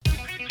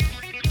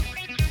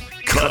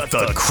Cut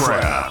the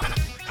crap.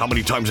 How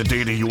many times a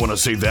day do you want to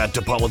say that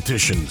to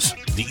politicians,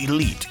 the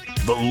elite,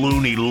 the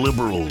loony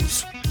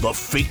liberals, the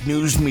fake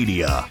news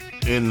media,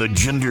 and the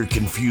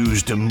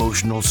gender-confused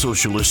emotional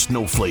socialist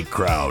snowflake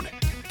crowd?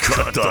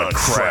 Cut the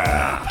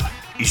crap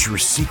is your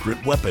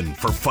secret weapon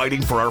for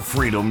fighting for our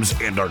freedoms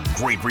and our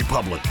great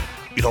republic.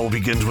 It all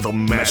begins with a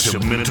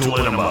massive mental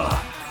enema,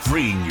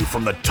 freeing you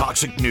from the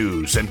toxic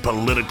news and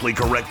politically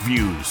correct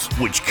views,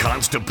 which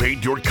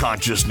constipate your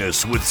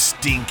consciousness with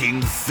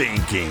stinking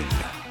thinking.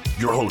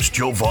 Your host,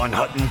 Jovan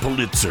Hutton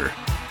Pulitzer.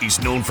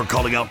 He's known for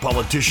calling out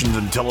politicians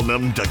and telling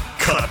them to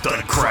cut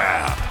the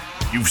crap.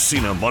 You've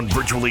seen him on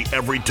virtually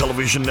every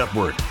television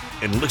network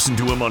and listened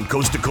to him on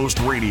Coast to Coast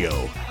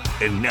Radio.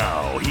 And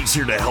now he's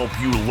here to help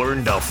you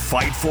learn to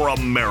fight for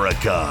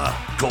America.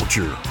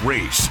 Culture,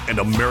 race, and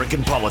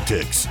American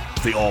politics.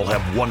 They all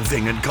have one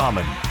thing in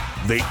common.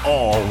 They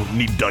all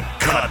need to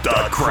cut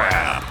the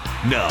crap.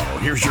 Now,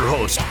 here's your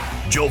host,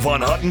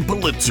 Jovan Hutton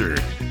Pulitzer.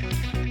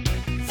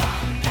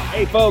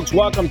 Hey folks,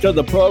 welcome to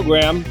the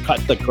program, Cut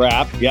the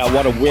Crap. Yeah,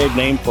 what a weird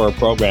name for a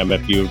program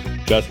if you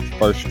just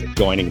first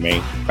joining me.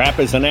 CRAP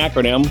is an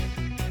acronym,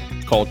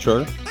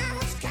 culture,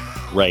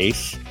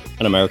 race,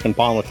 and American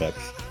politics.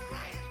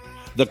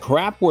 The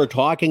crap we're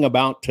talking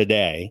about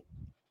today,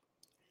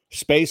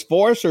 Space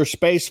Force or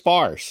Space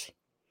Farce?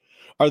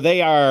 Are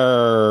they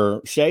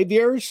our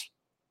saviors?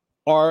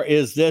 Or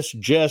is this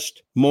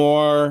just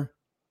more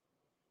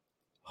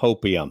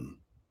hopium?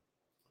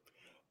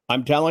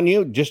 I'm telling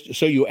you, just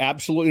so you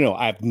absolutely know,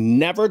 I've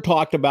never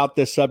talked about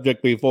this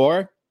subject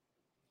before,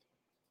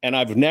 and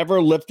I've never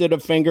lifted a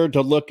finger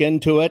to look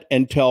into it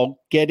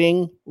until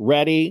getting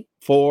ready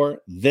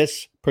for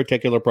this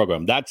particular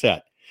program. That's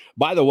it.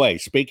 By the way,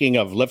 speaking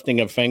of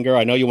lifting a finger,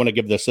 I know you want to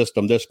give the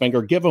system this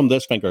finger. Give them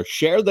this finger.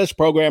 Share this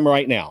program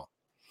right now.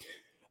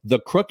 The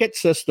crooked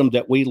system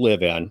that we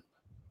live in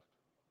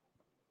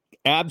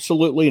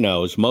absolutely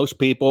knows most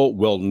people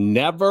will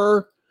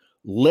never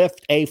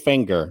lift a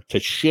finger to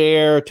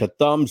share, to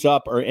thumbs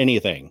up, or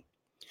anything.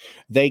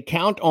 They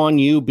count on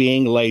you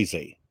being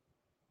lazy.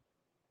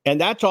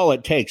 And that's all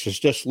it takes is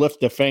just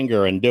lift a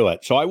finger and do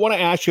it. So I want to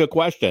ask you a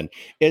question.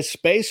 Is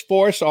Space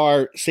Force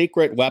our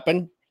secret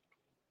weapon?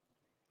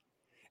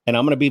 And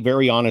I'm going to be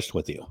very honest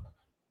with you.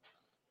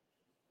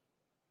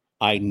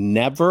 I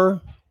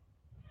never,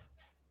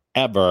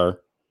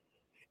 ever,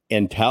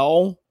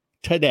 until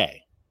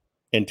today,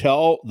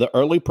 until the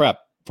early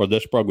prep for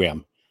this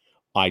program,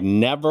 I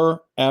never,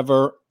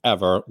 ever,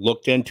 ever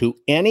looked into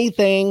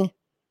anything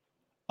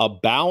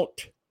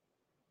about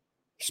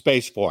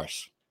Space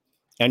Force.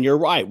 And you're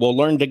right, we'll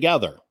learn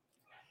together.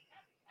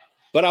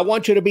 But I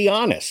want you to be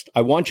honest.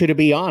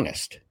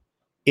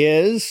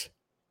 Is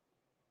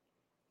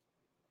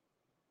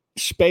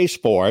Space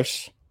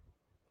Force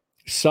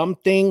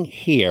something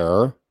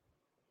here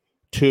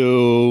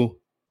to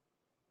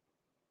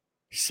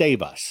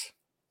save us?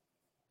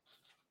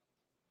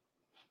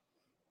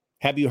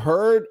 Have you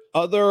heard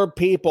other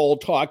people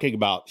talking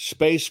about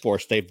Space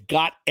Force? They've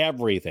got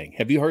everything.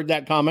 Have you heard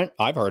that comment?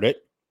 I've heard it.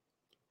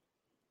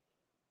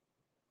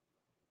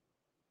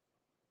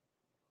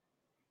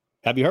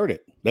 Have you heard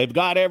it? They've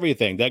got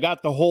everything. They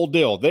got the whole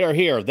deal. They're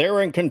here.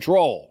 They're in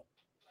control.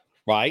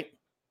 Right?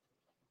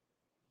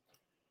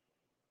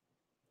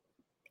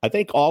 I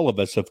think all of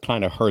us have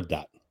kind of heard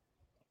that.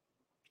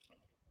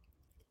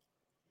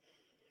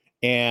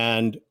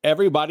 And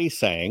everybody's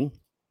saying,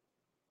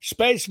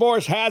 Space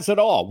Force has it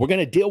all. We're going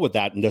to deal with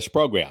that in this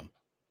program.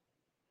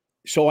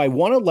 So I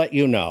want to let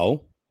you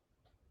know,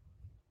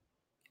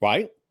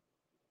 right?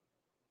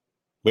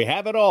 We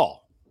have it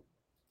all.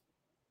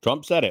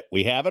 Trump said it.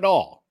 We have it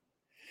all.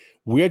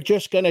 We're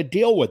just going to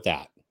deal with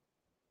that.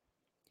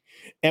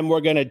 And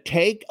we're going to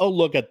take a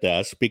look at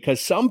this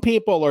because some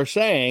people are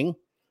saying,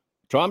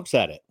 Trump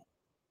said it.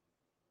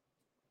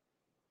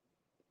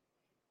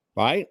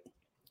 Right?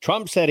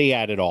 Trump said he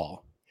had it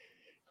all.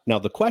 Now,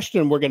 the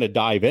question we're going to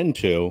dive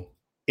into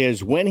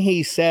is when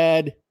he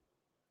said,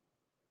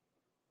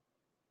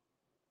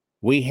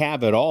 we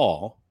have it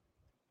all,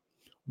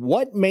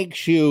 what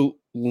makes you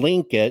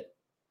link it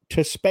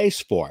to Space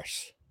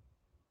Force?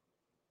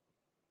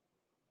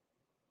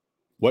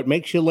 What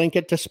makes you link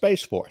it to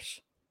Space Force?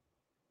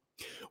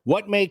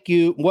 What makes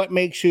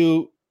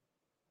you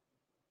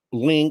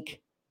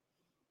link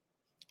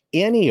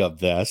any of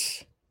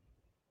this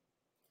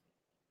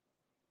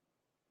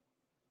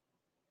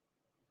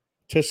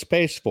to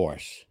Space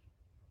Force?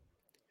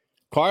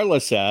 Carla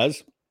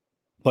says,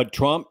 but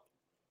Trump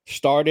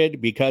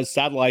started because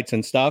satellites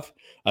and stuff.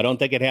 I don't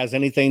think it has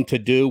anything to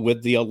do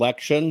with the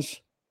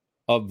elections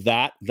of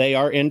that. They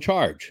are in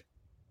charge.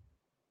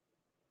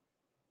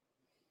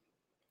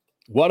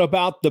 What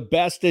about the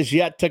best is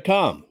yet to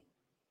come?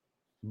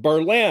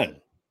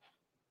 Berlin.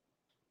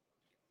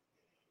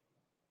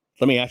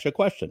 Let me ask you a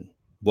question.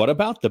 What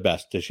about the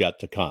best is yet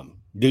to come?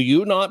 Do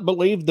you not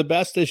believe the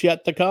best is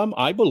yet to come?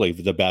 I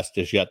believe the best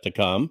is yet to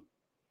come.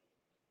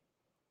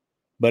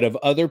 But if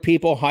other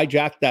people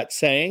hijack that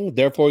saying,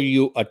 therefore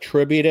you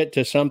attribute it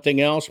to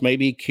something else,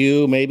 maybe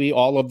Q, maybe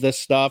all of this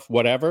stuff,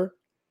 whatever,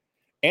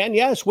 And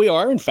yes, we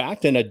are, in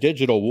fact, in a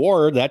digital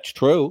war. That's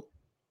true.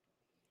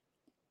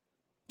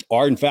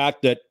 Or, in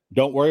fact, that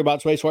don't worry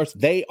about Space Force.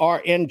 They are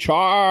in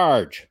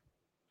charge.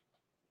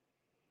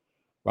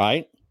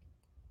 Right?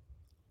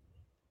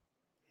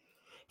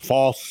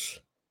 False.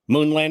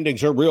 Moon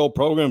landings are real.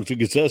 Programs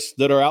exist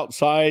that are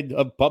outside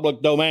of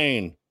public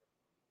domain.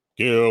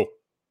 You.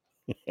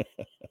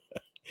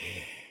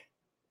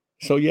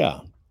 So,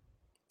 yeah.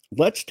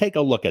 Let's take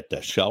a look at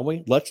this, shall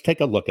we? Let's take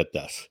a look at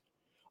this.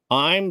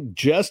 I'm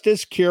just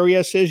as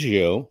curious as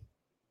you.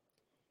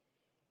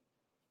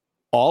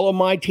 All of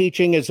my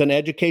teaching is an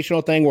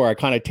educational thing where I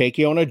kind of take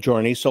you on a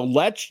journey. So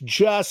let's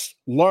just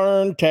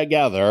learn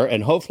together.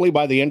 And hopefully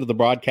by the end of the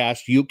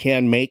broadcast, you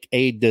can make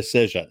a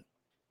decision.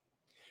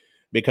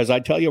 Because I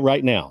tell you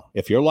right now,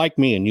 if you're like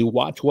me and you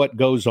watch what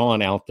goes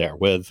on out there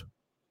with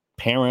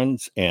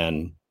parents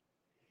and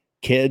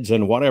kids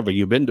and whatever,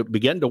 you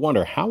begin to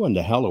wonder, how in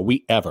the hell are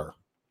we ever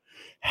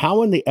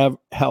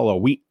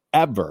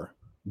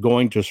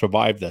going to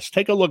survive this?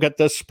 Take a look at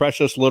this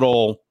precious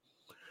little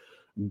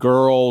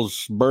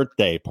girl's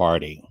birthday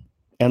party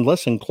and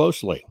listen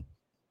closely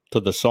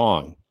to the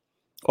song.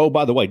 Oh,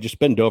 by the way, just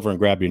bend over and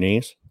grab your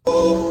knees.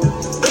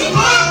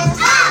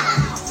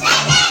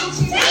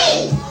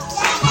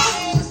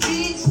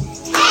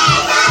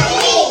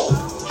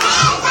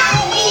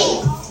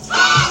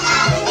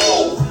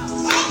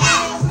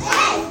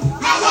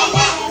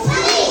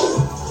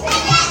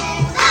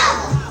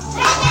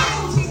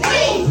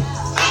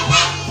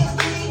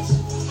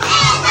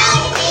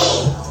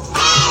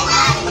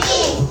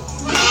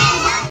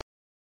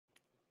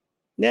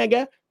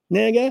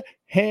 Nigga,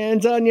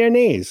 hands on your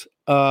knees.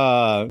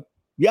 Yeah,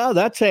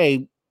 that's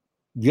a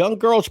young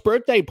girl's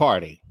birthday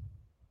party.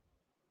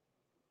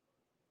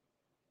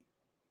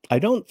 I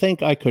don't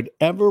think I could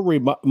ever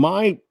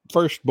my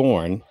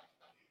firstborn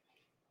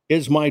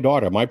is my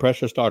daughter, my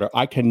precious daughter.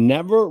 I can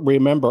never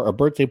remember a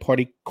birthday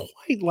party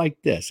quite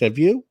like this. Have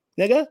you,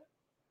 nigga?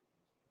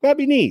 Grab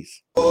your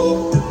knees.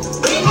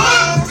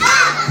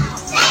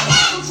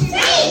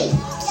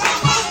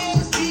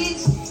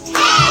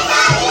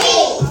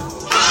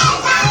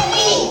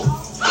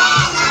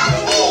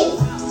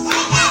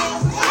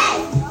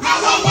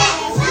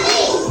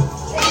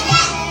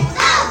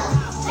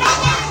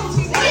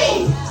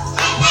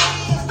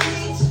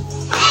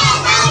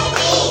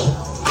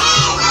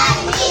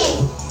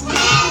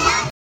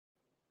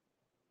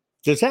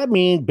 Does that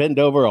mean bend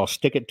over, I'll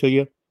stick it to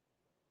you?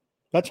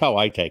 That's how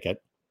I take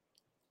it.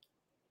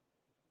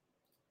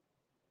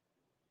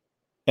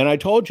 And I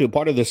told you,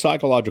 part of the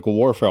psychological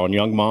warfare on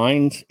young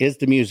minds is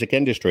the music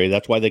industry.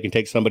 That's why they can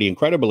take somebody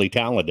incredibly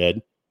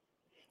talented.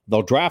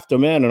 They'll draft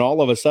them in, and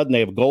all of a sudden they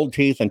have gold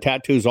teeth and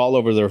tattoos all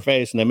over their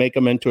face, and they make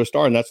them into a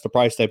star, and that's the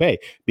price they pay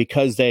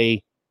because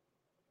they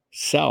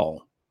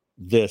sell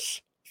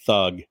this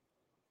thug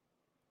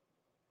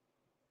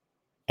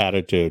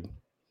attitude.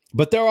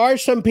 But there are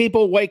some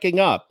people waking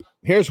up.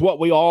 Here's what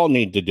we all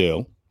need to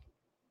do.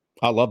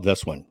 I love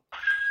this one.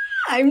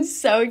 I'm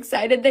so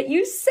excited that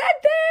you said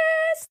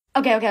this.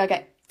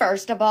 Okay.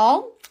 First of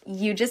all,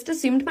 you just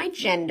assumed my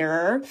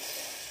gender.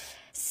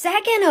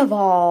 Second of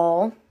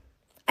all,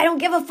 I don't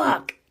give a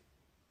fuck.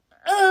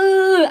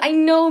 I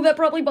know that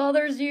probably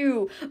bothers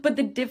you, but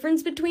the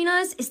difference between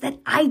us is that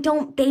I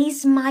don't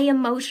base my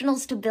emotional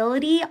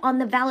stability on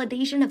the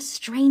validation of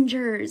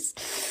strangers.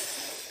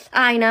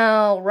 I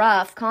know,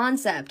 rough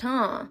concept,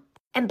 huh?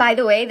 And by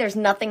the way, there's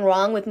nothing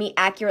wrong with me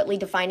accurately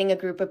defining a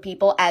group of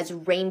people as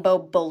rainbow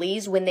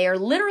bullies when they are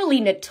literally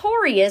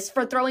notorious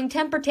for throwing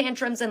temper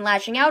tantrums and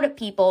lashing out at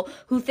people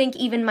who think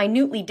even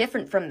minutely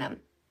different from them.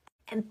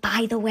 And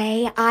by the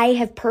way, I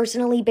have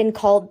personally been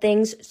called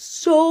things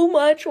so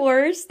much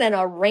worse than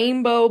a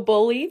rainbow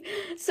bully.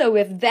 So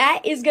if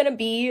that is gonna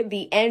be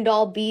the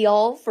end-all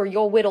be-all for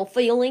your whittle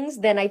feelings,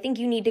 then I think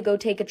you need to go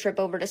take a trip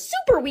over to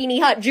Super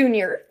Weenie Hut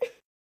Jr.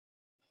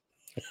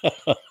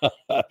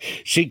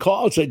 She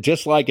calls it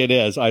just like it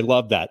is. I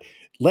love that.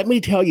 Let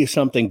me tell you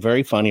something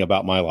very funny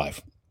about my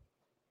life.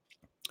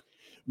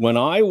 When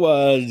I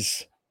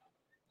was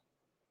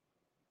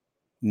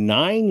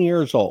 9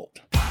 years old.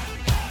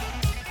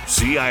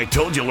 See, I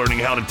told you learning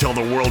how to tell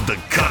the world to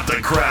cut the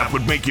crap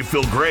would make you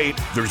feel great.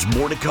 There's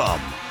more to come.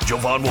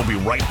 Jovan will be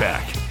right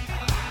back.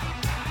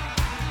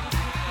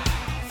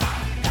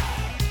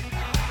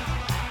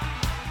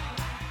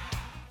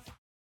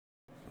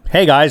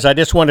 Hey guys, I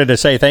just wanted to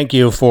say thank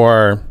you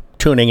for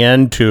tuning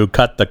in to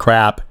Cut the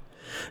Crap.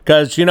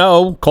 Because, you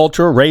know,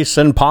 culture, race,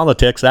 and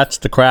politics, that's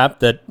the crap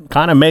that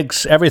kind of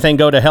makes everything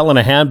go to hell in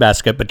a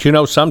handbasket. But you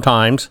know,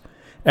 sometimes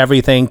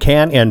everything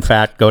can, in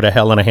fact, go to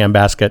hell in a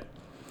handbasket.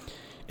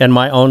 In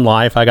my own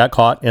life, I got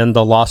caught in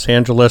the Los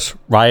Angeles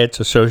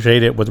riots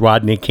associated with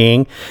Rodney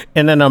King.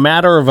 And in a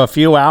matter of a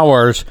few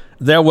hours,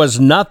 there was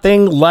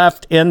nothing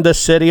left in the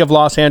city of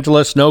Los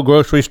Angeles. No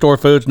grocery store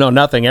foods, no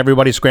nothing.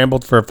 Everybody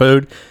scrambled for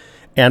food.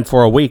 And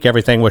for a week,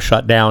 everything was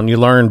shut down. You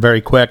learn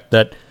very quick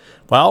that,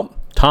 well,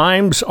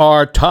 times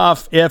are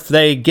tough. If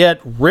they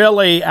get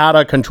really out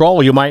of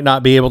control, you might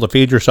not be able to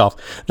feed yourself.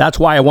 That's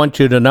why I want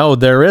you to know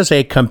there is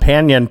a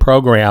companion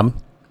program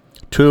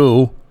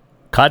to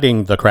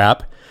cutting the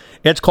crap.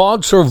 It's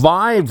called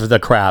Survive the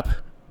Crap.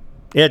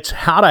 It's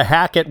how to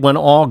hack it when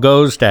all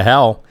goes to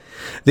hell.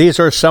 These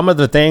are some of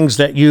the things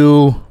that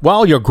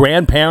your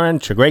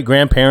grandparents, your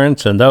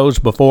great-grandparents, and those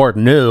before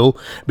knew,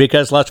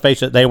 because let's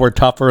face it, they were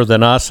tougher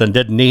than us and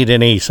didn't need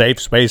any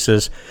safe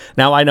spaces.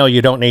 Now, I know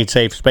you don't need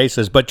safe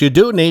spaces, but you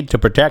do need to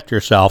protect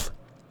yourself.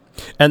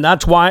 And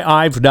that's why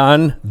I've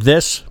done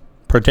this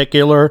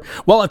particular,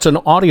 it's an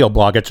audio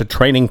blog. It's a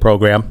training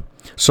program.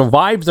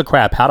 Survive the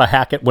Crap, how to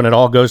hack it when it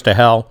all goes to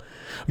hell.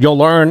 You'll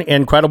learn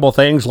incredible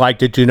things like,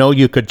 did you know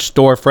you could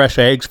store fresh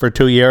eggs for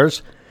 2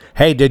 years?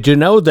 Hey, did you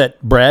know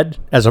that bread,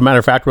 as a matter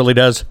of fact, really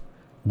does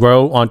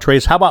grow on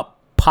trees? How about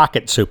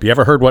pocket soup? You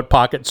ever heard what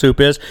pocket soup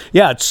is?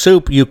 Yeah, it's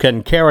soup you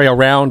can carry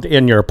around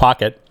in your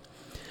pocket.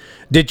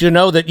 Did you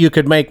know that you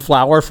could make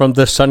flour from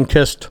the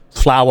sun-kissed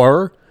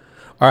flower?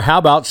 Or how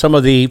about some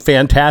of the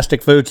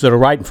fantastic foods that are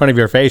right in front of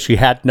your face you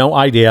had no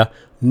idea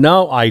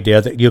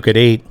that you could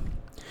eat?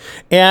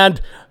 And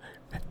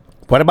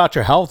what about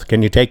your health?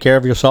 Can you take care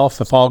of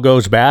yourself if all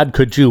goes bad?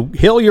 Could you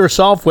heal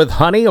yourself with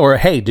honey? Or,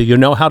 hey, do you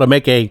know how to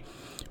make a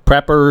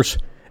Prepper's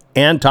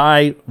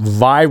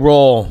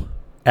antiviral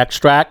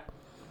extract?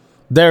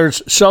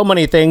 There's so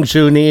many things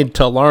you need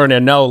to learn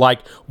and know,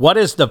 like what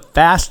is the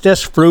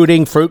fastest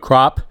fruiting fruit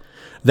crop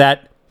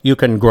that you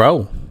can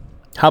grow?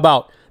 How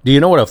about, do you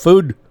know what a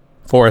food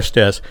forest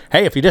is?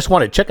 Hey, if you just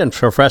wanted chickens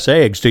for fresh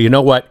eggs, do you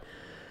know what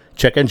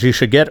chickens you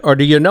should get? Or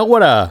do you know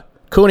what a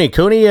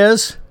cooney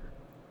is?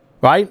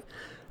 Right?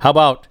 How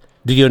about,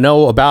 do you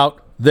know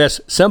about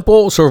this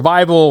simple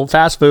survival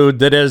fast food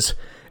that is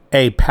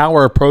a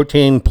power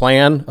protein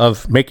plan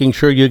of making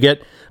sure you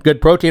get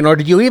good protein? Or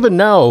do you even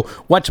know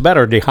what's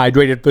better,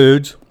 dehydrated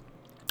foods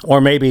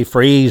or maybe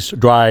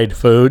freeze-dried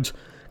foods?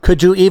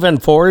 Could you even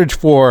forage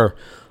for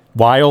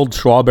wild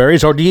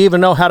strawberries? Or do you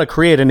even know how to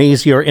create an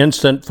easier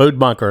instant food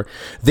bunker?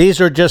 These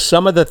are just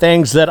some of the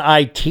things that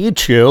I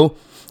teach you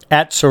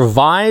at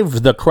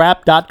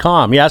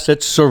survivethecrap.com. Yes,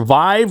 it's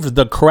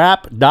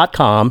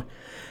survivethecrap.com.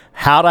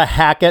 How to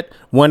hack it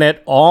when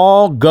it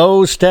all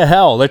goes to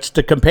hell. It's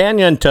the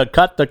companion to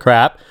Cut the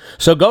Crap.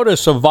 So go to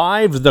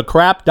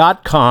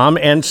survivethecrap.com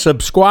and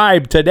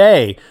subscribe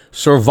today.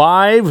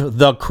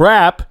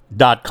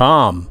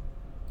 Survivethecrap.com.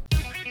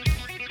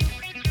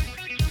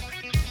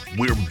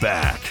 We're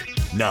back.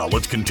 Now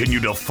let's continue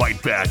to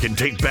fight back and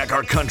take back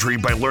our country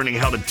by learning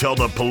how to tell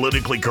the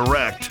politically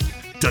correct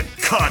to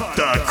cut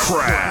the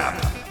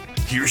crap.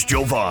 Here's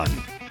Jovan.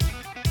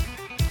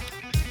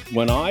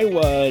 When I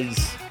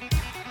was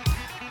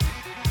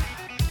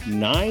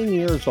 9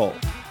 years old,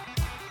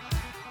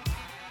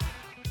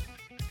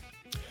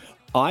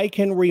 I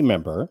can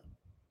remember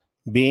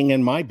being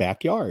in my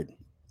backyard.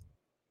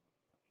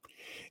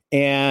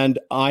 And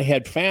I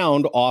had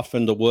found off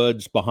in the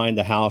woods behind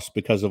the house,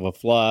 because of a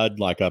flood,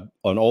 like an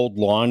old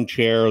lawn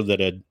chair that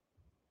had,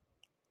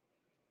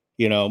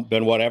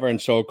 been whatever.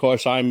 And so, of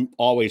course, I'm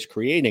always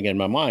creating in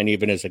my mind,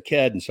 even as a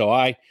kid. And so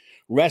I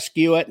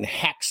rescue it and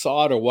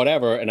hacksaw it or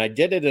whatever. And I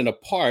did it in a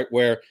part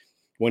where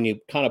when you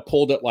kind of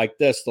pulled it like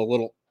this, the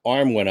little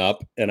arm went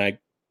up and it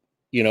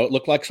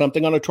looked like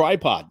something on a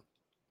tripod.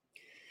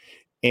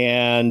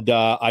 And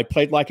I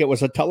played like it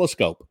was a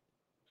telescope.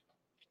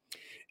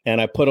 And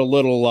I put a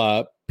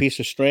little piece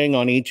of string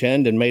on each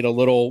end and made a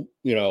little,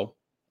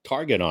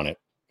 target on it.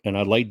 And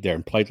I laid there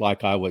and played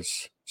like I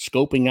was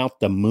scoping out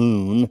the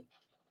moon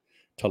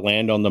to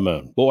land on the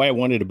moon. Boy, I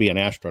wanted to be an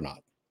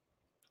astronaut.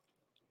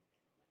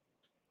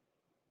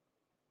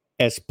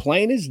 As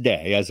plain as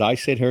day, as I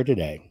sit here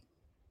today,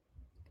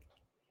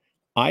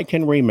 I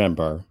can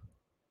remember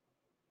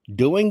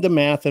doing the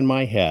math in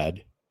my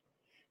head,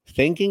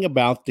 thinking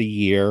about the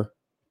year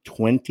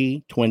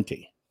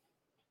 2020.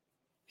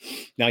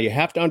 Now, you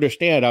have to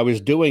understand, I was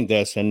doing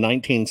this in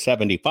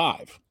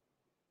 1975.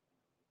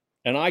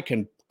 And I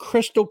can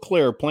crystal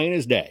clear, plain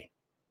as day,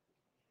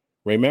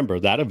 remember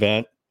that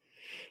event,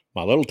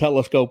 my little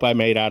telescope I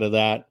made out of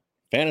that,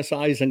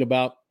 fantasizing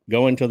about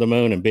going to the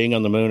moon and being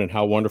on the moon and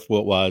how wonderful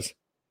it was,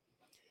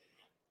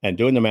 and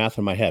doing the math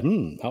in my head.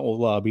 How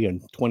will I be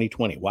in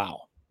 2020?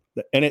 Wow.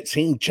 And it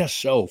seemed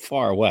just so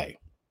far away,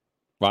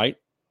 right?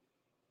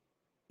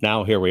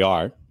 Now, here we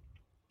are.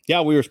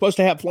 Yeah, we were supposed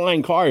to have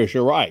flying cars.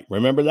 You're right.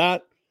 Remember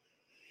that?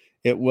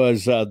 It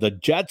was the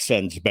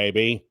Jetsons,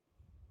 baby.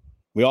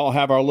 We all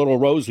have our little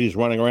Rosies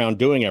running around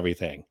doing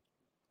everything.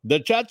 The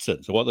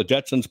Jetsons. Well, the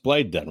Jetsons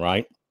played then,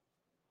 right?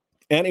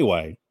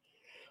 Anyway,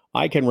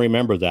 I can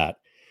remember that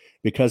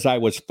because I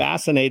was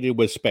fascinated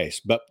with space.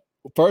 But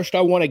first,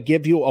 I want to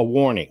give you a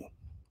warning.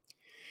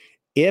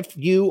 If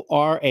you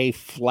are a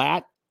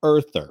flat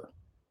earther,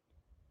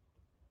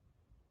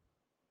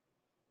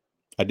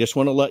 I just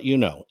want to let you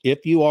know,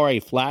 if you are a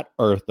flat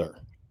earther,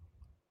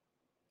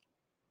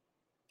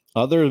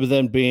 other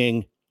than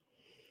being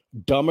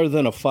dumber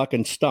than a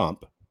fucking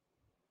stump,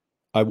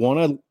 I want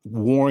to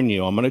warn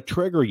you, I'm going to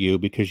trigger you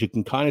because you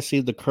can kind of see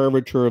the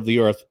curvature of the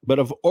earth. But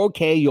if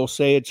okay, you'll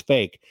say it's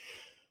fake.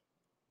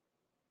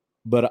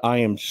 But I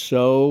am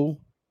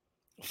so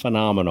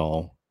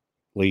phenomenally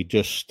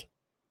just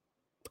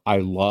I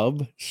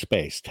love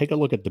space. Take a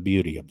look at the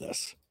beauty of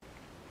this.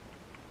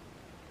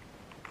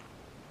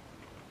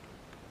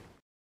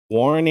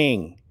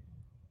 Warning.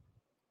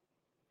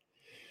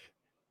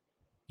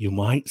 You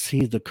might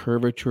see the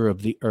curvature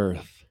of the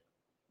Earth.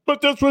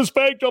 But this was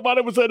fake.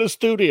 Nobody was in a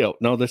studio.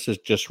 No, this is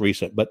just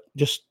recent. But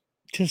just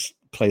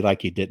play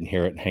like you didn't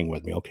hear it and hang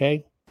with me,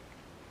 okay?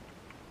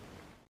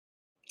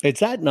 Is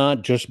that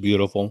not just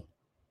beautiful?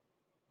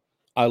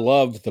 I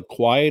love the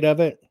quiet of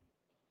it.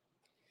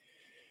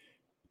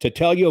 To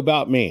tell you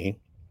about me,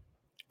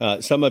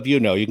 some of you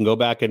know, you can go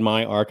back in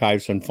my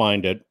archives and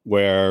find it,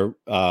 where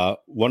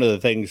one of the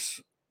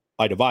things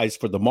I devised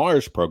for the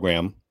Mars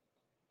program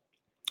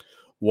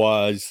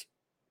was,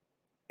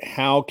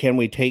 how can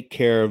we take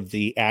care of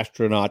the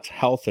astronauts'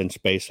 health in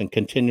space and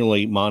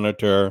continually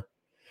monitor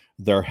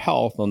their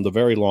health on the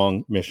very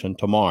long mission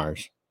to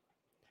Mars?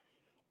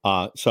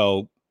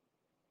 So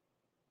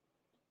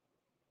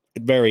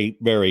very,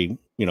 very,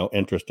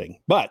 interesting.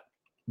 But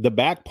the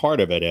back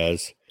part of it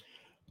is,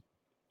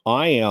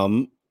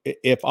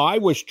 if I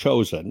was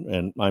chosen,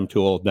 and I'm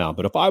too old now,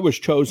 but if I was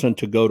chosen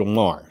to go to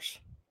Mars,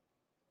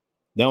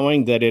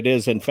 knowing that it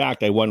is in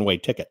fact a one-way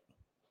ticket,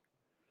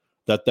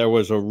 that there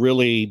was a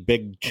really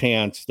big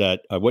chance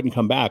that I wouldn't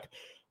come back,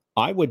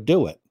 I would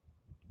do it.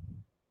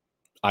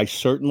 I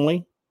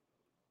certainly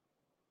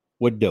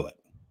would do it.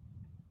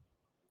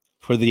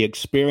 For the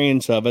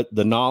experience of it,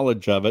 the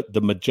knowledge of it,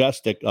 the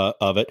majestic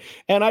of it.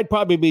 And I'd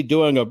probably be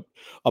doing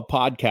a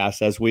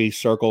podcast as we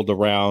circled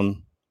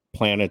around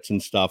planets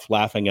and stuff,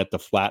 laughing at the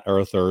flat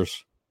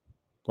earthers,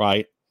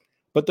 right?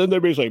 But then they'd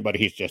be saying, but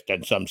he's just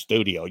in some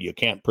studio. You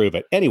can't prove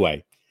it.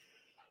 Anyway,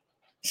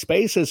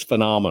 space is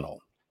phenomenal.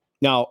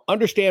 Now,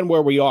 understand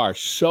where we are.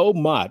 So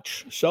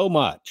much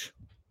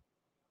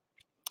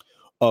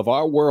of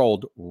our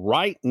world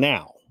right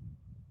now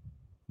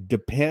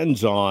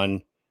depends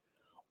on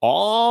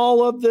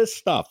all of this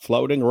stuff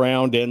floating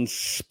around in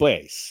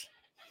space.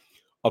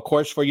 Of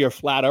course, for your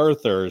flat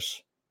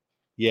earthers,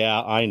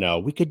 yeah, I know,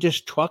 we could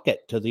just truck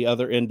it to the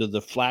other end of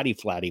the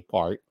flatty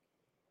part.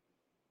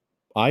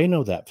 I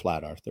know that,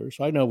 flat earthers.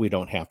 I know we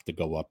don't have to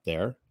go up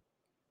there,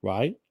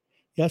 right?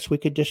 Yes, we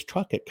could just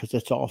truck it because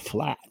it's all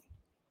flat.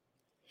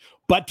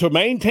 But to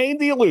maintain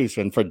the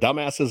illusion for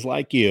dumbasses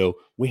like you,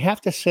 we have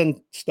to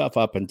send stuff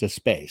up into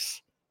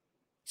space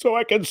so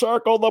I can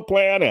circle the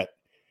planet.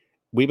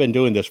 We've been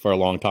doing this for a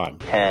long time.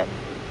 10,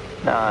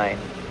 9,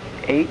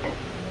 8,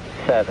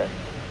 7,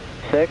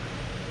 6,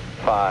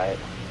 5,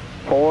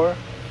 4,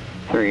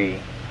 3,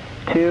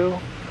 2,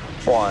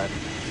 1.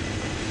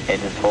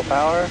 Engines full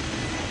power.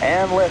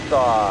 And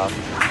liftoff of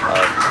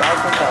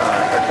Falcon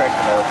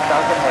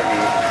Falcon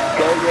Heavy.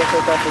 Go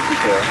USS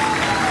L-52.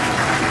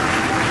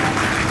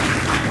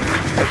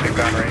 Pushing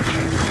ground range.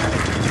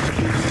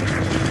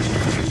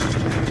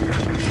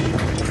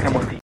 And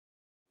with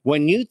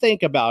when you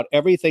think about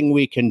everything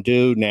we can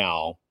do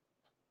now,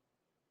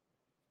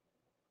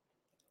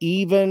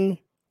 even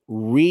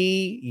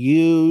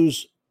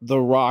reuse the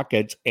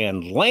rockets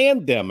and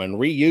land them and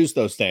reuse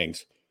those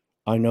things.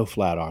 I know,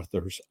 flat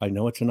earthers. I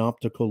know it's an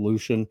optical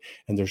illusion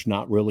and there's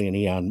not really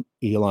an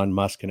Elon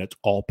Musk and it's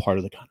all part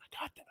of the con. I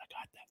got that.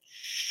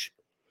 Shh.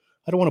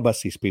 I don't want to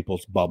bust these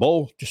people's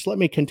bubble. Just let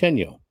me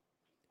continue.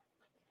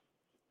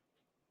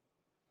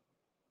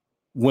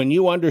 When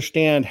you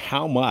understand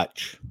how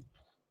much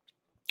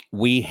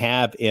we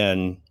have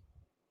in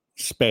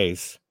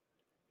space,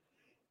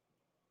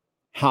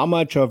 how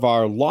much of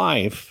our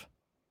life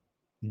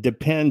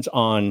depends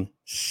on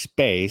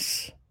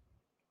space,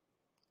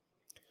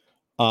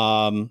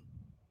 then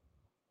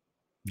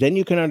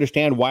you can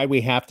understand why we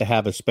have to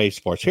have a Space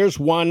Force. Here's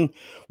one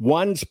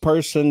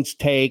person's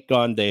take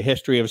on the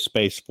history of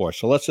Space Force.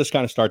 So let's just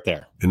kind of start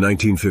there. In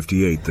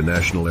 1958, the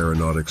National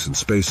Aeronautics and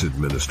Space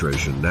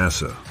Administration,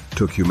 NASA,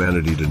 took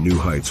humanity to new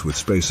heights with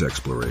space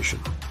exploration.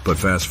 But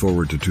fast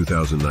forward to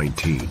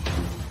 2019.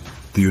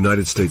 The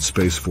United States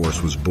Space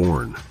Force was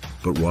born.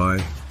 But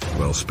why?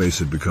 Well, space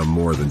had become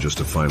more than just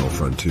a final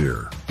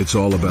frontier. It's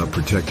all about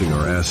protecting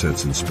our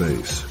assets in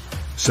space.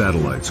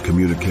 Satellites,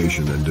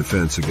 communication, and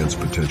defense against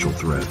potential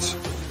threats.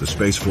 The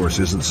Space Force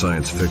isn't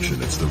science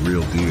fiction, it's the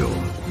real deal.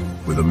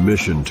 With a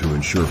mission to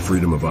ensure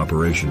freedom of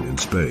operation in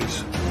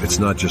space. It's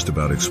not just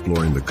about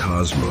exploring the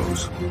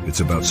cosmos, it's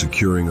about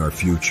securing our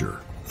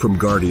future. From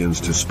guardians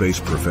to space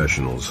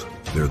professionals,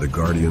 they're the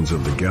guardians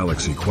of the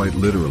galaxy, quite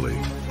literally.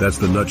 That's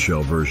the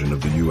nutshell version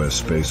of the U.S.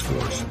 Space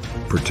Force,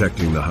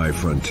 protecting the high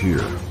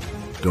frontier.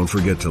 Don't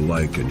forget to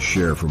like and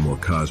share for more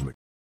cosmic.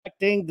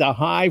 Protecting the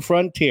high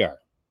frontier.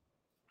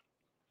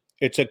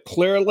 It's a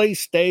clearly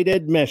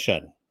stated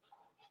mission,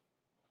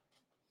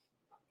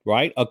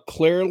 right? A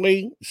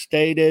clearly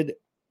stated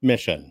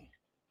mission.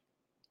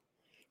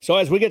 So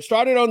as we get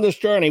started on this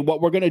journey, what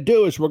we're going to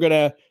do is we're going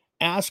to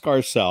ask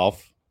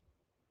ourselves,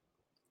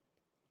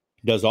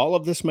 does all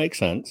of this make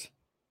sense?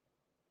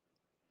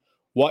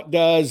 What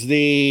does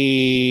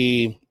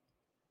the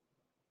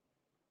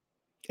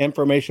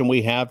information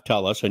we have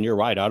tell us? And you're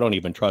right, I don't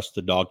even trust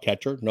the dog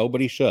catcher.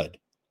 Nobody should.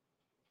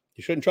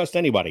 You shouldn't trust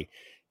anybody.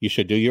 You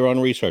should do your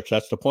own research.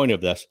 That's the point of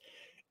this.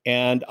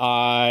 and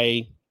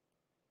I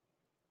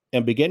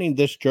am beginning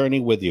this journey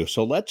with you.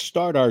 So let's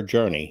start our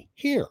journey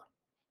here.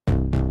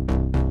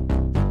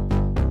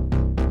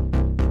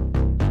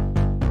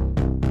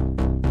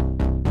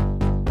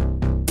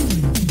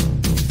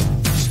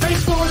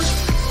 Space Force.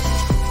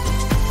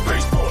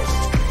 Space Force.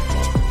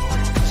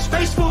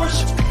 Space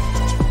Force.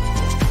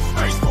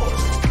 Space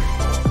Force.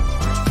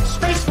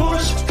 Space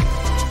Force.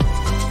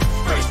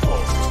 Space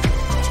Force.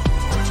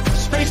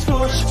 Space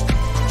Force.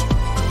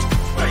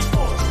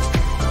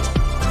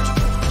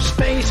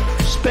 Space Force.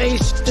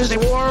 Space is a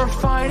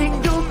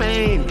war-fighting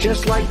domain,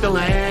 just like the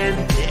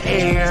land, the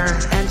air,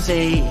 and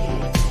sea.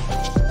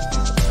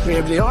 We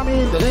have the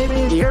Army, the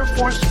Navy, the Air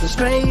Force, the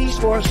Space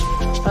Force.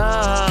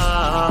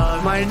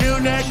 My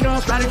new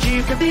national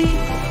strategy could be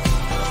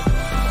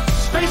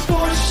Space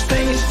Force,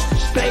 Space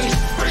Force,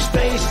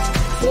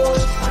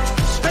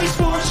 Space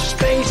Force,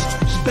 Space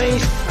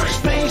Force,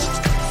 Space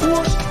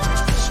Force,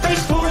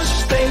 Space Force,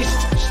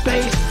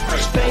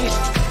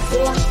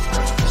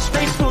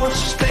 Space Force,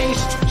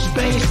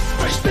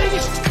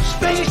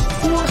 Space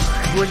Force.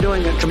 We're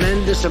doing a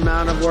tremendous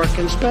amount of work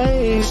in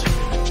space.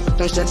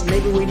 I said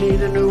maybe we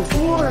need a new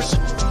force.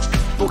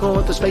 We'll call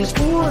it the Space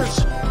Force.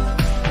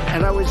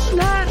 And I was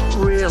not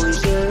really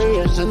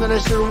serious. And then I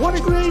said, what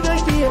a great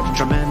idea.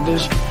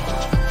 Tremendous.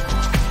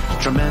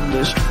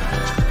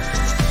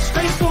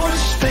 Space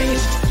Force,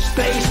 Space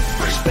Force,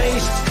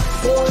 Space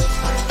Force,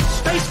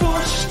 Space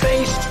Force,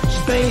 Space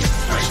Force,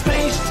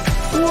 Space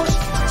Force,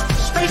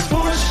 Space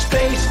Force, Space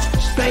Force,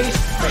 Space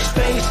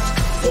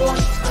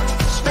Force,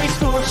 Space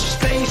Force,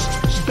 Space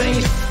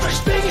Force.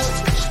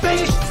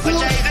 They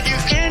say that you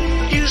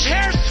can't use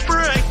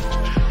hairspray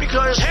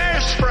because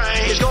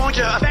hairspray is going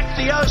to affect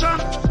the ozone.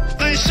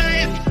 They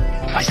say it.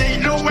 I say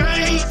no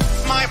way.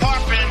 My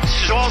apartment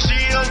is all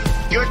sealed.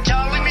 You're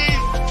telling me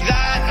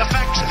that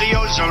affects the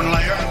ozone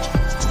layer.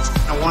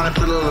 I want to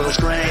put a little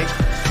spray.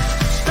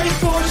 Space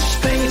Force,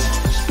 Space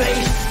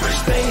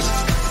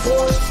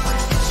Force,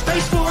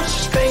 Space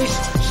Force, Space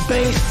Force,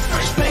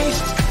 Space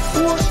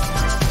Force,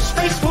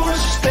 Space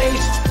Force,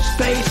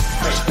 Space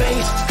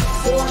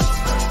Force,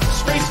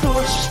 Space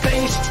Force,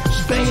 Space Force,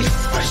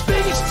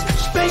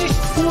 Space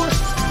Force.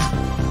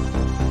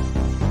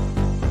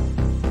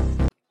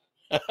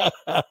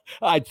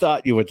 I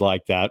thought you would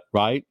like that,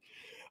 right?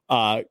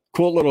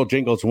 Cool little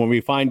jingles. When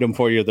we find them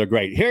for you, they're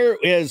great. Here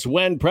is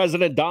when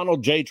President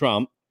Donald J.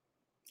 Trump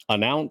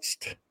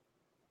announced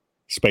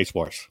Space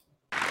Force.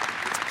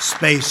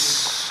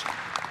 Space.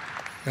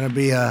 Going to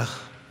be a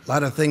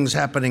lot of things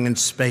happening in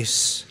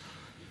space.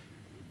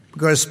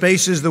 Because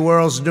space is the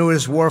world's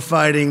newest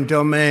warfighting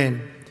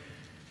domain.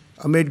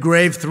 Amid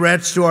grave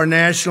threats to our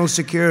national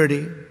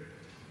security,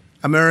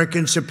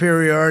 American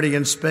superiority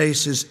in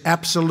space is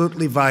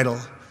absolutely vital.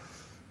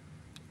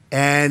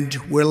 And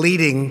we're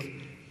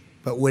leading,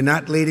 but we're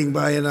not leading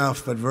by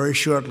enough, but very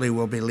shortly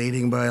we'll be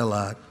leading by a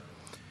lot.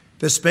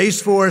 The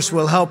Space Force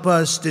will help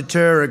us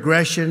deter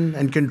aggression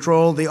and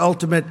control the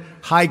ultimate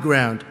high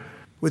ground.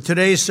 With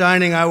today's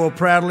signing, I will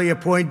proudly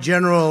appoint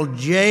General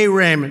J.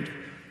 Raymond,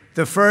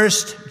 the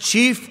first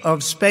Chief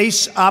of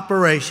Space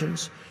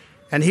Operations,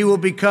 and he will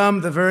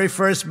become the very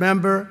first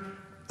member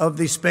of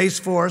the Space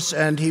Force,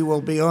 and he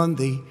will be on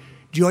the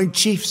Joint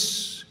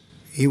Chiefs.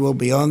 He will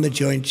be on the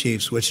Joint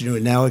Chiefs, which are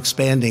now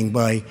expanding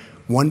by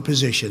one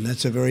position.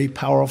 That's a very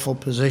powerful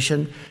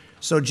position.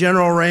 So,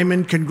 General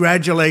Raymond,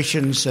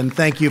 congratulations, and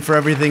thank you for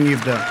everything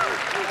you've done.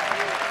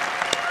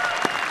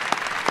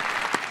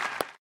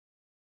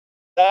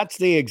 That's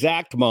the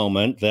exact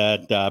moment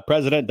that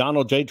President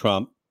Donald J.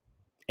 Trump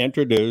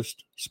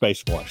introduced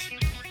Space Force.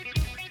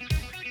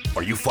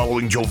 Are you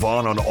following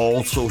Jovan on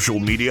all social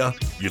media?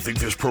 You think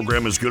this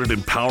program is good at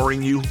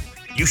empowering you?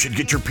 You should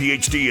get your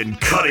PhD in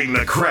cutting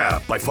the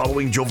crap by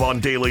following Jovan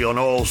daily on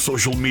all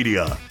social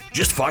media.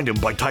 Just find him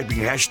by typing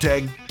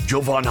hashtag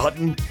Jovan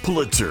Hutton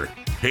Pulitzer.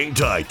 Hang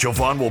tight,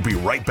 Jovan will be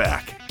right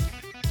back.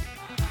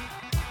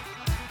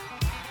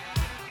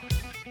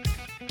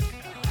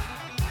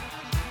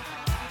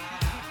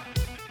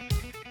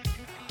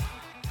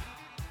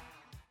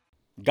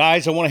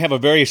 Guys, I want to have a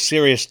very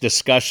serious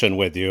discussion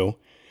with you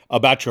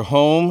about your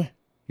home,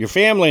 your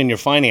family, and your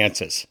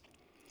finances.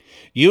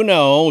 You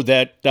know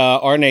that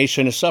our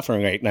nation is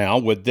suffering right now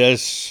with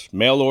this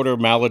mail-order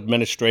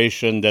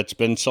maladministration that's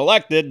been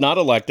selected, not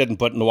elected, and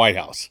put in the White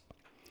House.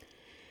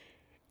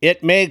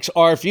 It makes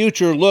our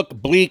future look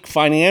bleak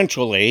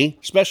financially,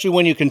 especially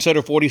when you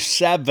consider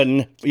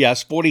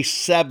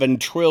 $47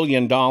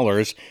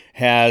 trillion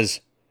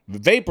has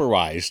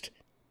vaporized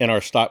in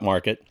our stock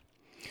market.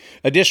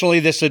 Additionally,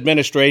 this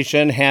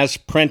administration has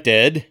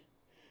printed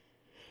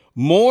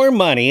more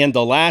money in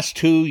the last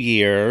 2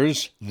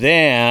 years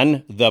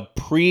than the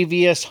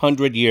previous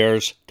 100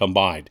 years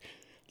combined.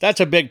 That's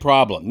a big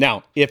problem.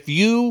 Now, if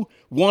you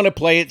want to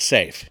play it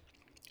safe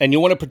and you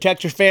want to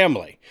protect your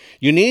family,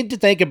 you need to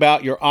think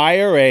about your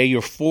IRA,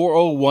 your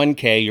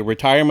 401k, your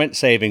retirement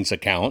savings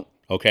account,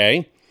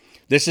 okay?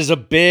 This is a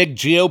big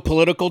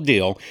geopolitical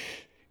deal.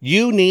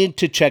 you need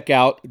to check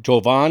out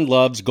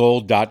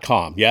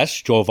JovanLovesGold.com.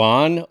 Yes,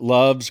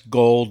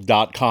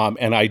 JovanLovesGold.com,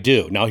 and I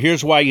do. Now,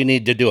 here's why you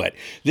need to do it.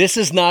 This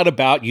is not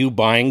about you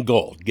buying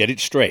gold. Get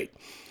it straight.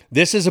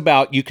 This is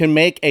about you can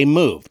make a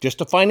move, just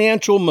a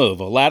financial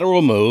move, a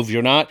lateral move.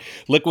 You're not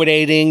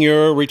liquidating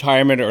your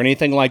retirement or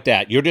anything like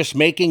that. You're just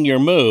making your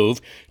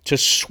move to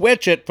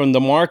switch it from the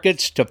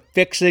markets to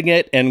fixing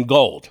it in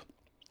gold.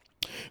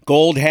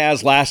 Gold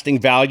has lasting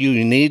value.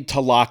 You need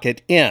to lock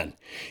it in.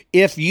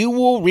 If you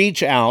will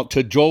reach out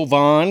to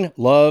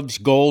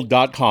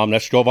JovanLovesGold.com,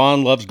 that's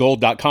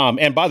JovanLovesGold.com.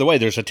 And by the way,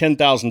 there's a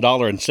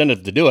 $10,000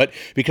 incentive to do it,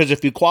 because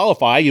if you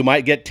qualify, you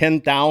might get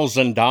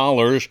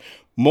 $10,000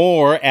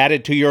 more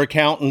added to your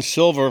account in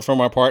silver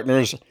from our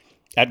partners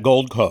at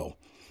Goldco.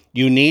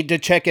 You need to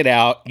check it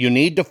out. You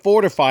need to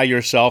fortify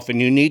yourself,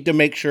 and you need to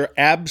make sure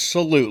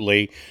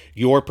absolutely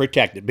you're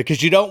protected,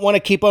 because you don't want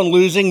to keep on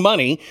losing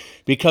money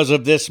because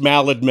of this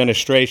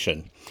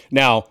maladministration.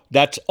 Now,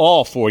 that's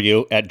all for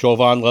you at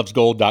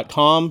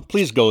JovanLovesGold.com.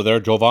 Please go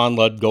there,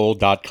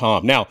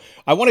 JovanLovesGold.com. Now,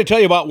 I want to tell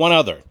you about one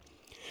other.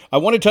 I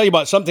want to tell you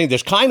about something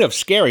that's kind of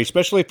scary,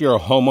 especially if you're a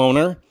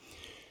homeowner.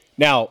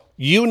 Now,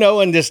 you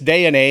know in this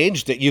day and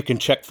age that you can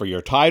check for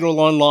your title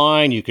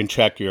online, you can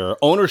check your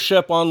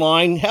ownership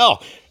online.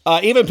 Hell,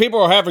 even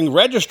people are having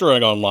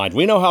registering online.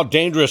 We know how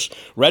dangerous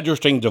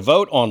registering to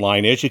vote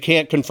online is. You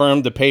can't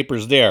confirm the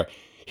papers there.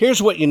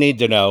 Here's what you need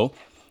to know.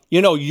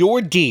 You know,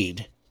 your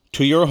deed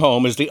to your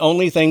home is the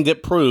only thing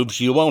that proves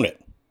you own it.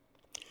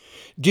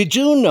 Did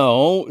you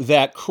know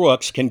that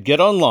crooks can get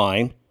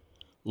online,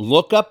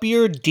 look up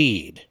your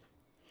deed,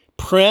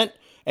 print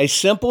a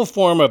simple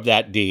form of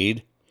that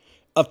deed,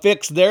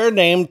 affix their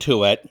name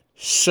to it,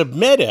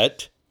 submit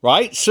it,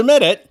 right?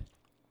 Submit it,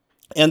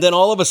 and then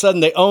all of a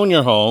sudden they own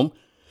your home,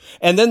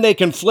 and then they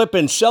can flip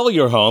and sell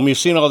your home. You've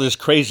seen all this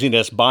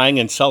craziness buying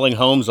and selling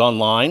homes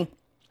online.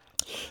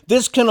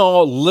 This can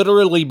all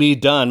literally be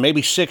done,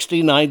 maybe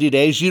 60, 90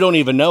 days, you don't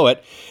even know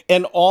it,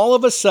 and all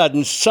of a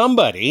sudden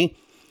somebody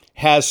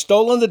has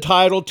stolen the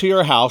title to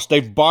your house,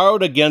 they've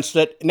borrowed against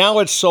it, now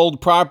it's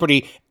sold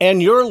property,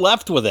 and you're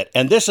left with it,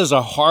 and this is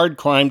a hard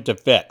crime to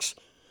fix.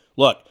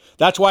 Look,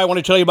 that's why I want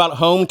to tell you about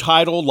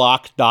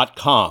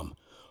HomeTitleLock.com.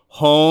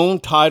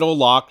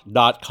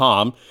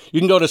 HomeTitleLock.com. You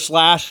can go to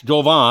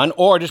 /Jovan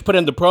or just put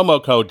in the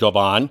promo code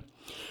Jovan.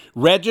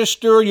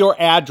 Register your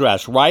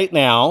address right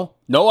now.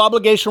 No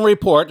obligation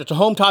report. It's a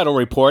home title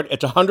report.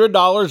 It's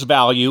 $100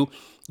 value.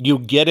 You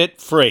get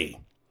it free.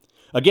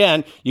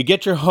 Again, you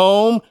get your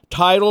home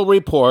title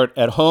report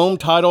at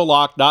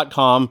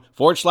HomeTitleLock.com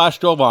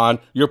 /Jovan.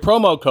 Your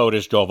promo code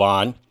is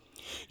Jovan.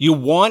 You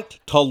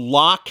want to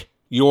lock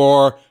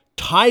your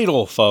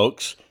title,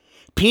 folks.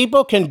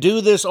 People can do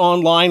this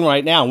online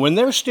right now. When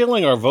they're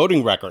stealing our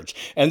voting records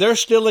and they're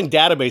stealing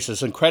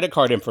databases and credit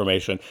card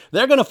information,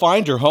 they're going to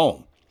find your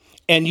home.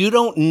 And you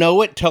don't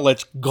know it till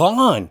it's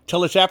gone,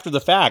 till it's after the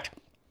fact,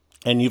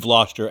 and you've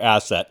lost your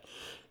asset.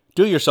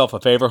 Do yourself a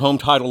favor,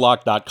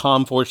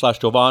 HomeTitleLock.com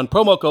 /Jovan,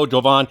 promo code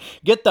Jovan.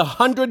 Get the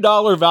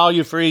 $100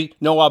 value free,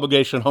 no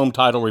obligation home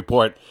title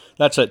report.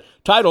 That's it,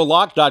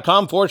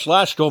 TitleLock.com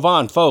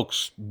 /Jovan.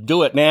 Folks,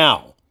 do it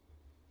now.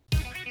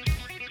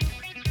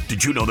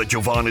 Did you know that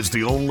Jovan is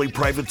the only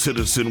private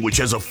citizen which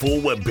has a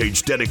full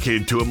webpage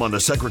dedicated to him on the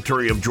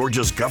Secretary of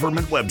Georgia's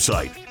government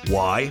website?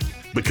 Why?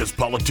 Because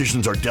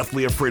politicians are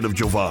deathly afraid of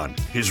Jovan,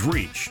 his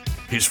reach,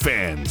 his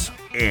fans,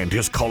 and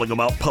his calling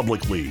them out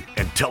publicly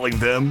and telling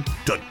them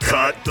to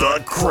cut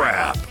the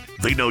crap.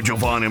 They know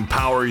Jovan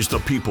empowers the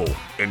people,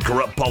 and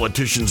corrupt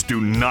politicians do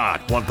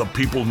not want the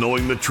people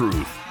knowing the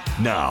truth.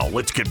 Now,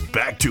 let's get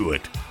back to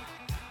it.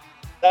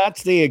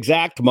 That's the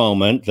exact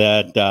moment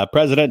that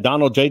President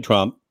Donald J.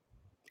 Trump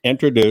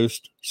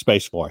introduced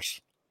Space Force.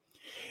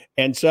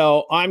 And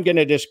so I'm going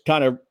to just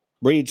kind of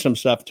read some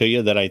stuff to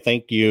you that I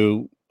think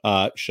you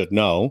should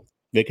know,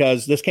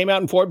 because this came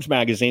out in Forbes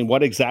magazine.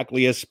 What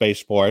exactly is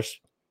Space Force?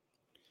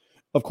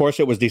 Of course,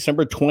 it was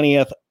December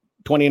 20th,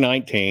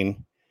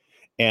 2019,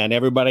 and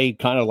everybody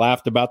kind of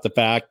laughed about the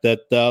fact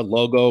that the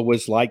logo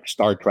was like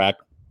Star Trek,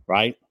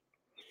 right?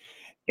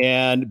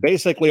 And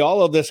basically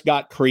all of this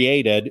got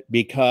created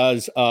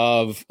because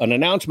of an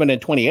announcement in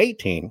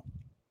 2018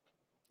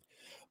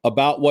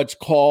 about what's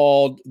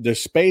called the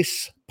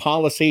Space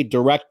Policy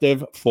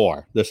Directive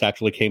 4. This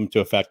actually came into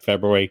effect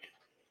February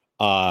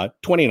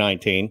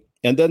 2019.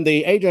 And then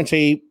the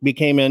agency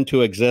became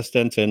into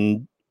existence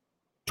in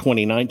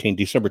 2019,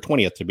 December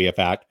 20th to be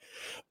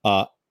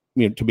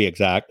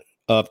exact,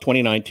 of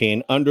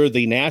 2019, under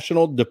the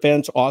National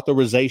Defense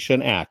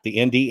Authorization Act, the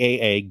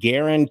NDAA,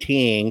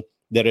 guaranteeing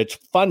that its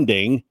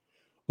funding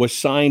was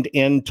signed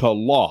into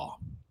law.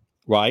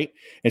 Right?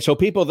 And so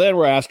people then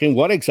were asking,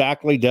 what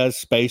exactly does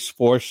Space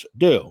Force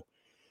do?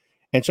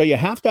 And so you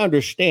have to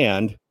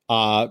understand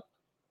at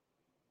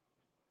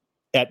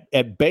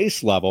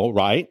base level,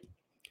 right?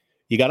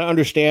 You got to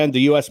understand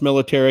the U.S.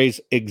 military's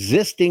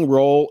existing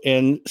role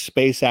in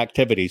space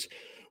activities.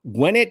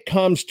 When it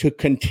comes to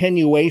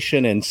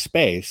continuation in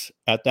space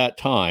at that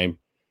time,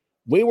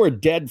 we were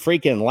dead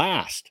freaking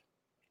last.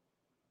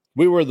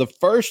 We were the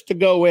first to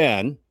go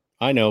in,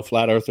 I know,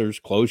 flat earthers,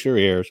 close your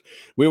ears.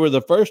 We were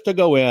the first to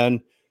go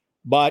in,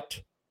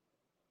 but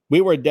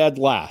we were dead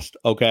last,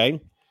 okay?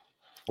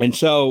 And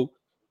so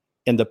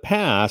in the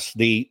past,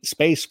 the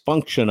space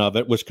function of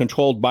it was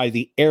controlled by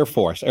the Air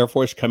Force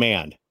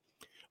Command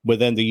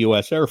within the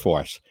U.S. Air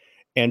Force.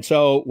 And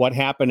so what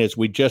happened is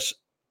we just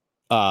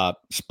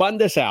spun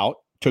this out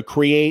to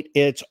create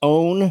its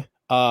own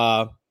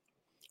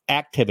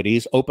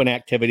activities, open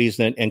activities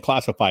and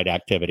classified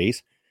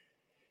activities,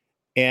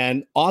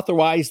 and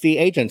authorize the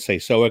agency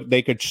so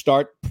they could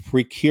start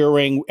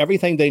procuring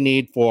everything they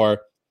need for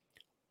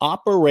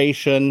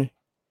operation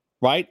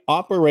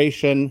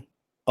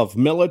of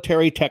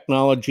military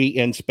technology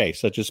in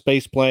space, such as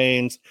space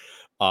planes,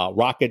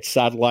 rocket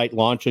satellite,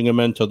 launching them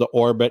into the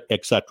orbit,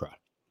 etc.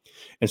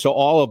 And so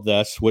all of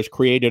this was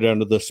created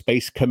under the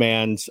Space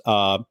Command's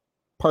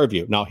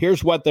purview. Now,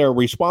 here's what they're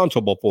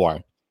responsible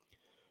for.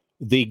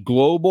 The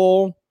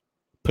global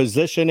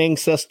positioning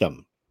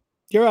system.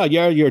 Your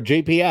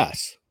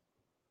GPS,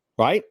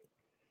 right?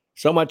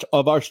 So much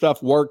of our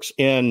stuff works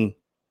in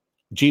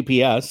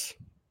GPS,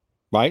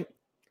 right?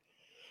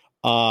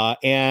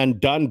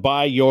 And done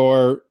by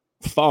your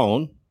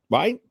phone,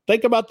 right?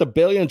 Think about the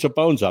billions of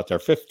phones out there,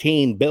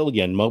 15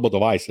 billion mobile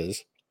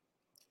devices.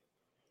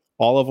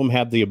 All of them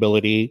have the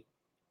ability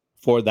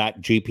for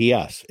that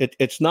GPS.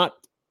 It's not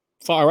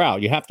far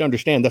out. You have to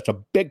understand that's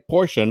a big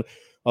portion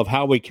of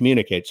how we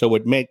communicate. So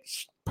it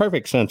makes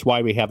perfect sense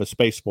why we have a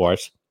Space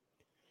Force.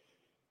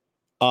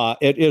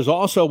 It is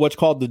also what's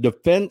called the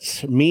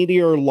Defense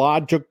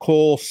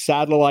Meteorological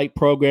Satellite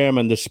Program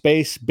and the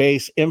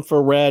Space-Based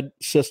Infrared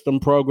System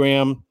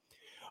Program.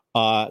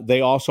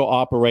 They also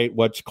operate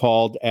what's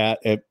called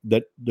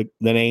the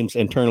names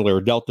internally are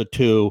Delta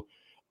II,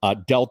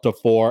 Delta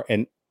IV,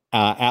 and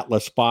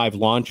Atlas V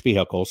launch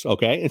vehicles.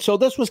 Okay, and so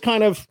this was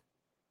kind of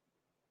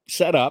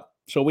set up.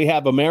 So we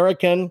have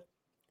American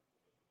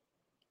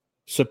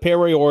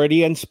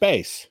superiority in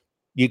space.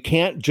 You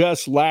can't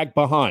just lag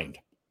behind.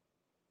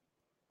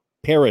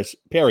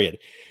 Period.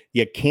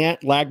 You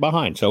can't lag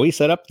behind. So he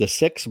set up the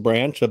sixth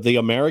branch of the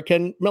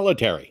American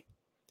military.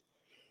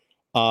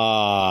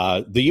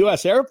 The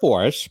U.S. Air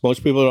Force,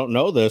 most people don't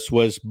know this,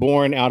 was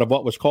born out of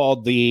what was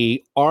called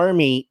the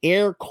Army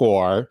Air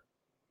Corps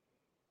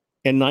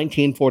in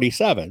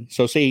 1947.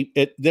 So see,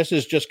 this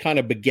is just kind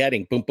of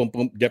begetting, boom, boom,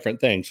 boom,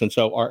 different things. And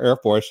so our Air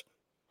Force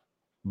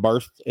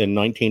birthed in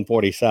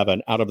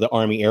 1947 out of the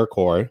Army Air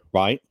Corps,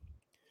 right?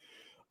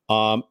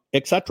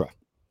 Etc.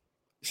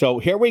 So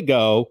here we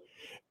go.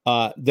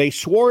 They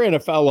swore in a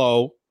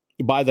fellow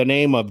by the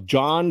name of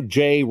John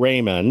J.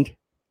 Raymond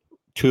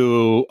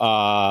to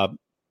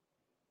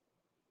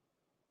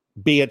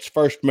be its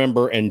first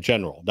member in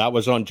general. That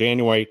was on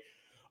January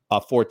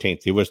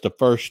 14th. He was the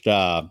first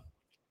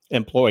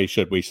employee,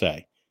 should we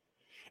say.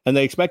 And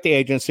they expect the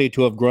agency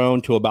to have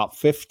grown to about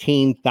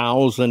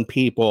 15,000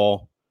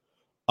 people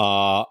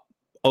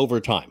over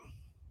time.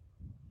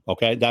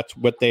 Okay, that's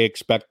what they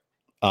expect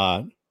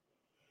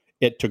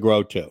it to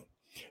grow to.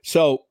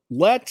 So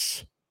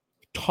let's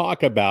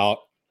talk about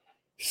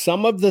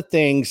some of the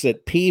things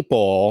that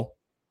people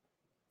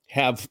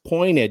have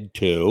pointed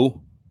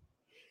to,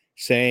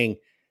 saying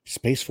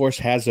Space Force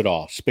has it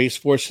all. Space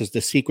Force is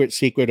the secret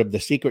of the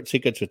secrets.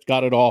 It's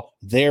got it all.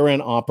 They're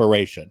in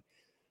operation.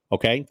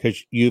 Okay,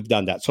 because you've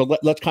done that. So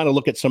let's kind of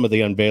look at some of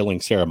the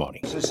unveiling ceremony.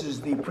 This is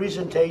the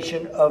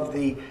presentation of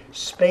the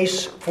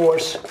Space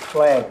Force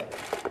flag.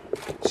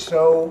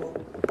 So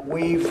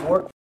we've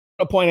worked.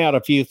 I want to point out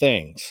a few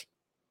things.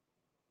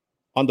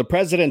 On the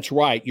president's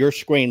right, your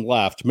screen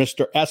left,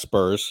 Mr.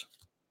 Espers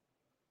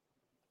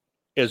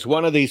is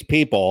one of these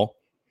people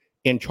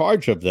in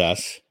charge of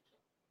this,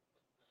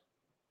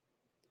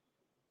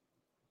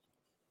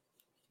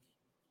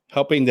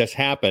 helping this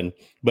happen,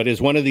 but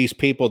is one of these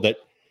people that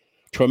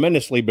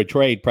tremendously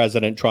betrayed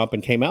President Trump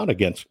and came out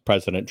against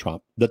President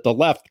Trump, that the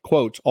left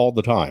quotes all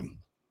the time.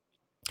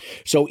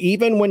 So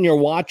even when you're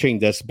watching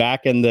this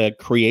back in the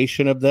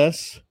creation of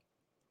this,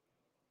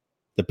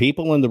 the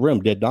people in the room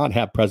did not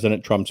have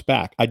President Trump's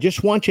back. I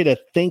just want you to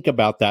think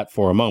about that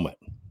for a moment.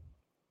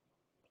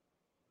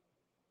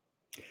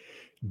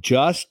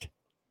 Just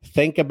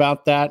think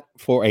about that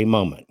for a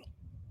moment.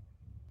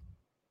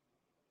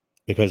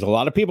 Because a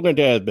lot of people are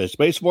going to, the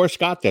Space Force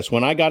got this.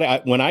 When I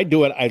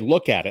do it, I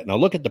look at it and I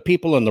look at the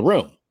people in the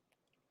room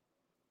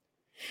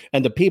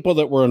and the people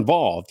that were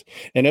involved.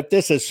 And if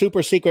this is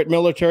super secret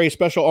military,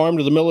 special arm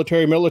to the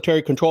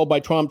military controlled by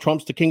Trump,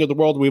 Trump's the king of the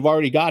world, we've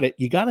already got it.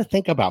 You got to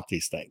think about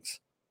these things.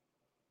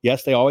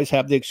 Yes, they always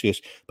have the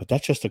excuse, but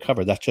that's just a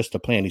cover. That's just a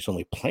plan. He's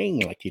only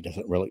playing like he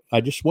doesn't really.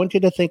 I just want you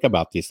to think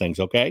about these things,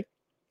 okay?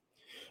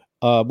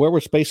 Where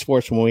was Space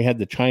Force when we had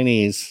the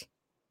Chinese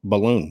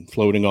balloon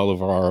floating all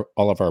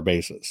of our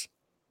bases?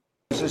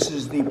 This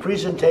is the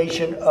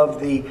presentation of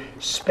the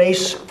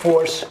Space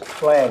Force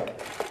flag.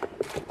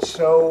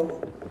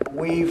 So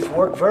we've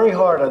worked very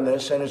hard on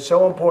this, and it's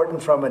so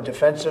important from a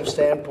defensive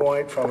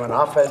standpoint, from an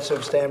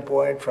offensive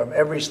standpoint, from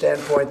every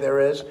standpoint there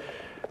is.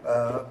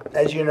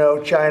 As you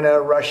know,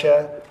 China,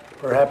 Russia,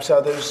 perhaps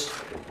others,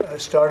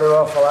 started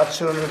off a lot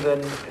sooner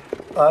than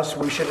us.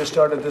 We should have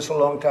started this a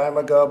long time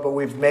ago, but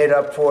we've made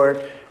up for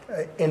it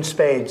in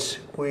spades.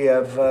 We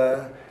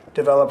have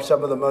developed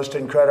some of the most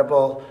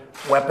incredible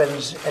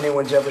weapons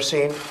anyone's ever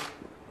seen,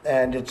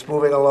 and it's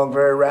moving along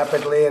very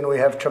rapidly, and we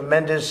have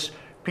tremendous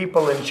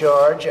people in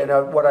charge.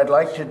 And what I'd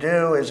like to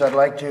do is I'd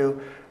like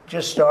to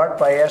just start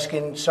by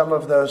asking some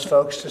of those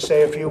folks to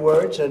say a few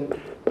words and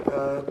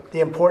the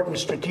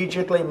importance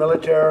strategically,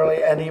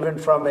 militarily, and even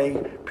from a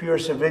pure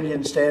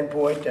civilian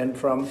standpoint, and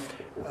from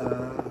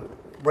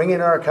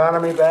bringing our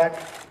economy back,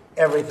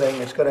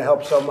 everything. It's going to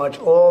help so much,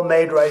 all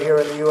made right here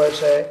in the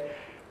USA.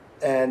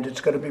 And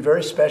it's going to be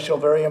very special,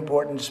 very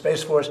important.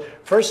 Space Force,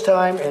 first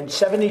time in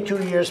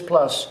 72 years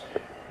plus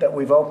that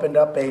we've opened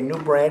up a new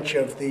branch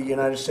of the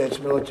United States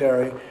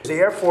military. The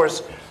Air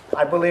Force,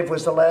 I believe,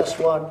 was the last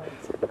one.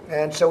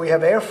 And so we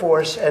have Air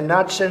Force, and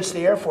not since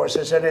the Air Force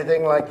has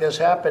anything like this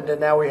happened.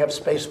 And now we have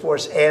Space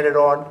Force added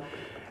on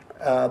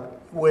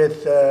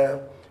with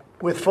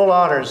full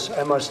honors,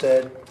 I must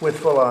add, with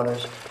full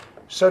honors.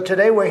 So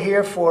today we're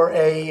here for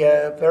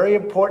a very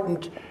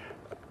important,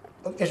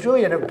 it's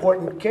really an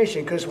important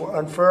occasion because we're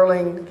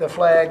unfurling the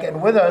flag.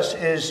 And with us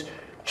is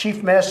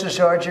Chief Master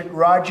Sergeant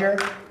Roger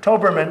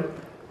Toberman.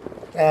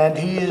 And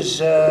he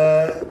is,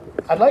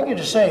 I'd like you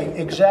to say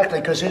exactly,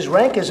 because his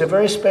rank is a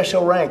very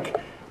special rank.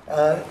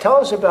 Tell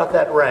us about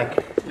that rank.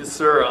 Yes,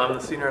 sir. I'm the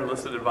Senior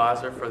Enlisted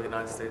Advisor for the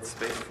United States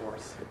Space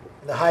Force.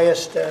 The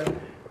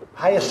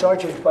highest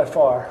sergeant by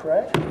far,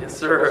 right? Yes,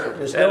 sir.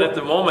 And at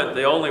the moment,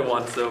 the only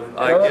one. So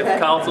I give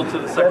counsel to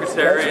the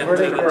Secretary and to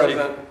the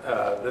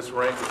Chief. This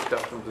rank is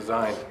custom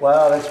designed.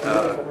 Wow, that's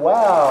beautiful.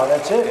 Wow,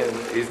 that's it.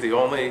 And he's the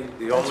only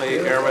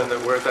airman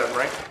that wears that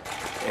rank,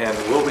 and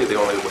will be the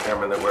only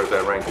airman that wears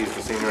that rank. He's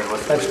the Senior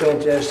Enlisted That's leader.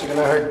 fantastic, and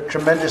I heard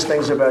tremendous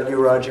things about you,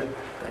 Roger.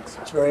 Thanks,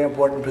 sir. It's a very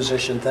important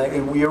position. Thank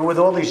you. You're with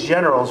all these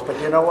generals, but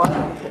you know what?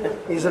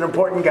 He's an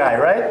important guy,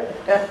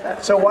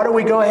 right? So why don't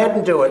we go ahead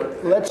and do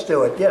it? Let's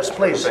do it. Yes,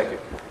 please. Thank you.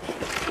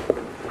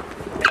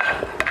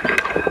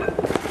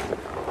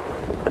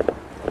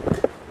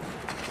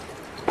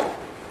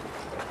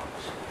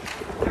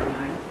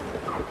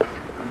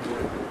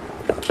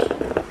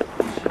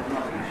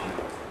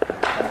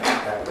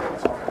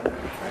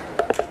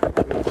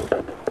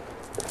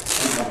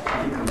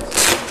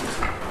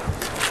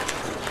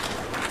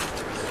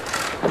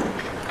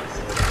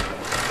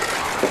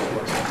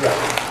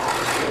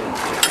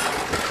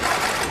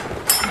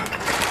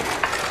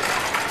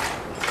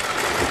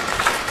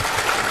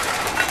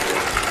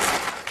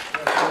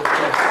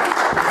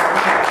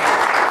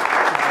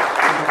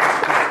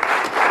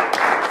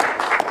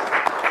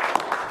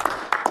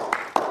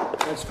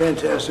 That's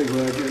fantastic,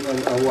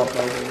 Roger. I'll walk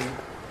over there.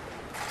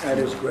 That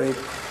is great.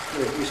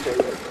 Here, you stay right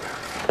there.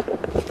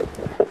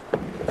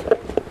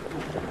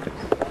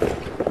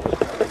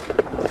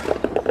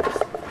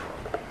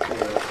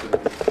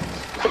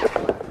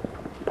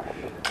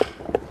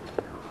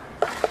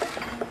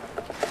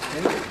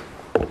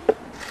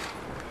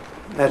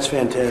 That's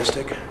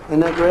fantastic. Isn't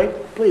that great?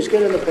 Please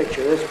get in the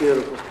picture. That's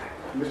beautiful.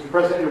 Mr.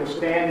 President, you will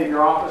stand in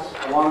your office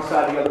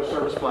alongside the other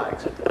service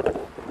flags.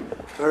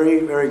 Very,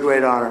 very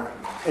great honor.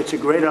 It's a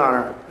great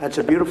honor. That's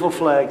a beautiful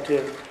flag,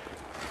 too.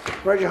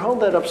 Roger,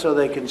 hold that up so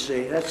they can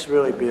see. That's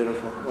really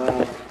beautiful.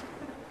 Wow.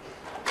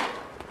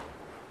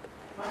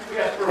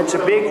 It's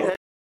a big...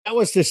 That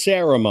was the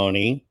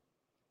ceremony.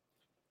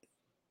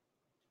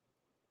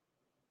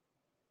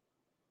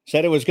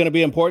 Said it was going to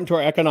be important to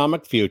our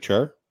economic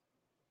future.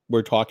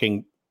 We're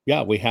talking,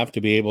 yeah, we have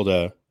to be able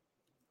to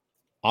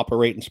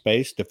operate in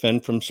space,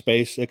 defend from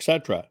space,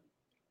 etc.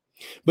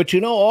 But you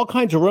know, all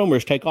kinds of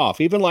rumors take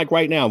off, even like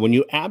right now, when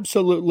you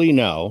absolutely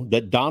know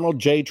that Donald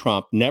J.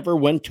 Trump never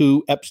went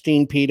to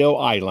Epstein Pedo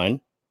Island.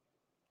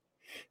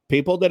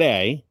 People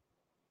today,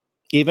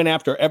 even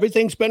after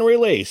everything's been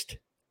released,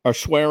 are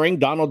swearing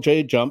Donald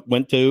J. Trump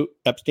went to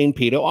Epstein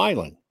Pedo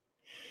Island.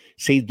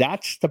 See,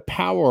 that's the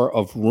power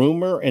of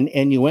rumor and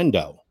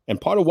innuendo. And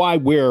part of why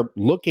we're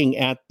looking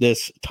at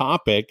this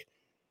topic,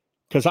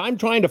 because I'm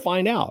trying to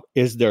find out,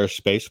 is there a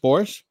Space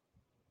Force?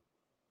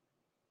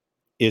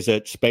 Is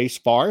it Space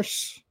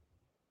Farce?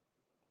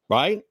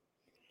 Right?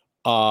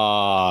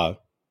 Are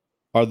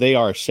they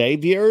our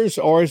saviors,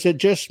 or is it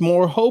just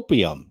more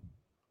hopium?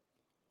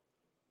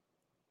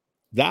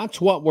 That's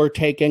what we're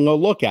taking a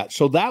look at.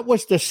 So that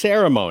was the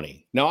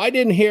ceremony. Now, I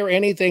didn't hear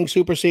anything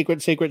super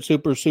secret,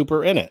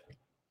 super in it.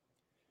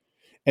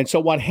 And so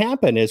what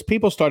happened is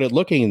people started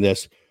looking at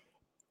this.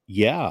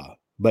 Yeah,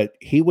 but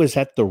he was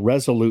at the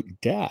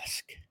Resolute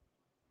desk.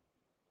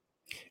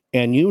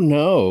 And you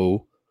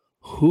know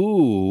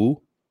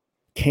who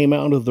came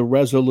out of the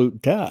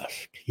Resolute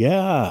desk?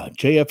 Yeah,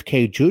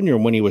 JFK Jr.,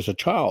 when he was a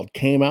child,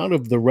 came out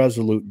of the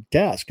Resolute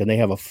desk, and they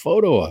have a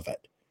photo of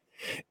it.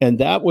 And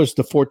that was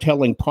the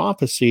foretelling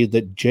prophecy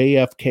that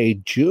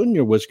JFK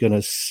Jr. was going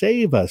to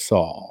save us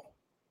all.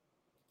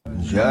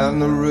 John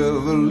the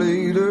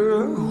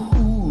Revelator,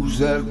 who's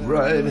that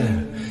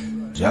writer?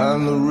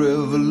 John the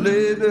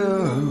Revelator,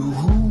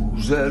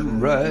 who's that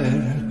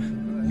writer?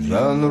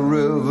 John the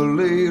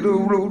Revelator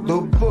wrote the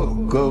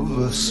book of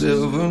the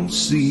seven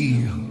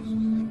seals.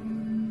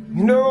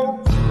 You know,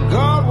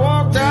 God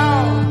walked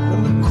out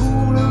in the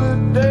cool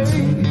of the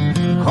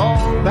day,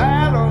 called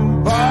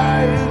Adam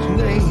by his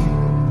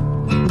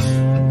name.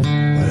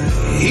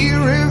 He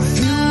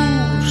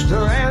refused to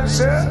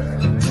answer,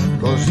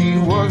 'cause he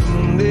was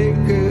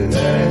naked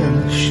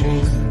and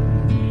ashamed.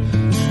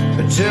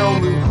 But tell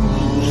me,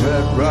 who's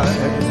that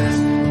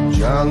right?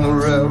 John the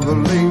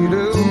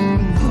Revelator.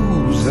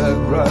 Who's that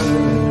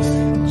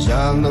right?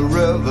 John the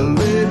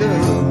Revelator.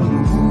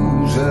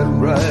 Who's that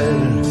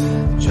right?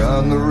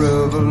 John the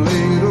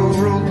Revelator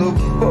wrote the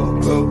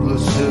book of the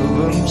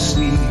Seven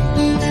Seas.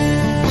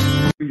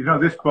 You know,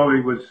 this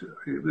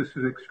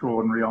is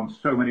extraordinary on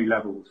so many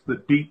levels. The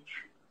Deitch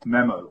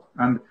memo.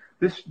 And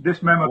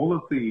this memo, all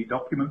of the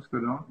documents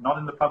that are not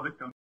in the public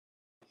domain.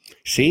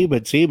 See?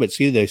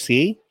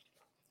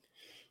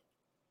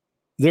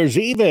 There's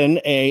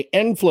even a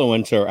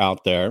influencer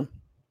out there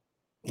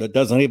that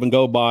doesn't even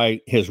go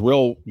by his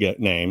real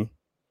name.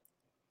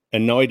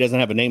 And no, he doesn't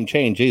have a name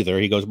change either.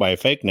 He goes by a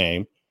fake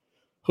name,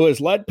 who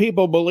has led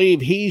people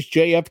believe he's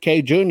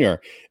JFK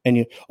Jr.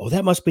 And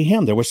that must be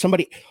him. There was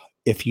somebody.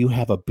 If you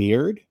have a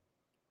beard,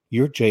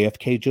 you're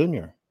JFK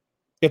Jr.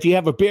 If you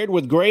have a beard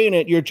with gray in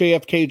it, you're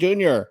JFK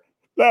Jr.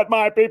 Let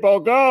my people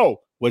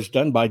go was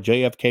done by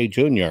JFK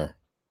Jr.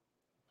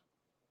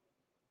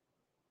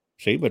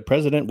 See, but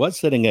President was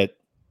sitting at,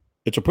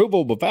 it's a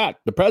provable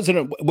fact. The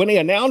president, when he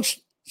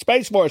announced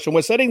Space Force and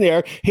was sitting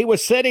there, he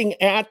was sitting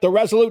at the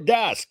Resolute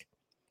desk.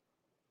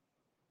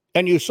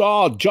 And you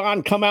saw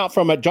John come out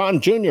from it, John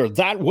Jr.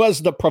 That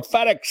was the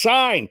prophetic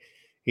sign.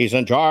 He's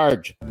in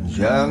charge.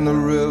 John the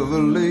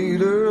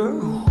Revelator,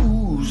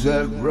 who's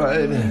that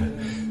right?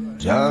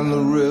 John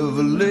the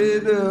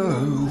Revelator,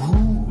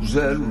 who's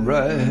that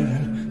right?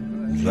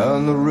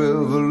 John the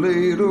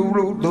Revelator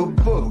wrote the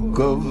book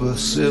of the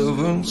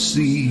Seven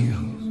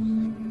Seals.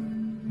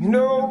 You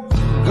know,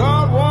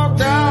 God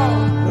walked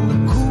out in the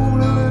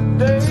cool of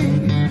the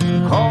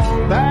day,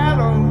 called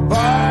Adam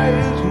by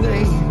his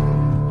name.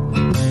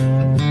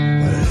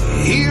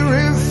 He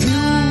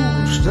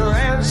refused to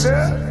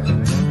answer,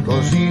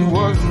 'cause he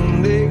was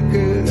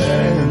naked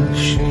and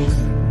ashamed.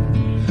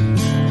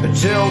 But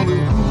tell me,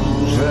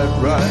 who's that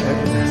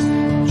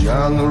right?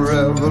 John the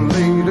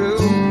Revelator.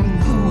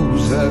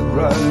 Who's that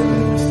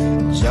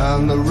right?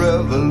 John the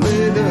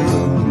Revelator.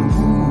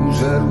 Who's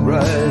that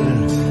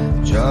right?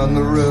 John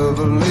the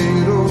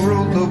Revelator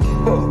wrote the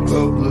book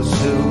of the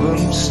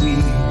Seven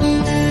Seas.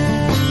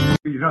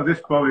 You know, this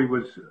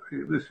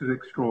is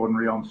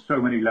extraordinary on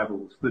so many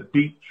levels. The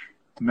Deitch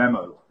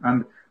memo.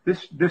 And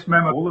this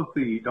memo, all of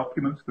the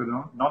documents that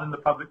are not in the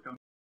public domain.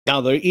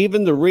 Now,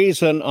 even the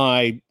reason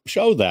I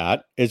show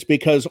that is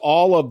because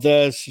all of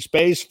this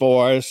Space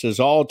Force is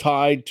all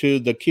tied to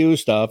the Q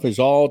stuff, is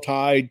all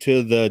tied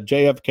to the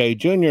JFK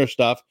Jr.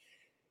 stuff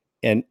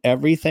and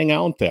everything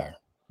out there.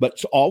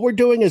 But all we're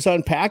doing is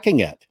unpacking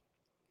it.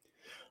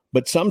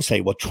 But some say,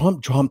 well,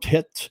 Trump jumped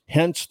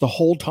hints the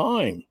whole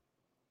time.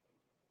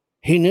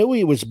 He knew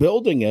he was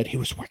building it. He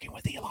was working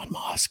with Elon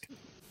Musk.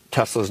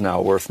 Tesla's now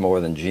worth more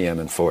than GM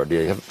and Ford. Do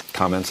you have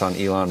comments on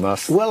Elon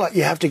Musk? Well,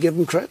 you have to give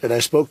him credit. I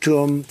spoke to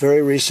him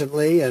very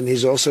recently, and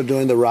he's also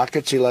doing the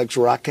rockets. He likes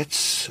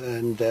rockets,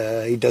 and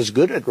he does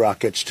good at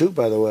rockets, too,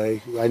 by the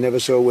way. I never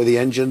saw where the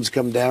engines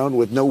come down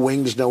with no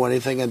wings, no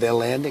anything, and they're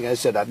landing. I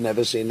said, I've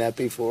never seen that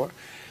before.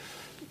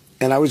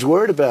 And I was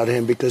worried about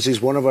him because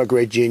he's one of our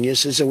great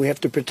geniuses, and we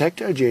have to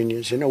protect our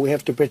genius. You know, we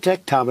have to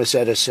protect Thomas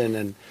Edison,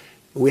 and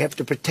we have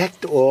to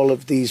protect all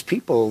of these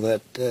people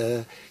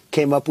that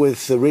came up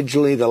with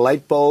originally the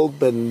light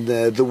bulb and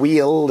the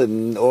wheel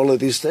and all of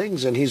these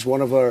things. And he's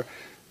one of our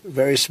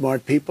very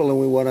smart people, and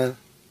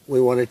we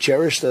want to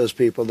cherish those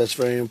people. That's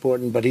very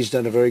important. But he's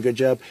done a very good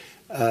job.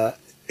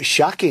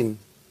 Shocking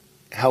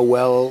how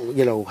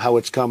well, how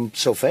it's come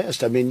so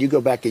fast. I mean, you go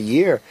back a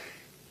year,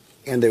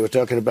 and they were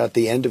talking about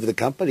the end of the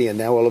company, and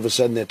now all of a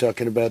sudden they're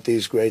talking about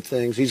these great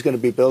things. He's going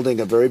to be building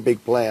a very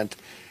big plant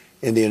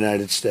in the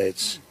United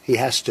States. He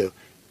has to,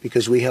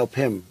 because we help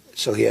him,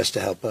 so he has to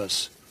help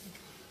us.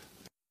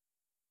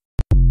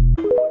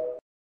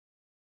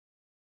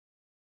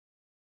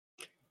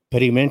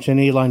 But he mentioned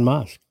Elon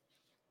Musk.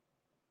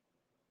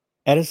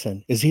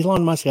 Edison. Is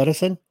Elon Musk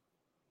Edison?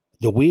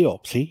 The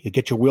wheel. See, you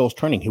get your wheels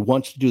turning. He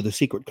wants to do the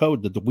secret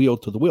code, the wheel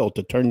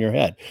to turn your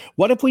head.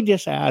 What if we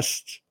just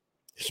asked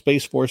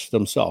Space Force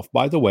themselves?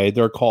 By the way,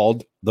 they're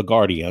called the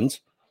Guardians,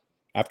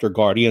 after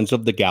Guardians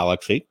of the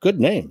Galaxy. Good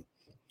name.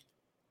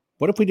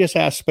 What if we just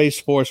asked Space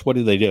Force, what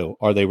do?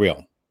 Are they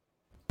real?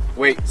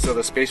 Wait, so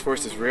the Space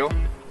Force is real?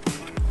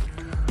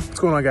 What's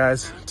going on,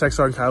 guys? Tech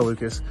Sergeant Kyle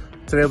Lucas.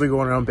 Today I'll be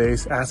going around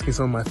base asking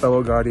some of my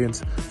fellow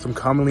Guardians some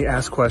commonly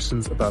asked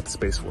questions about the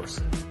Space Force.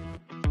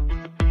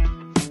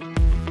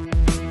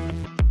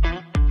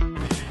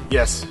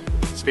 Yes,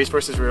 Space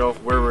Force is real,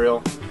 we're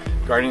real,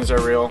 Guardians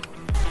are real.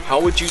 How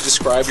would you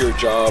describe your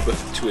job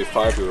to a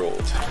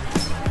 5-year-old?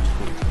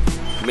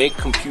 Make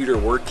computer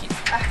worky.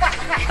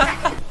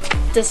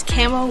 Does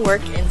camo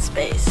work in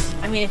space?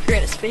 I mean, if you're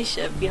in a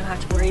spaceship, you don't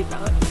have to worry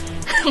about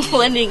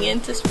blending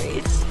into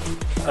space.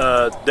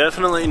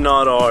 Definitely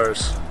not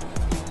ours.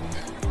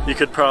 you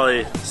could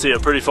probably see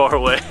it pretty far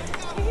away.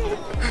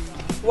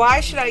 Why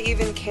should I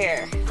even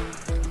care?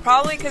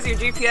 Probably because your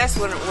GPS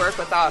wouldn't work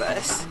without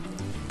us.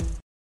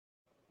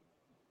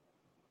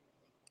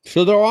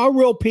 So there are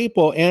real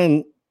people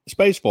in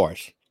Space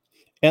Force,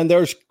 and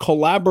there's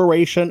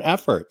collaboration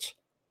efforts.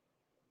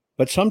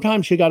 But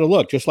sometimes you got to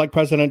look, just like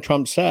President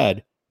Trump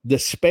said, the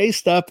space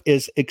stuff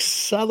is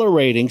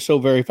accelerating so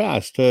very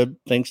fast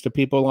thanks to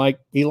people like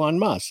Elon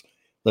Musk.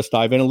 Let's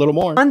dive in a little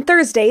more. On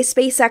Thursday,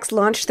 SpaceX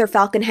launched their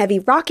Falcon Heavy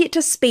rocket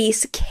to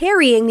space,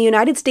 carrying the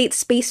United States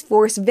Space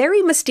Force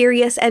very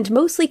mysterious and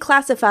mostly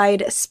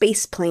classified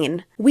space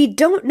plane. We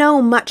don't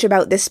know much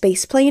about this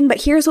space plane,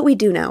 but here's what we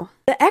do know.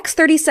 The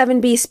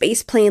X-37B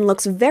space plane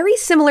looks very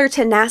similar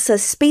to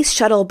NASA's Space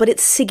Shuttle, but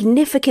it's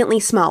significantly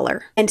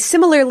smaller. And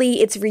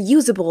similarly, it's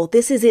reusable.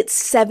 This is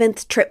its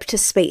 7th trip to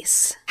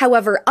space.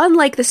 However,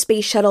 unlike the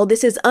Space Shuttle,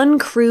 this is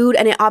uncrewed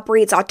and it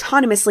operates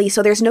autonomously,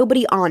 so there's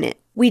nobody on it.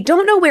 We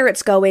don't know where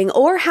it's going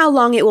or how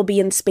long it will be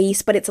in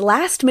space, but its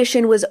last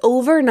mission was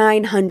over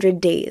 900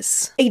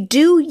 days. They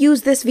do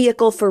use this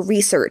vehicle for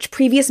research.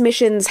 Previous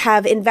missions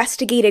have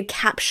investigated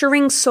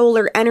capturing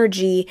solar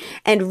energy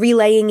and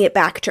relaying it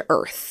back to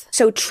Earth.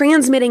 So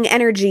transmitting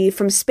energy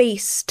from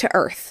space to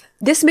Earth.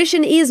 This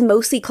mission is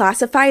mostly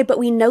classified, but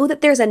we know that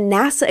there's a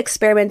NASA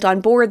experiment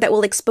on board that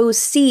will expose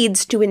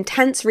seeds to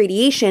intense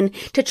radiation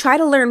to try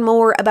to learn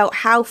more about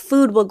how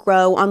food will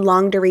grow on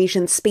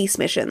long-duration space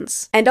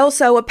missions. And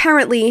also,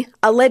 apparently,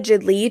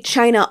 allegedly,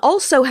 China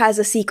also has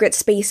a secret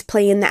space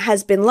plane that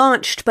has been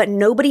launched, but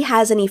nobody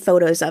has any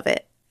photos of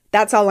it.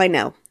 That's all I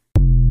know.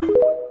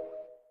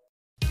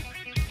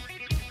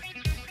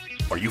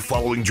 Are you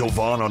following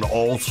Jovan on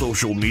all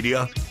social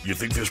media? You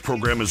think this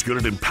program is good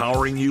at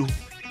empowering you?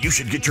 You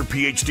should get your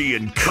PhD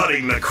in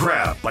cutting the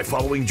crap by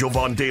following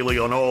Jovan Daily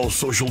on all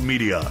social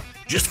media.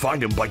 Just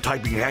find him by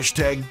typing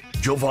hashtag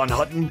Jovan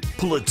Hutton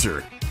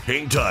Pulitzer.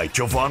 Hang tight,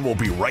 Jovan will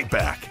be right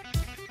back.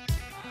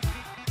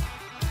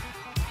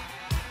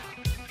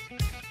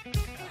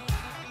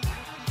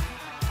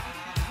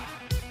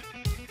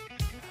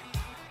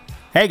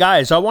 Hey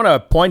guys, I want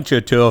to point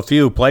you to a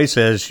few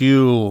places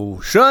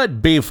you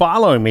should be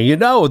following me. You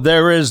know,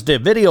 there is the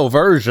video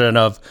version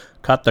of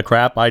Cut the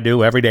Crap I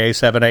do every day,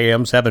 7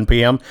 a.m., 7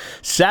 p.m.,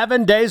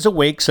 7 days a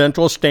week,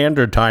 Central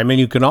Standard Time. And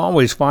you can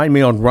always find me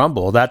on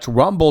Rumble. That's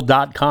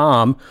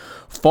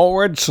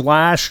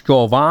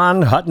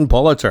rumble.com/Jovan Hutton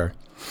Pulitzer.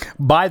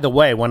 By the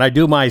way, when I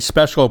do my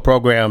special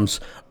programs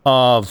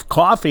of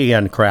Coffee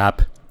and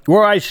Crap,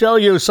 where I show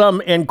you some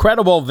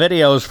incredible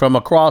videos from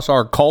across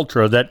our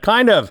culture that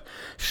kind of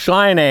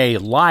shine a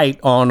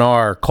light on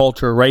our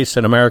culture, race,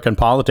 and American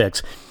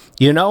politics,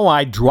 you know,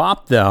 I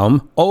drop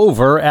them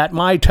over at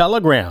my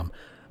Telegram.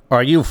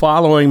 Are you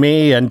following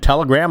me in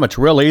Telegram? It's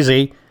real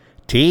easy.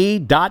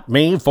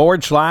 t.me/Jovan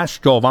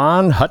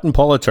Hutton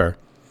Pulitzer.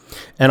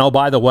 And oh,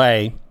 by the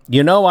way,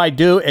 you know, I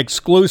do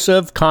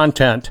exclusive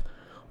content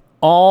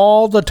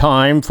all the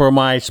time for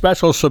my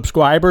special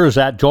subscribers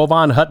at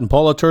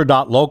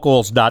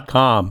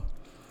jovanhuttonpulitzer.locals.com.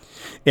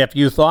 If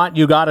you thought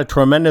you got a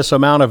tremendous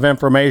amount of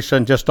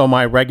information just on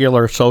my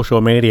regular social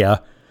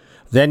media,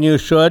 then you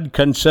should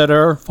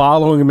consider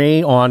following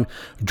me on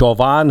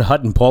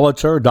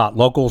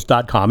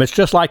jovanhuttonpulitzer.locals.com. It's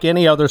just like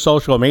any other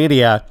social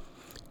media,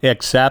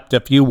 except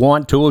if you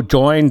want to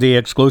join the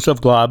exclusive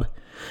club,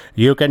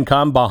 you can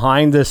come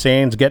behind the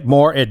scenes, get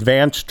more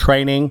advanced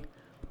training,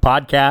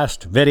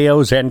 podcast,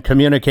 videos, and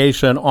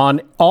communication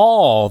on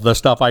all the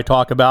stuff I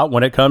talk about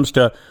when it comes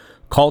to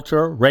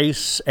culture,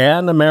 race,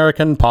 and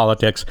American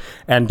politics.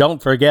 And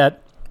don't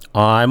forget,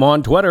 I'm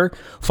on Twitter.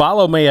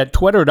 Follow me at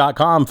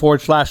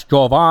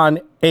twitter.com/Jovan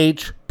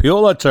H.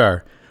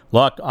 Pulitzer.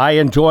 Look, I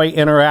enjoy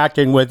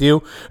interacting with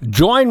you.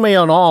 Join me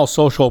on all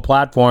social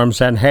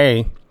platforms. And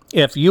hey,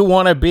 if you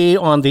want to be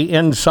on the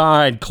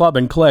inside club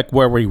and click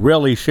where we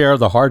really share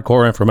the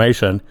hardcore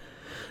information,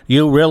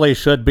 you really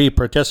should be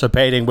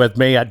participating with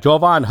me at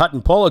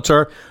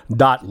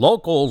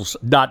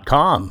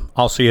jovanhuttonpulitzer.locals.com.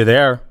 I'll see you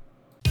there.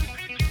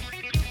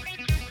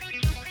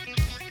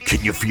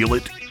 Can you feel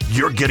it?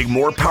 You're getting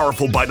more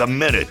powerful by the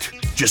minute.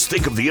 Just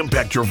think of the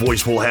impact your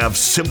voice will have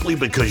simply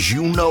because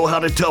you know how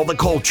to tell the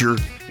culture,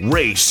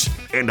 race,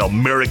 and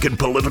American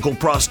political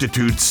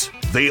prostitutes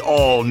they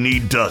all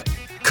need to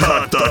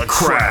cut the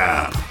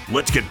crap.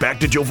 Let's get back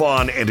to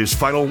Jovan and his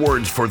final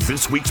words for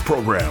this week's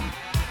program.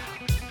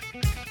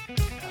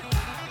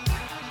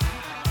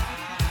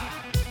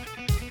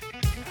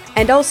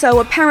 And also,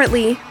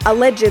 apparently,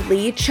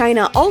 allegedly,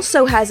 China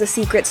also has a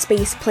secret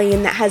space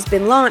plane that has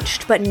been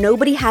launched, but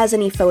nobody has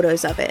any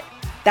photos of it.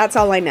 That's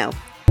all I know.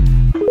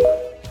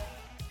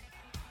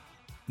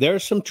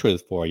 There's some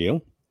truth for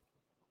you.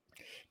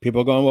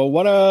 People are going, well,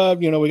 what,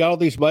 we got all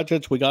these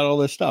budgets, we got all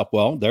this stuff.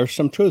 Well, there's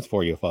some truth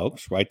for you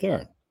folks right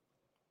there.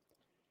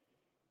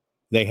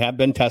 They have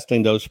been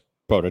testing those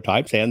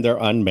prototypes and they're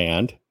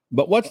unmanned.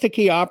 But what's the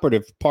key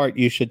operative part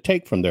you should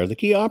take from there? The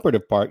key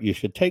operative part you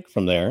should take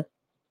from there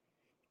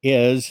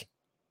is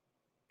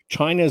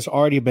China's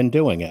already been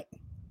doing it.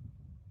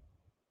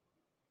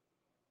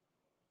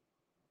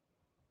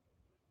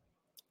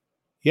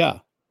 Yeah.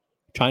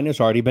 China's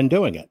already been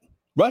doing it.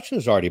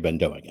 Russia's already been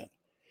doing it.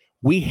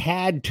 We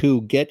had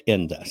to get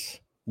in this.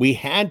 We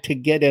had to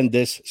get in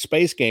this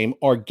space game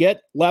or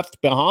get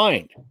left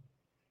behind.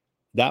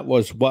 That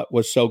was what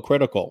was so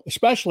critical,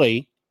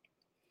 especially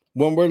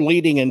when we're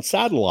leading in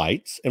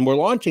satellites and we're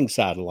launching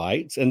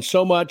satellites, and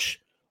so much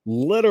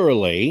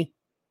literally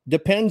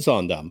depends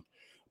on them.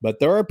 But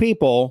there are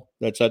people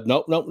that said,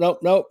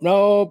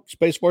 nope.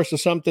 Space Force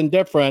is something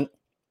different.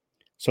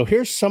 So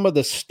here's some of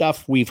the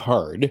stuff we've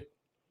heard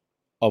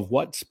of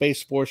what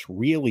Space Force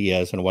really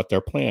is and what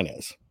their plan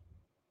is.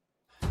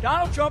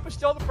 Donald Trump is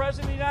still the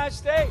president of the United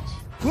States.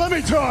 Let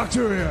me talk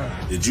to you.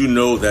 Did you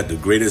know that the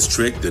greatest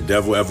trick the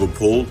devil ever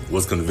pulled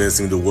was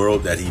convincing the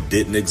world that he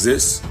didn't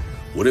exist?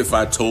 What if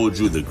I told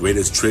you the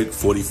greatest trick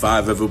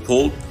 45 ever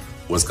pulled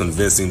was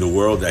convincing the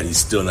world that he's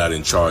still not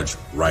in charge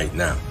right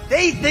now?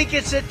 They think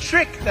it's a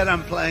trick that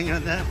I'm playing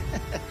on them.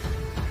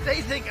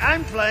 They think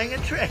I'm playing a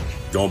trick.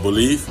 Don't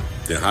believe?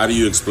 Then how do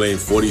you explain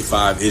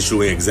 45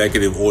 issuing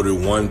Executive Order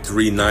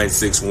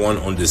 13961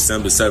 on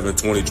December 7,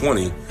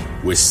 2020,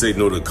 which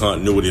signaled the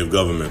continuity of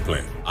government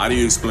plan? How do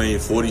you explain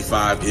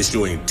 45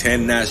 issuing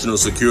 10 national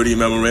security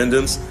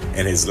memorandums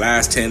and his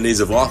last 10 days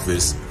of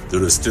office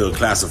that are still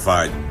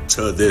classified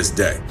to this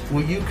day?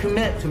 Will you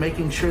commit to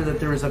making sure that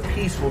there is a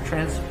peaceful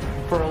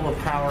transferal of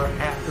power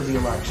after the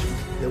election?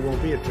 There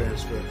won't be a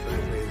transfer,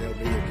 frankly. There'll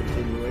be a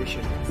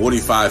continuation.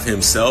 45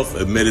 himself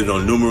admitted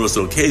on numerous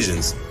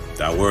occasions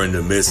that we're in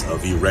the midst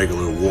of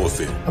irregular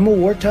warfare. I'm a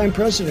wartime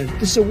president.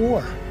 This is a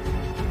war.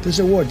 This is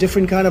a war,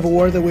 different kind of a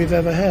war than we've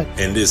ever had.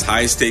 In this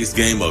high-stakes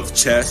game of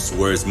chess,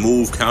 where it's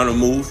move,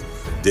 counter-move,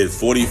 did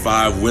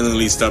 45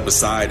 willingly step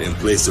aside and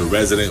place the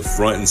resident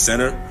front and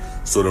center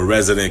so the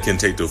resident can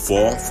take the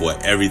fall for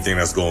everything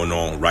that's going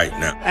on right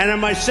now? And in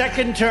my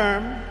second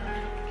term,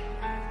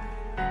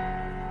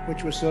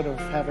 which we're sort of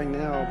having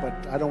now,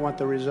 but I don't want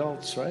the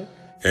results, right?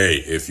 Hey,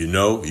 if you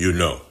know, you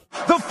know.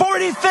 The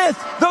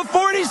 45th, the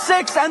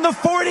 46th, and the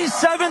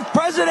 47th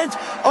President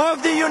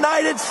of the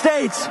United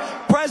States,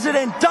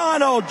 President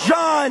Donald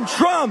John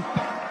Trump.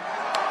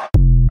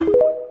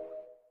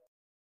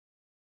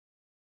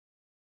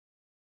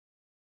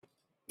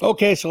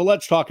 Okay, so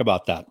let's talk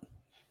about that.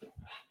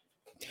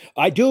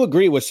 I do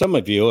agree with some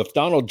of you. If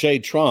Donald J.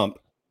 Trump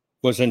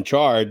was in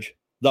charge,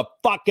 the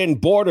fucking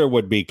border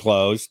would be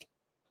closed.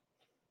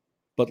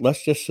 But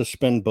let's just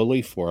suspend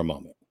belief for a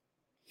moment.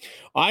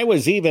 I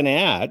was even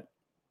at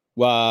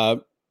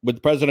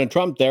with President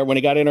Trump there when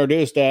he got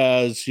introduced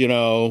as,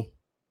 45th,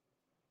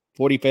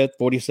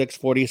 46th,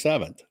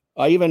 47th.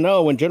 I even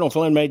know when General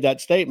Flynn made that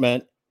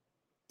statement,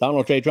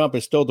 Donald J. Trump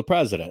is still the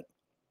president.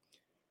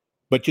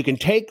 But you can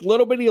take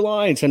little bitty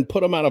lines and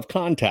put them out of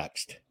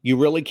context. You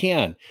really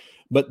can.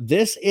 But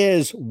this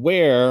is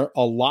where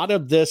a lot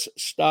of this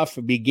stuff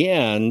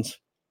begins.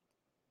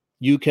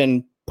 You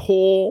can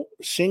pull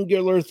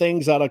singular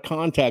things out of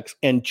context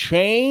and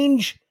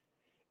change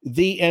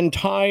the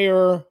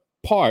entire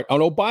part.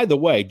 Oh, by the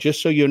way,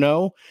 just so you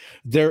know,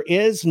 there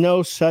is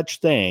no such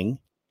thing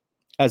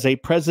as a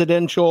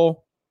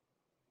presidential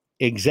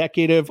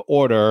executive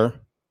order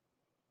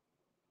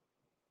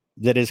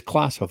that is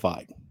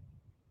classified.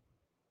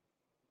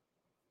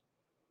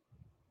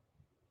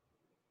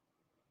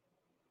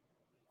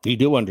 You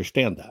do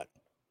understand that.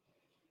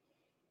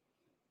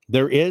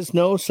 There is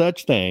no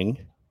such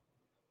thing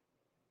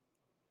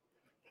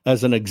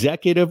as an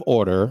executive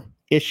order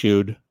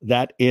issued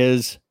that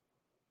is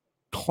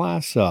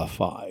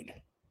classified.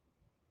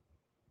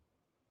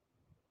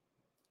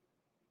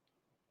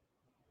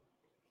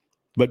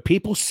 But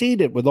people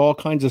seed it with all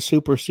kinds of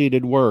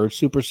superseded words,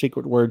 super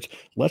secret words.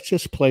 Let's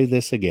just play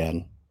this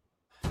again.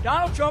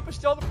 Donald Trump is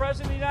still the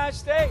president of the United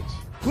States.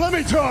 Let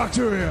me talk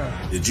to you.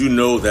 Did you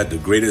know that the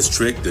greatest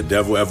trick the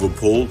devil ever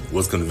pulled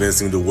was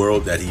convincing the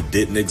world that he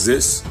didn't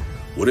exist?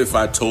 What if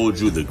I told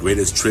you the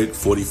greatest trick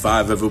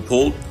 45 ever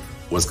pulled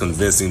was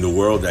convincing the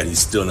world that he's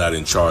still not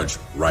in charge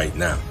right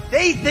now?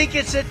 They think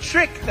it's a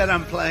trick that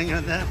I'm playing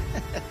on them.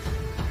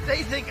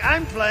 They think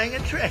I'm playing a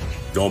trick.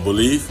 Don't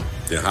believe?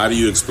 Then how do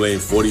you explain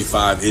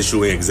 45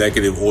 issuing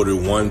Executive Order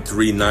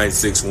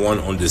 13961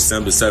 on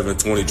December 7,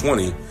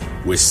 2020,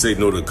 which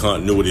signaled the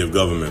continuity of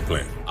government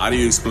plan? How do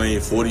you explain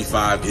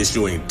 45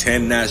 issuing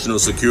 10 national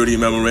security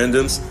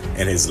memorandums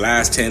and his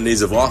last 10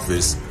 days of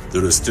office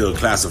that are still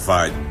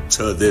classified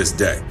to this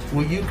day?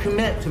 Will you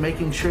commit to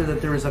making sure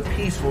that there is a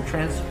peaceful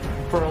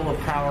transferal of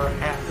power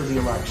after the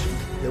election?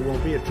 There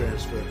won't be a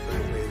transfer,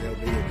 frankly. There'll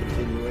be a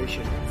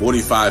continuation.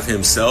 45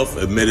 himself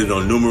admitted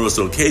on numerous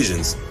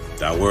occasions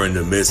that we're in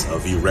the midst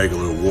of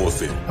irregular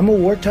warfare. I'm a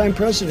wartime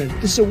president.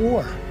 This is a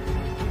war.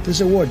 This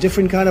is a war,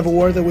 different kind of a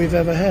war than we've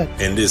ever had.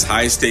 In this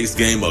high-stakes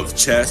game of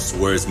chess,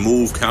 where it's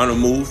move,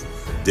 counter-move,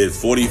 did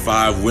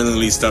 45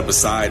 willingly step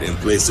aside and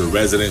place the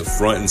resident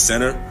front and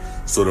center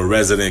so the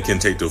resident can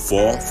take the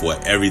fall for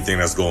everything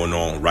that's going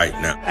on right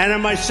now? And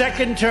in my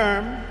second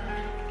term,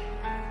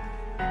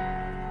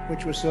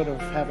 which we're sort of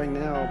having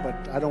now,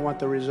 but I don't want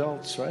the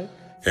results, right?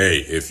 Hey,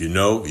 if you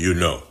know, you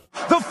know.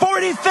 The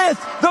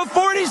 45th, the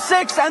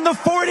 46th, and the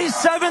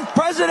 47th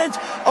President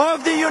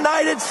of the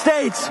United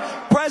States,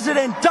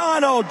 President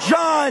Donald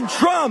John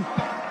Trump.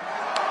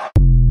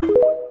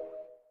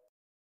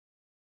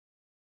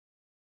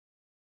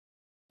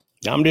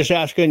 I'm just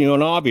asking you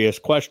an obvious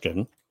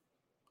question.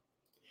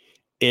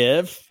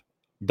 If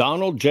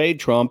Donald J.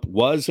 Trump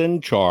was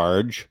in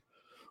charge,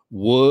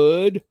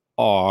 would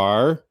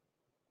our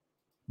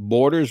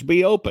borders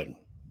be open?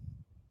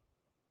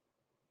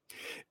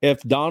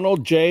 If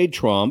Donald J.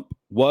 Trump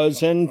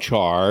was in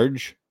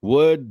charge,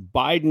 would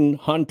Biden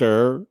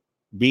Hunter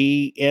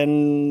be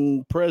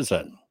in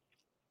prison?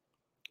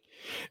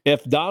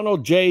 If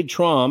Donald J.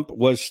 Trump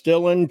was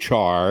still in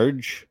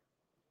charge,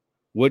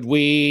 would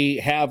we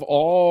have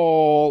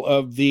all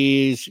of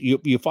these?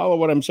 You follow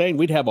what I'm saying?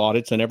 We'd have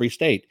audits in every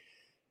state.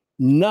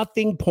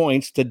 Nothing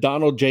points to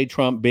Donald J.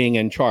 Trump being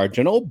in charge.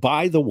 And oh,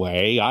 by the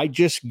way, I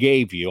just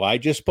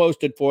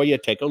posted for you.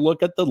 Take a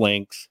look at the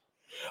links.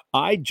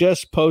 I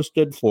just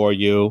posted for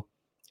you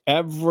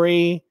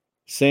every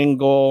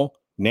single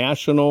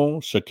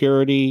national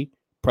security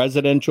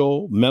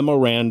presidential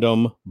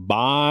memorandum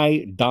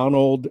by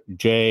Donald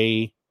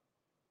J.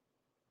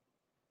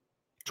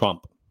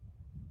 Trump.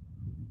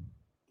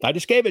 I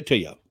just gave it to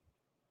you.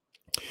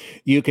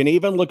 You can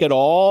even look at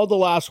all the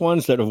last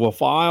ones that were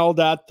filed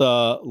at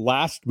the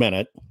last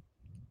minute,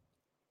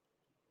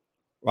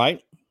 right?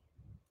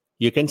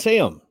 You can see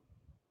them.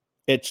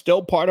 It's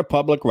still part of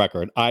public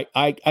record. I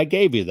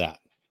gave you that.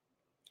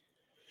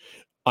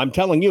 I'm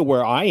telling you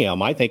where I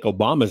am. I think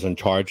Obama's in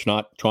charge,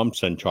 not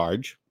Trump's in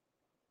charge.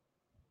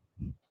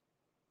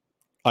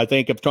 I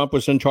think if Trump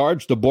was in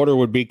charge, the border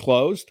would be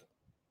closed.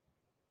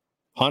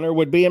 Hunter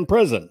would be in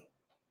prison.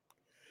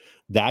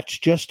 That's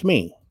just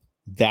me.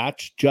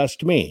 That's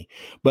just me.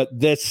 But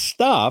this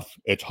stuff,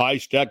 it's high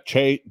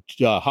stakes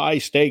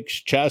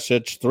chess,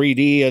 it's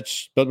 3D,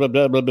 it's blah, blah,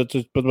 blah, blah, blah,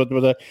 blah, blah,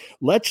 blah.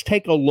 Let's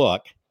take a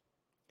look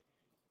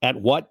at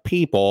what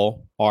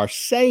people are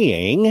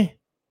saying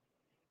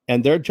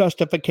and their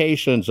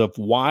justifications of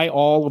why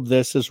all of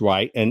this is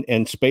right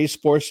and Space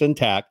Force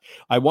intact.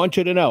 I want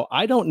you to know,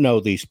 I don't know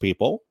these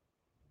people.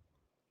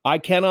 I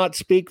cannot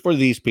speak for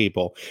these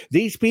people.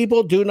 These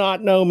people do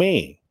not know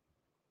me.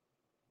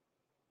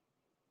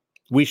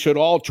 We should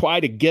all try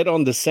to get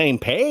on the same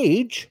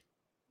page.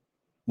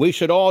 We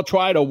should all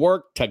try to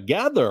work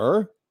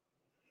together.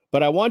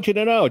 But I want you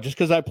to know, just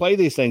because I play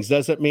these things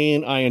doesn't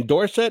mean I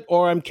endorse it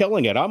or I'm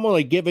killing it. I'm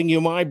only giving you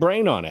my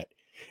brain on it.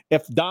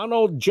 If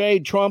Donald J.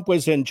 Trump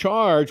was in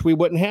charge, we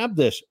wouldn't have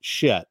this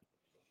shit.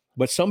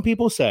 But some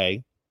people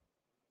say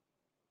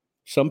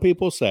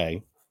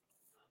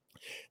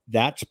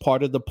that's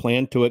part of the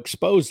plan to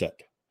expose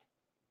it.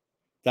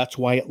 That's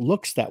why it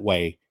looks that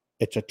way.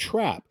 It's a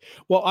trap.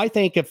 Well, I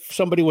think if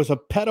somebody was a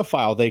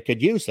pedophile, they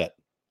could use it.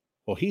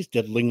 Well, he's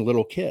diddling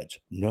little kids.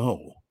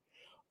 No,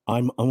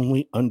 I'm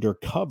only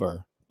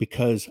undercover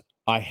because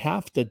I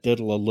have to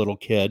diddle a little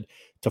kid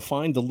to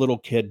find the little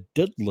kid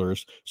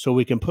diddlers so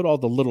we can put all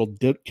the little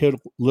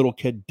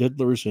kid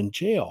diddlers in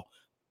jail.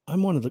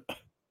 I'm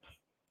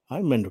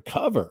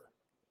undercover.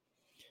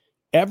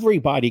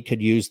 Everybody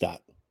could use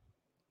that.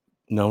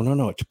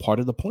 No. It's part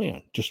of the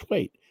plan. Just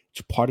wait.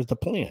 It's part of the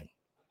plan.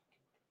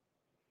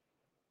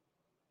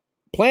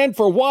 Plan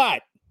for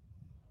what?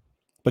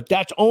 But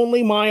that's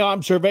only my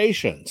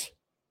observations.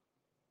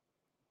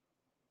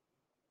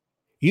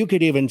 You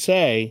could even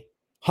say,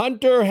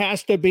 Hunter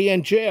has to be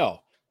in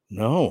jail.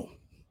 No.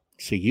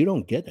 See, you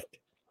don't get it.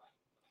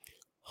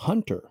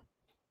 Hunter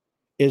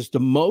is the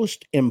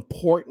most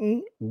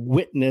important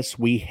witness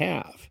we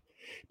have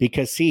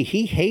because, see,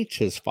 he hates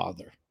his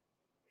father.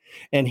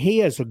 And he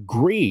has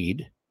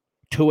agreed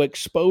to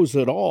expose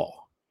it all.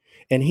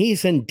 And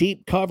he's in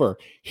deep cover.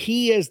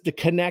 He is the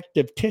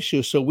connective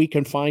tissue so we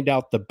can find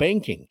out the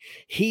banking.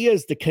 He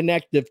is the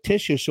connective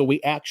tissue so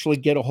we actually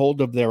get a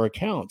hold of their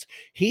accounts.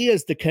 He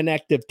is the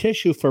connective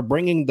tissue for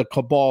bringing the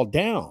cabal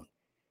down.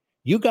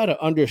 You got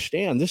to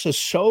understand, this is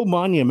so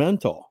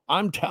monumental.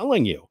 I'm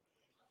telling you,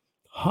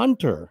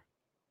 Hunter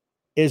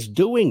is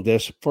doing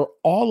this for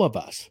all of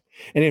us.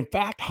 And in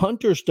fact,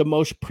 Hunter's the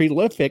most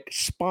prolific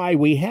spy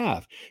we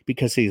have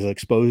because he's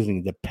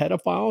exposing the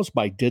pedophiles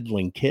by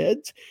diddling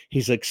kids.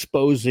 He's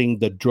exposing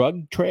the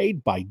drug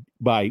trade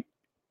by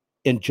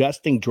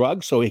ingesting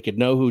drugs so he could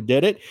know who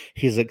did it.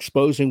 He's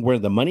exposing where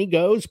the money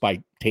goes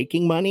by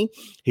taking money.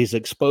 He's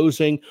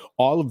exposing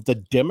all of the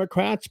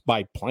Democrats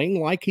by playing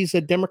like he's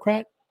a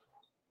Democrat.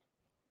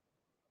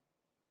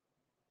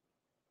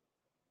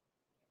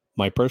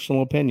 My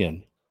personal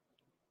opinion,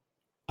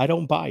 I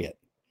don't buy it.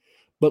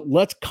 But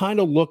let's kind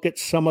of look at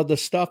some of the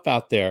stuff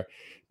out there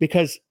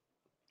because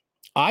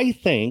I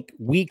think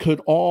we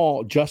could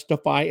all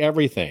justify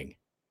everything.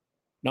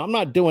 Now, I'm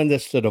not doing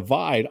this to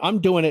divide. I'm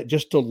doing it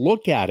just to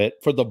look at it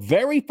for the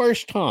very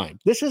first time.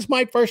 This is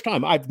my first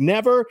time. I've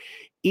never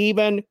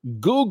even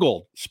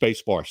Googled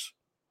Space Force,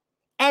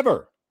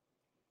 ever,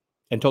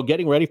 until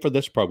getting ready for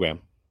this program.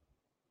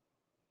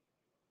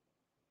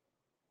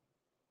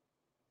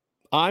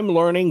 I'm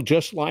learning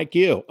just like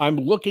you. I'm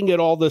looking at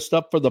all this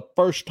stuff for the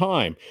first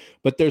time,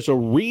 but there's a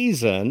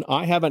reason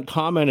I haven't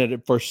commented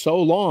it for so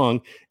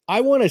long.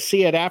 I want to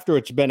see it after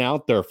it's been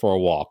out there for a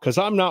while, because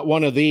I'm not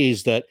one of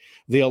these that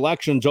the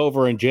election's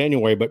over in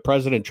January, but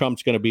President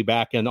Trump's going to be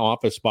back in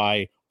office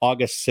by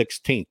August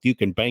 16th. You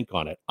can bank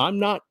on it. I'm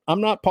not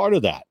part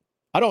of that.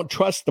 I don't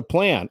trust the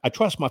plan. I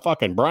trust my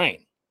fucking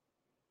brain.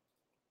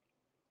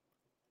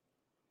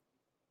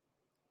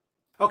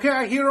 Okay,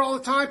 I hear all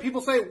the time people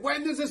say,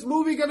 when is this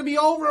movie going to be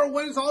over?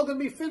 When is it all going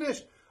to be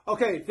finished?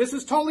 Okay, this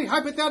is totally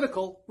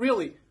hypothetical,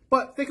 really.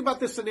 But think about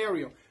this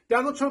scenario.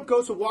 Donald Trump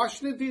goes to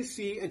Washington,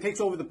 D.C. and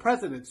takes over the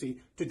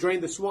presidency to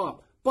drain the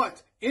swamp.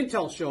 But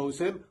intel shows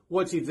him,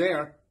 once he's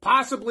there,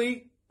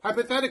 possibly,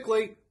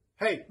 hypothetically,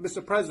 hey,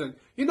 Mr. President,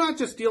 you're not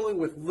just dealing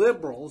with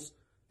liberals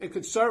and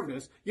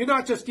conservatives. You're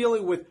not just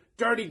dealing with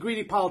dirty,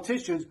 greedy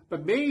politicians,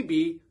 but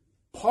maybe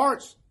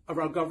parts of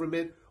our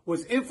government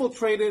was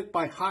infiltrated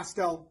by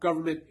hostile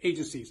government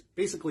agencies,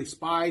 basically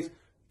spies,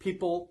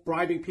 people,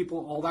 bribing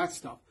people, all that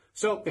stuff.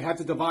 So they had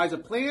to devise a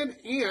plan,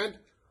 and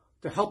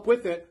to help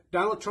with it,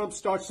 Donald Trump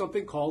starts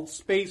something called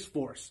Space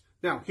Force.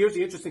 Now, here's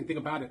the interesting thing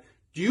about it.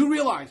 Do you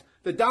realize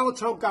that Donald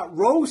Trump got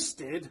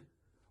roasted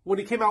when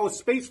he came out with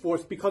Space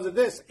Force because of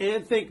this?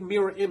 And think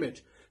mirror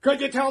image.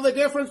 Could you tell the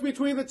difference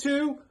between the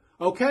two?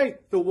 Okay,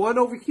 the one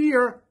over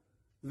here,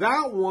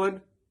 that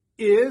one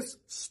is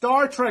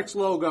Star Trek's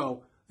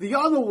logo. The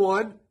other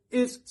one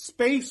is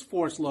Space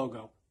Force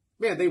logo.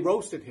 Man, they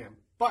roasted him.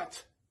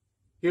 But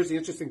here's the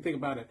interesting thing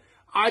about it.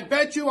 I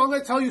bet you I'm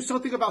going to tell you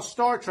something about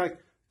Star Trek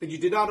that you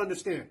did not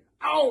understand.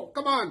 Oh,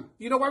 come on.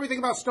 You know everything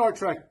about Star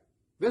Trek.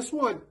 This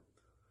one,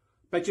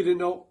 bet you didn't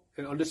know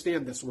and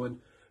understand this one.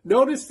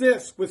 Notice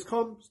this. When it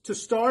comes to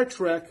Star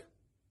Trek,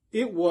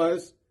 it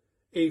was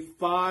a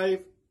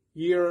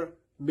 5-year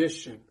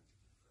mission.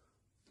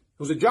 It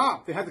was a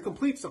job. They had to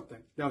complete something.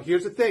 Now,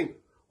 here's the thing.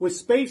 With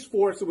Space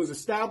Force, it was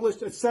established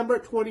December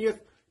 20th,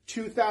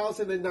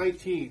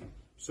 2019.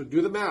 So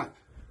do the math.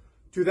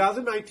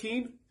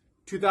 2019,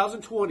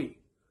 2020,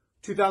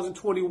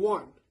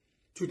 2021,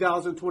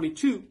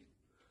 2022,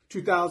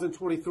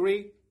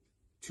 2023,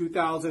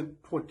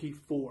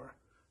 2024.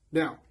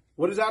 Now,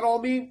 what does that all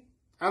mean?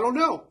 I don't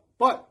know.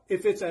 But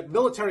if it's a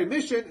military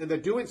mission and they're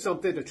doing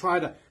something to try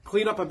to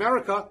clean up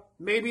America,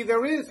 maybe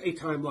there is a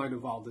timeline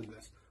involved in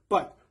this.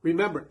 But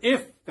remember,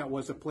 if that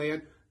was a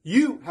plan,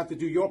 you have to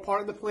do your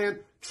part in the plan.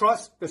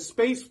 Trust the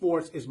Space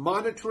Force is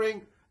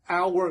monitoring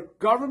our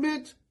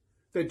government.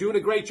 They're doing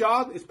a great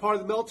job as part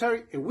of the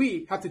military, and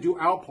we have to do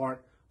our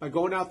part by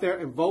going out there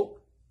and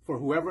vote for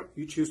whoever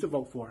you choose to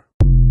vote for.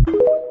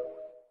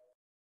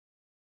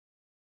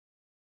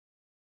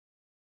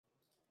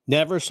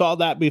 Never saw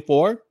that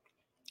before,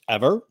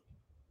 ever,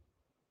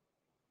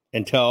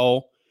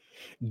 until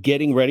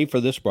getting ready for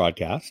this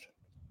broadcast.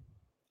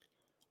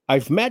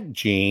 I've met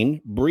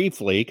Gene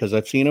briefly because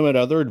I've seen him at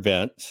other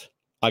events.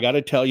 I got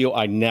to tell you,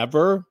 I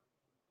never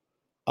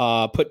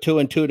put 2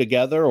 and 2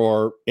 together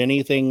or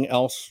anything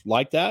else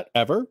like that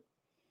ever.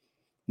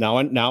 Now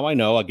I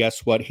know, I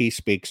guess, what he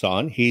speaks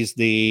on. He's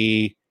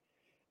the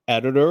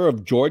editor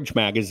of George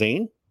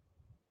Magazine,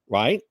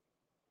 right?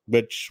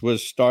 Which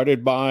was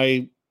started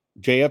by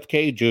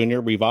JFK Jr.,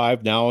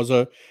 revived now as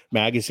a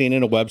magazine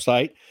and a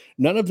website.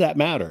 None of that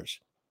matters.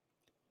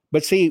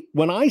 But see,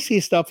 when I see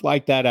stuff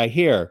like that, I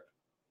hear,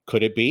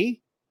 could it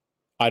be?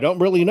 I don't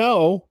really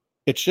know.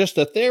 It's just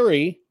a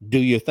theory. Do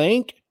you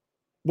think?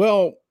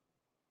 Well,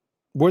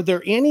 were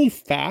there any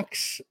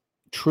facts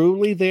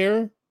truly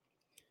there?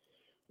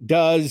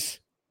 Does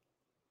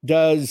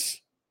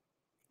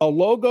a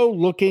logo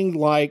looking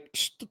like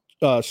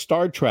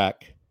Star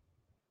Trek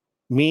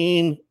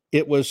mean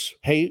it was,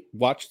 hey,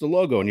 watch the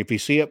logo, and if you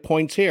see it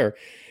points here,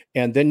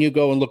 and then you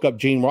go and look up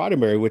Gene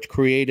Roddenberry, which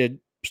created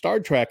Star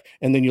Trek,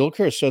 and then you look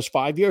here, it says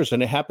 5 years,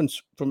 and it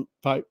happens from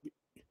 5.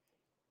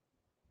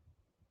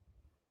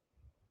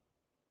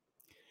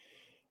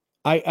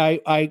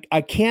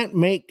 I can't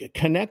make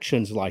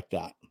connections like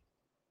that.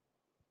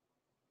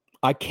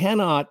 I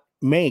cannot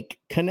make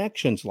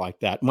connections like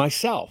that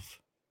myself.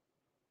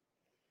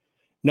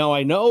 Now,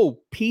 I know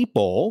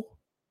people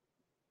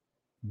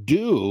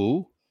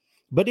do,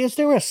 but is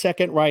there a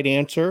second right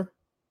answer?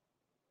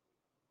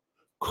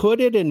 Could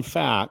it, in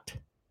fact,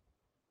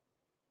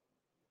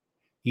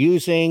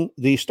 using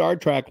the Star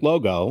Trek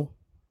logo,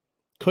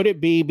 could it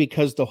be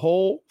because the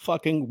whole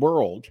fucking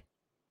world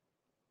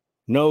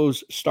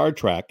knows Star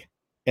Trek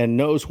and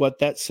knows what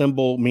that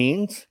symbol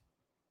means?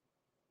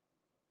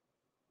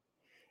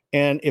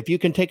 And if you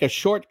can take a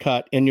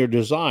shortcut in your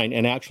design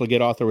and actually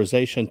get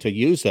authorization to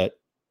use it,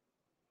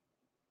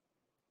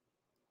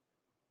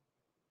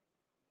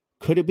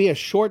 could it be a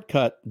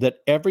shortcut that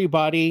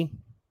everybody,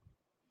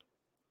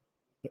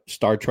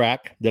 Star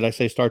Trek, did I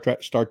say Star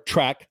Trek? Star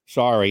Trek,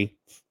 sorry,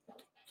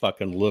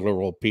 fucking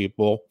literal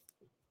people.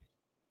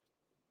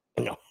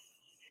 No,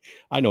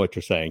 I know what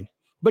you're saying,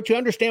 but you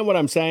understand what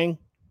I'm saying?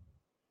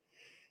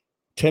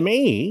 To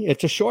me,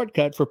 it's a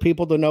shortcut for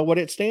people to know what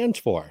it stands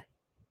for.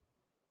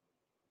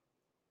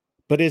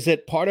 But is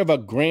it part of a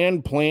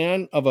grand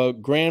plan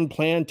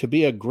to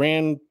be a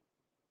grand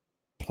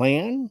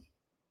plan?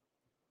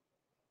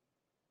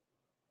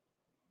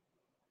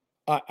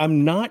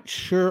 I'm not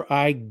sure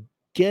I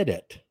get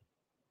it.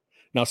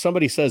 Now,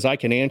 somebody says I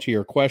can answer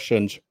your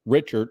questions.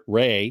 Richard,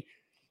 Ray,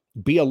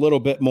 be a little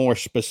bit more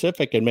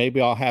specific and maybe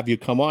I'll have you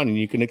come on and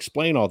you can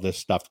explain all this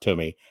stuff to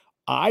me.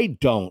 I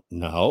don't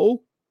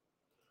know.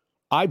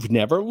 I've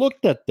never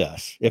looked at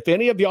this. If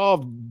any of y'all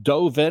have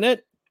dove in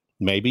it,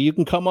 maybe you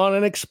can come on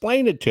and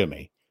explain it to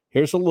me.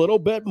 Here's a little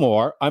bit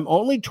more. I'm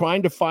only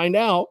trying to find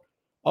out,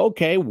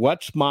 okay,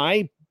 what's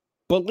my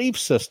belief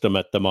system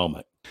at the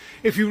moment?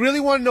 If you really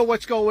want to know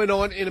what's going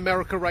on in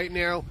America right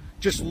now,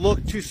 just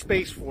look to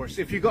Space Force.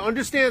 If you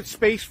understand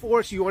Space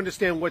Force, you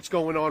understand what's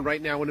going on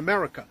right now in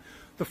America.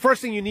 The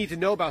first thing you need to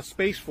know about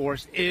Space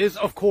Force is,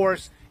 of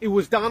course, it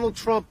was Donald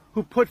Trump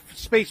who put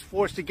Space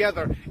Force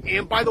together.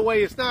 And by the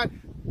way, it's not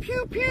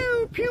pew,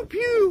 pew, pew,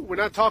 pew. We're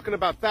not talking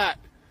about that.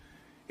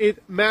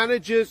 It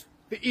manages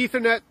the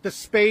Ethernet, the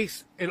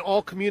space, and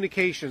all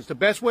communications. The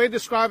best way to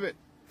describe it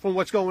from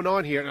what's going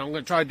on here, and I'm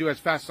going to try to do it as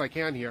fast as I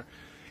can here,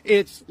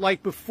 it's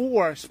like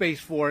before Space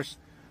Force,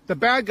 the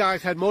bad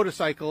guys had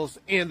motorcycles,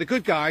 and the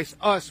good guys,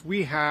 us,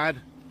 we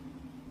had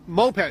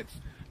mopeds.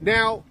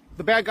 Now,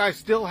 the bad guys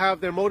still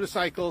have their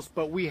motorcycles,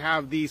 but we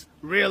have these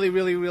really,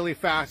 really, really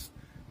fast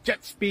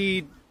jet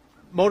speed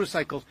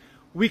motorcycles.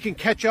 We can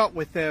catch up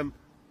with them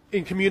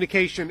in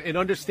communication and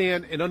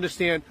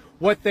understand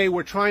what they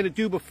were trying to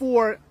do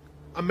before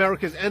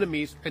America's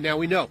enemies, and now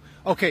we know.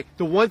 Okay,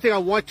 the one thing I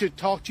want to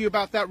talk to you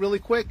about that really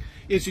quick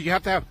is that you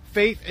have to have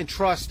faith and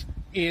trust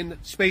in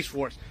Space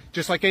Force.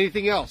 Just like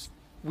anything else,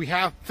 we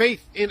have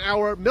faith in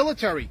our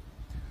military.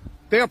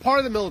 They are part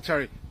of the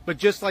military, but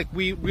just like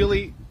we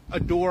really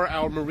adore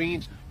our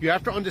Marines, you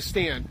have to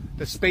understand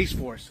that Space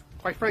Force,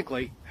 quite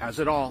frankly, has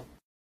it all.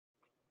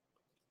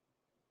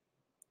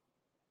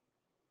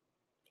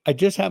 I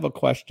just have a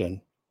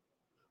question.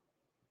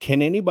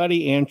 Can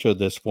anybody answer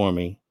this for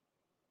me?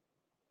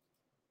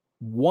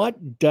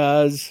 What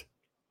does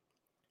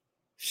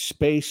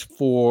Space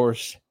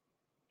Force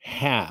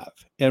have?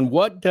 And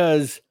what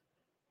does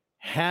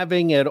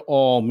having it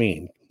all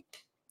mean?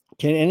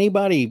 Can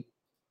anybody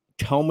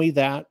tell me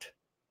that?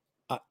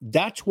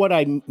 That's what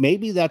I'm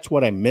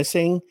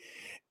missing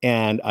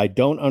and I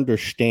don't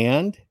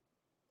understand.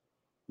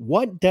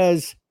 What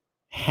does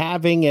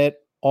having it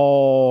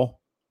all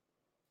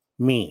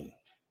mean?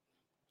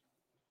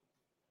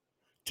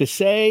 To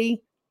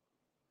say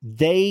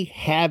they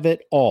have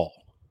it all.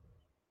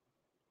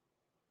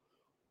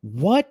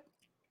 What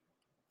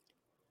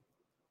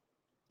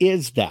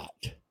is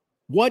that?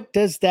 What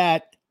does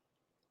that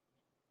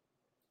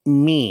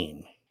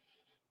mean?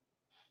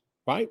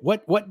 Right?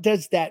 What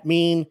does that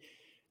mean?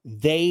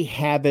 They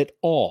have it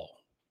all.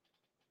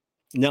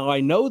 Now,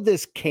 I know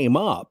this came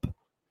up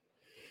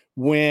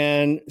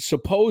when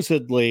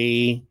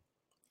supposedly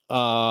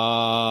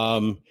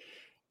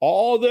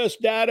all this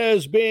data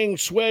is being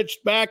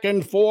switched back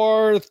and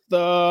forth,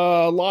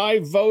 the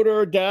live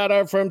voter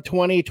data from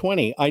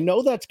 2020. I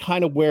know that's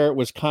kind of where it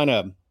was kind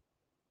of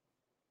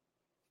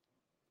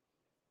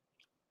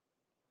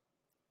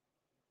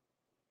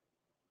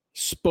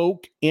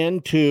spoke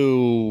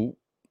into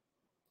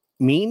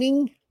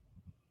meaning,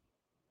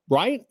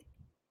 right?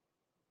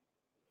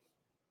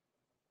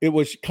 It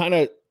was kind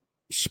of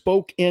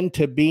spoke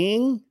into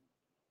being.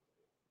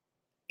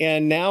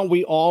 And now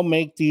we all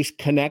make these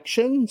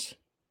connections.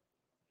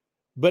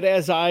 But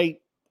as I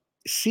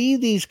see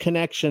these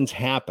connections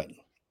happen,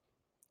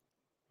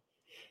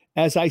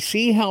 as I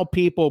see how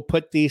people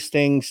put these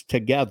things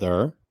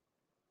together,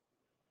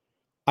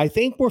 I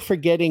think we're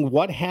forgetting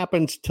what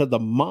happens to the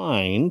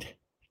mind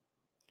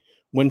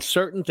when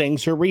certain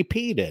things are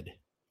repeated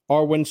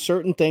or when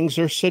certain things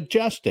are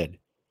suggested.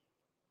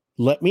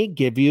 Let me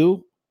give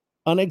you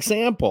an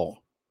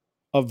example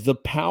of the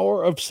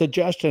power of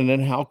suggestion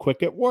and how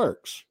quick it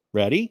works.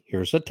 Ready?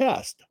 Here's a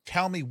test.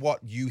 Tell me what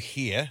you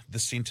hear the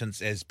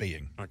sentence as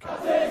being. Okay.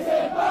 That is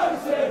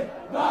embarrassing!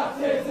 That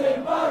is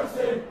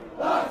embarrassing!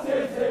 That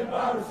is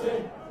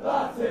embarrassing!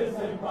 That is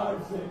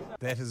embarrassing!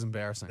 That is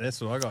embarrassing.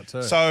 That's what I got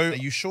too. So, are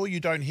you sure you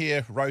don't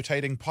hear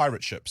rotating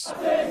pirate ships? That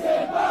is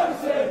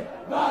embarrassing!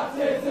 That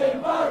is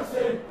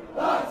embarrassing!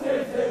 That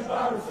is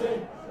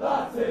embarrassing!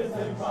 That is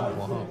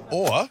embarrassing!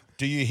 Or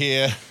do you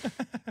hear,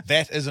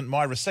 that isn't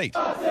my receipt?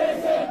 That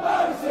is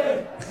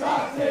embarrassing!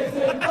 That is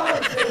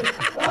embarrassing!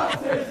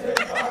 That is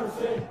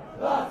embarrassing!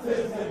 That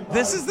is embarrassing!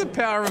 This is the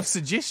power of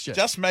suggestion.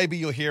 Just maybe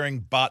you're hearing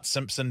Bart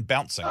Simpson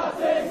bouncing. That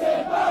is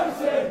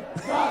embarrassing!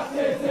 That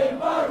is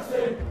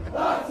embarrassing!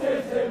 That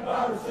is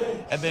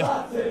embarrassing! And then,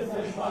 that is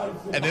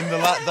embarrassing! And then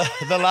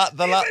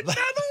the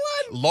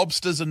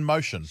lobsters in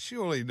motion.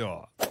 Surely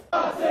not.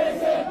 That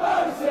is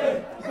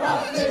embarrassing!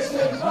 That is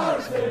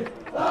embarrassing!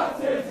 That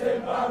is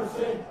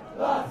embarrassing!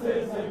 That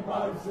is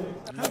embarrassing!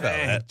 How about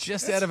that?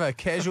 Just out of a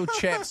casual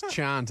chap's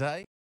chant,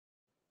 eh?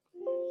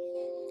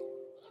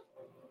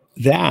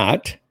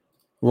 That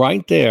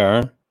right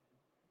there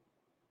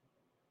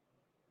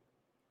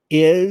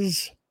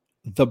is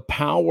the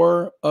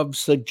power of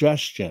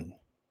suggestion.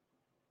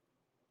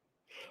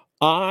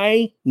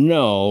 I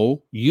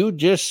know you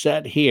just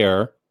sat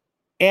here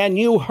and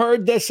you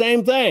heard the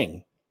same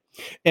thing.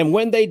 And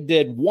when they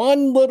did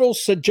one little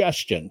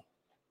suggestion,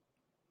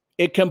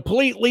 it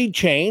completely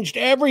changed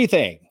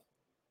everything.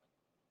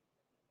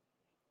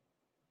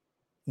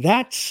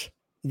 That's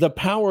the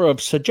power of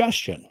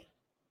suggestion.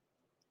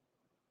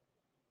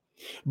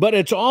 But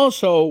it's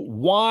also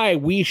why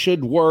we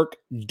should work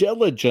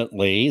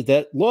diligently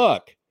that,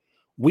 look,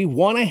 we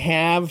want to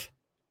have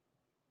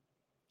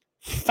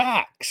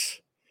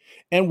facts,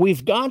 and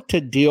we've got to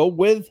deal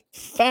with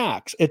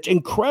facts. It's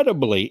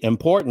incredibly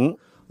important.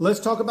 Let's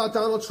talk about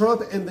Donald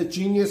Trump and the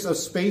genius of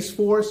Space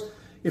Force.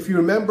 If you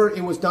remember,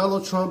 it was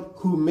Donald Trump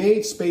who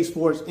made Space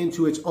Force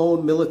into its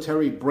own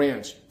military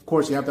branch. Of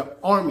course, you have the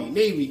Army,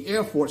 Navy,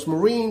 Air Force,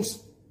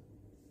 Marines.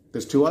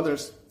 There's two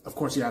others. Of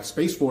course, you have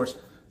Space Force.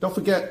 Don't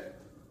forget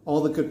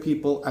all the good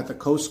people at the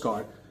Coast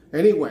Guard.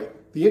 Anyway,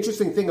 the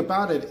interesting thing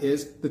about it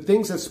is the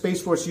things that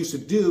Space Force used to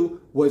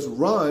do was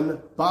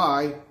run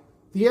by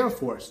the Air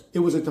Force. It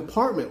was a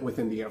department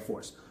within the Air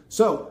Force.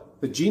 So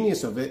the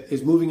genius of it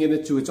is moving it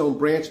into its own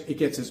branch. It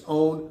gets its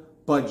own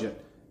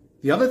budget.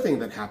 The other thing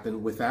that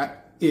happened with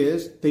that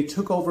is they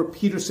took over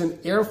Peterson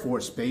Air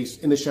Force Base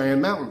in the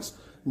Cheyenne Mountains.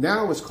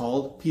 Now it's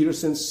called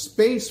Peterson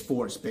Space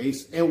Force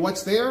Base. And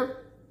what's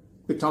there?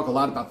 We talk a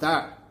lot about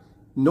that.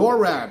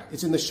 NORAD.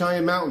 It's in the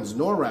Cheyenne Mountains,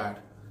 NORAD.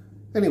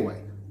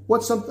 Anyway,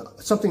 what's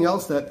something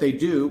else that they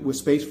do with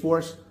Space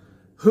Force?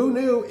 Who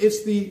knew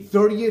it's the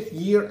 30th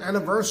year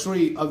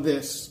anniversary of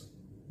this?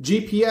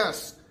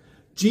 GPS.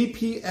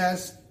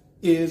 GPS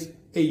is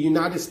a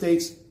United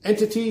States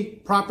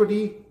entity,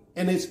 property,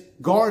 and it's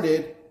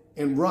guarded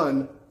and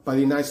run by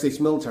the United States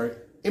military,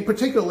 and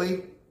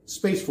particularly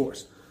Space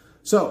Force.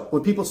 So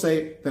when people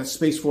say that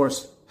Space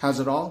Force has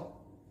it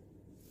all,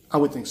 I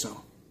would think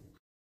so.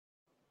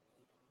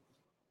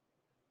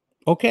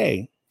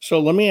 Okay, so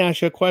let me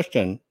ask you a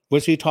question.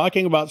 Was he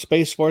talking about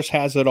Space Force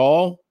has it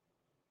all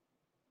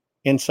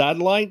in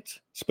satellites?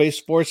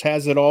 Space Force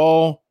has it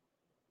all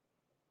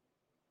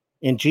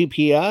in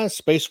GPS?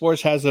 Space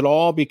Force has it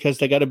all because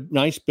they got a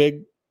nice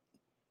big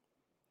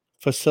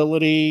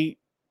facility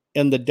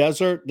in the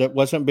desert that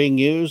wasn't being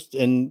used.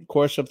 And of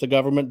course, if the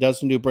government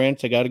does a new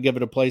branch, they got to give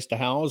it a place to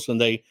house, and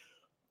they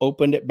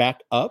opened it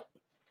back up.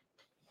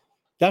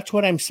 That's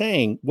what I'm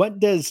saying. What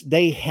does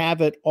they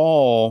have it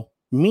all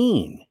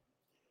mean?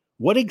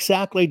 What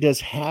exactly does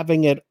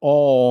having it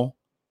all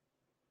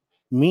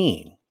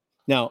mean?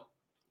 Now,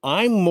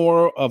 I'm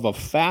more of a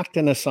fact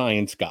and a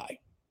science guy.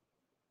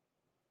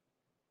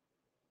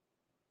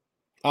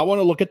 I want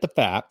to look at the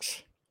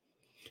facts.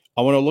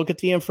 I want to look at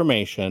the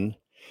information.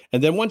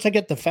 And then once I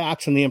get the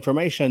facts and the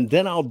information,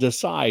 then I'll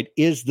decide,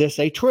 is this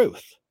a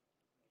truth?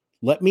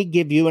 Let me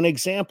give you an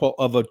example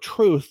of a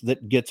truth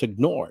that gets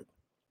ignored.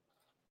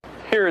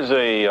 Here's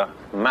a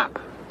map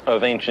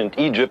of ancient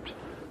Egypt.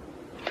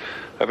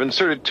 I've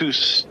inserted two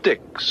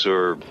sticks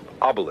or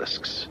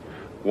obelisks,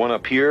 one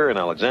up here in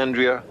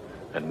Alexandria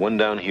and one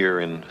down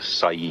here in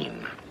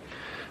Syene.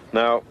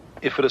 Now,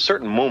 if at a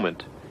certain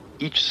moment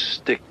each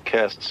stick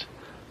casts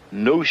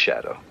no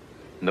shadow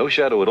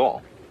at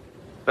all,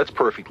 that's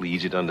perfectly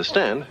easy to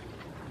understand,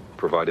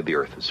 provided the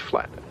Earth is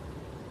flat.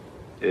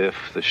 If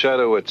the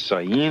shadow at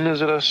Syene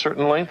is at a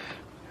certain length,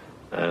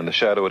 and the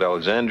shadow at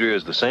Alexandria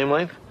is the same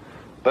length,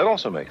 that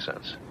also makes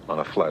sense on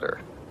a flat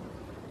Earth.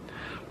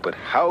 But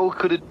how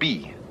could it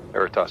be,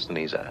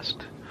 Eratosthenes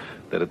asked,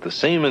 that at the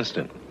same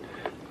instant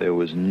there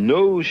was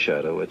no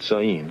shadow at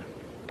Syene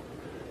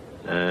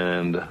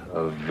and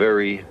a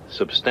very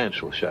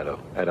substantial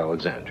shadow at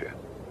Alexandria?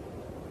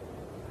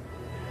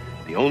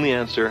 The only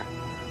answer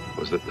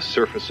was that the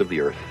surface of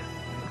the Earth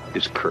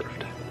is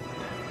curved.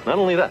 Not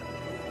only that,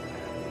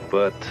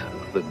 but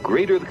the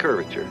greater the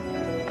curvature,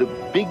 the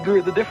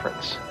bigger the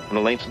difference in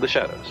the lengths of the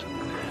shadows.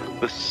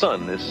 The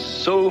sun is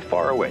so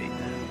far away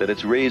that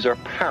its rays are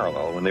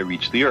parallel when they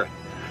reach the Earth.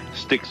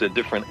 Sticks at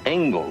different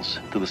angles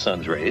to the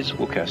sun's rays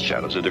will cast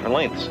shadows at different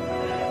lengths.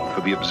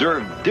 For the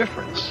observed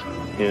difference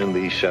in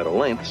the shadow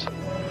lengths,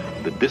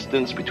 the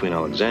distance between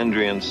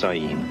Alexandria and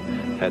Syene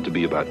had to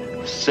be about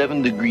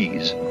 7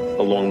 degrees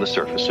along the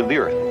surface of the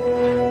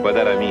Earth. By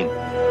that I mean,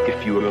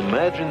 if you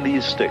imagine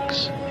these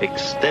sticks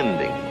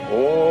extending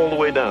all the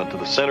way down to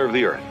the center of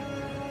the Earth,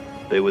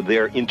 they would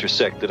there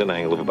intersect at an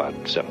angle of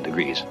about 7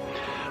 degrees.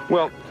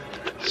 Well,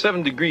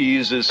 7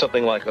 degrees is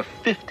something like a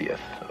 50th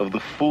of the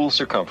full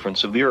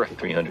circumference of the Earth,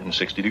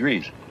 360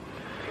 degrees.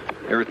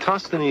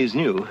 Eratosthenes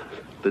knew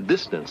the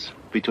distance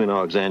between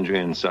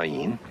Alexandria and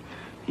Syene.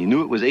 He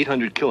knew it was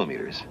 800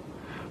 kilometers.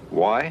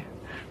 Why?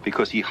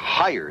 Because he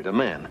hired a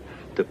man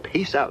to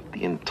pace out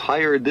the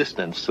entire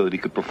distance so that he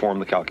could perform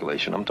the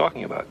calculation I'm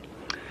talking about.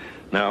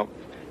 Now,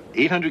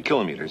 800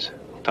 kilometers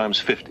times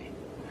 50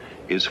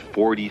 is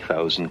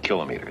 40,000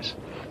 kilometers.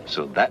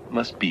 So that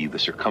must be the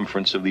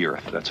circumference of the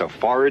Earth. That's how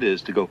far it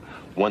is to go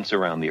once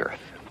around the Earth.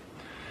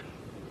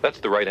 That's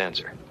the right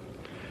answer.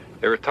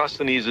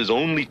 Eratosthenes'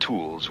 only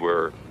tools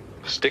were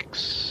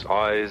sticks,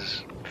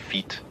 eyes,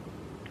 feet,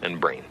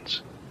 and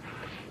brains,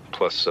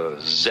 plus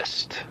a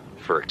zest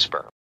for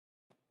experiment.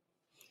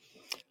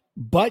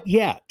 But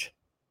yet,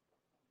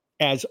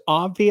 as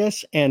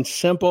obvious and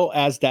simple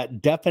as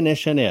that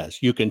definition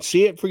is, you can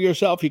see it for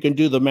yourself, you can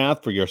do the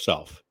math for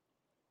yourself.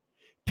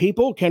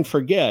 People can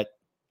forget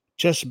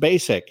just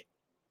basic.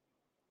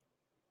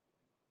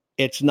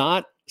 It's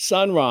not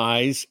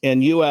sunrise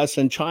in US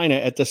and China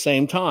at the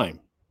same time.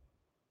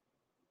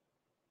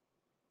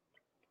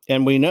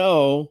 And we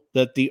know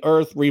that the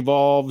earth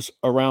revolves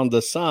around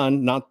the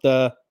sun, not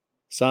the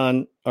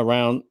sun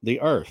around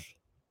the earth.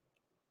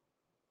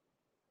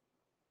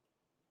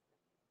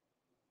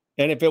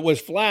 And if it was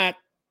flat,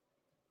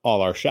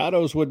 all our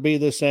shadows would be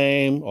the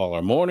same, all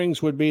our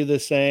mornings would be the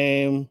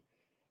same.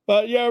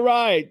 But you're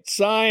right,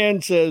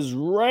 science is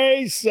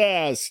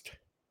racist.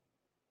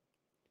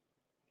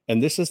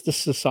 And this is the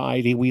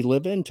society we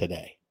live in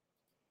today.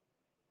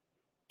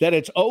 That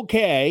it's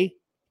okay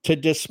to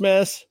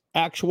dismiss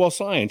actual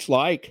science,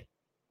 like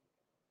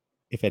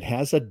if it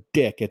has a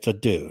dick, it's a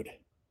dude.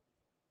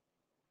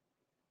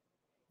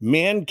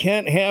 Men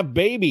can't have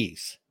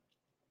babies.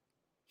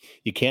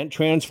 You can't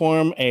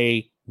transform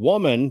a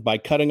woman by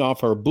cutting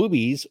off her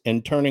boobies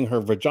and turning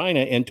her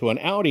vagina into an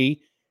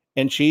Audi,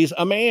 and she's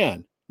a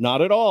man.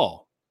 Not at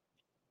all.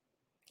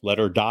 Let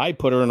her die,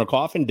 put her in a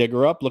coffin, dig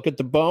her up, look at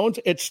the bones.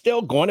 It's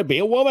still going to be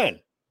a woman.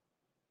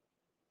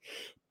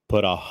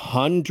 Put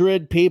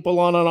 100 people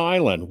on an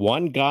island,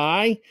 one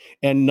guy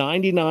and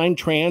 99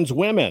 trans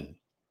women.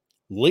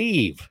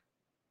 Leave.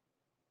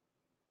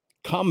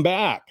 Come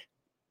back.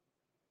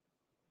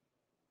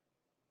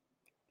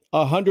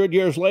 100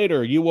 years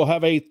later, you will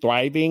have a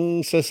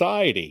thriving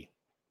society.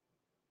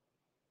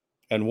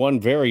 And one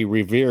very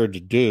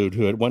revered dude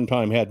who at one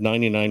time had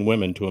 99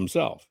 women to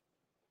himself.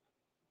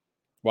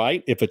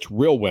 Right? If it's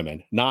real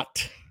women,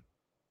 not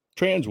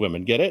trans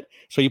women. Get it?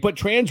 So you put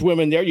trans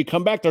women there, you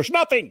come back, there's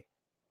nothing.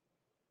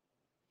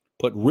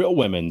 Put real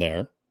women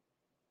there,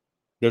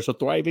 there's a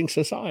thriving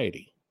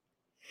society.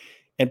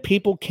 And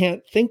people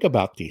can't think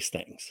about these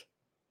things.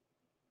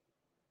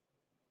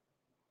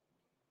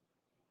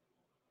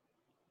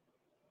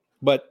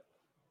 But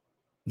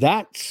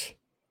that's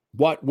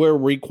what we're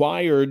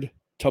required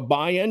to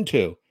buy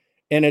into.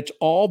 And it's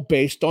all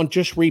based on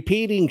just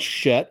repeating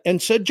shit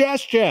and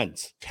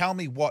suggestions. Tell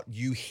me what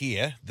you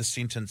hear the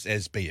sentence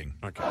as being.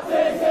 Okay. That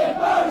is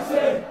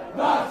embarrassing!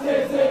 That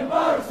is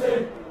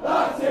embarrassing!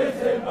 That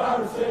is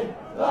embarrassing!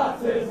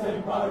 That is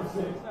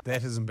embarrassing!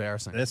 That is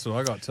embarrassing. That's what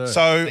I got too.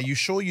 So, are you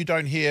sure you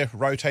don't hear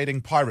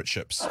rotating pirate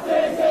ships? That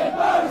is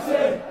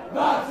embarrassing!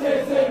 That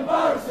is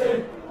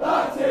embarrassing!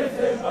 That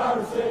is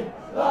embarrassing!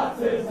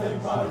 That is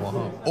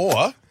embarrassing!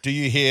 Or do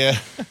you hear,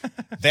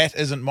 that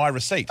isn't my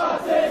receipt?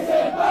 That is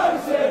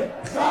embarrassing!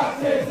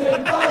 That is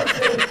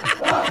embarrassing!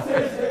 That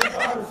is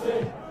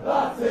embarrassing!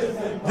 That is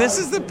embarrassing! This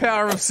is the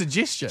power of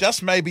suggestion.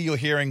 Just maybe you're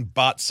hearing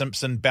Bart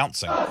Simpson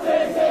bouncing. That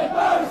is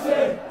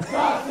embarrassing!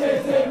 That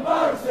is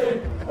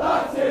embarrassing!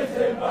 That is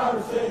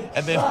embarrassing!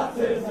 And then, that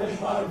is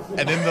embarrassing!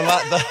 And then the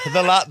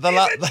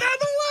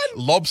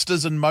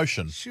lobsters in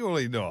motion.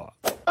 Surely not.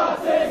 That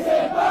is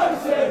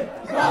embarrassing!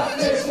 That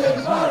is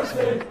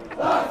embarrassing!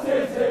 That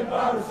is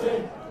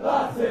embarrassing!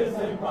 That is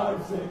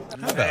embarrassing! How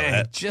about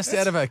that? Just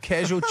out of a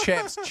casual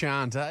chap's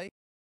chant, eh?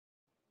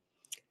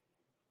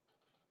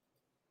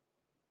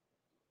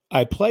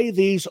 I play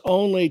these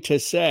only to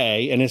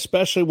say, and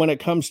especially when it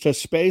comes to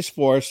Space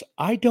Force,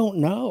 I don't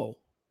know.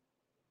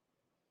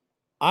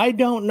 I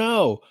don't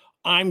know.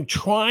 I'm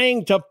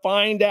trying to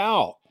find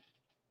out.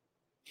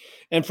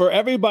 And for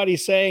everybody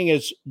saying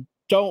is,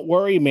 don't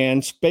worry,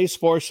 man, Space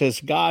Force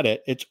has got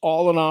it. It's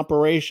all an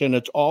operation.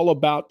 It's all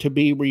about to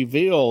be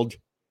revealed.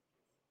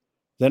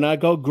 Then I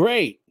go,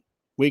 great.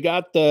 We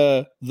got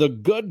the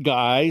good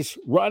guys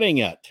running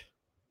it.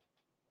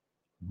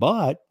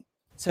 But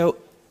so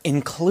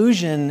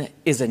inclusion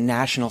is a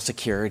national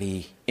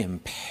security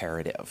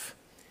imperative.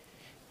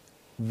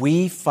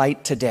 We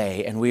fight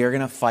today, and we are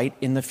going to fight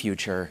in the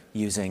future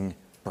using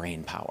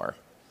brain power.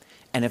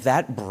 And if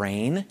that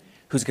brain,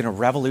 who's going to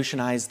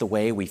revolutionize the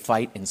way we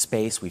fight in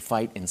space, we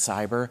fight in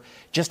cyber,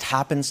 just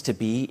happens to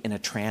be in a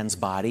trans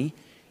body,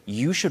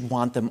 you should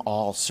want them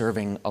all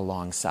serving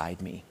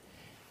alongside me.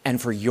 And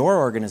for your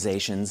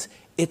organizations,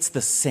 it's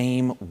the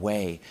same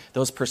way.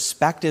 Those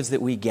perspectives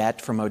that we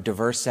get from a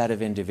diverse set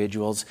of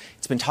individuals,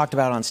 it's been talked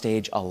about on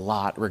stage a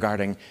lot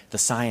regarding the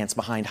science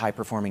behind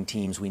high-performing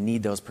teams. We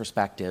need those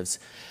perspectives.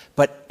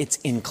 But it's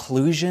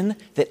inclusion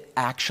that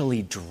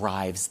actually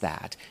drives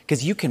that.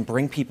 Because you can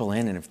bring people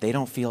in, and if they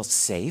don't feel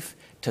safe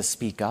to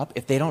speak up,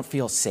 if they don't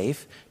feel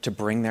safe to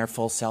bring their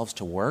full selves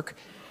to work,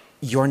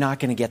 you're not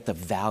going to get the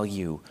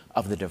value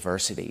of the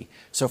diversity.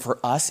 So for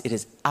us, it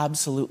is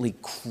absolutely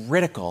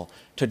critical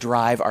to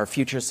drive our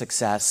future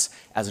success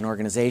as an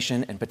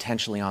organization and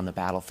potentially on the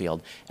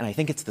battlefield. And I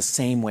think it's the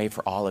same way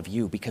for all of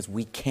you, because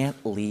we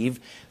can't leave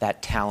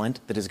that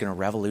talent that is going to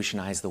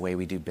revolutionize the way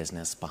we do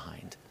business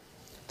behind.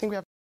 I think we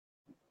have.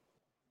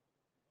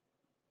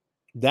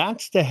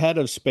 That's the head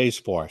of Space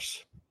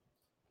Force.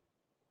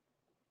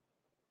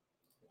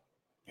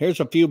 Here's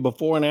a few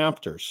before and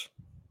afters.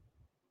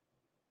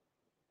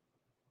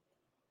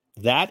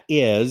 That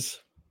is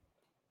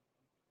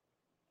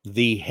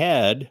the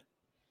head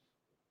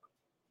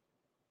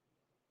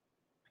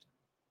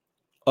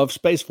of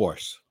Space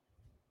Force.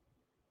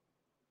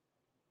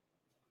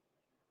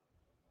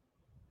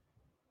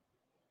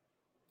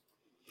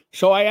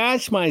 So I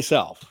asked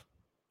myself,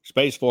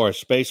 Space Force,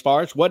 Space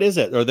Farce, what is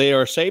it? Are they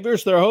our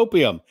saviors? They're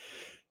hopium.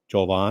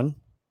 Jovan,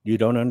 you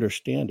don't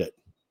understand it.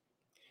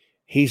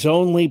 He's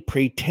only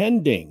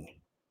pretending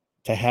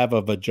to have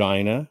a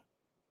vagina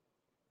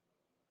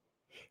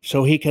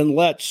so he can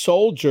let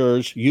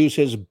soldiers use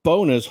his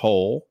bonus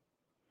hole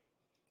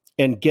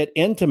and get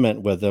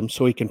intimate with them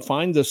so he can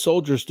find the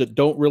soldiers that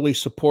don't really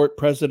support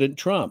President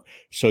Trump.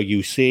 So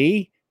you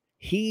see,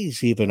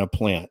 he's even a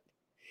plant.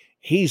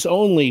 He's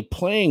only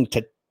playing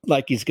to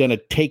like he's going to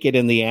take it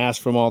in the ass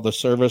from all the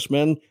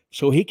servicemen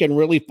so he can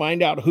really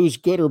find out who's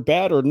good or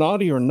bad or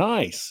naughty or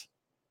nice.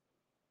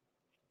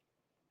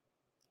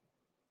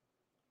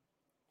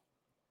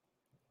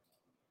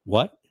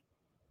 What?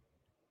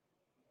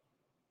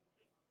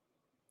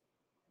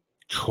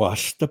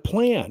 Trust the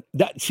plan.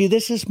 See,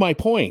 this is my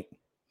point.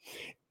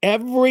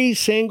 Every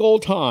single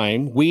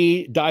time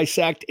we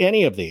dissect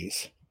any of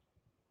these,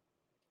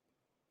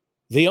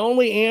 the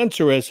only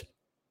answer is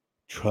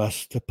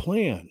trust the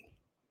plan.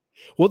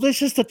 Well,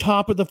 this is the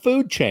top of the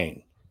food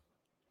chain.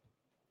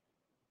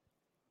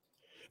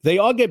 They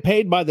all get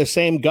paid by the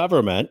same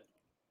government.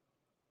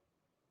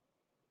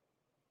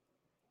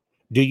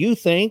 Do you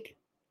think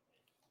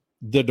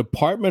the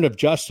Department of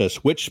Justice,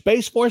 which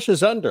Space Force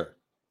is under,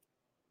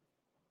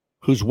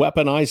 who's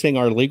weaponizing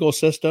our legal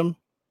system,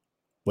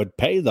 would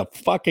pay the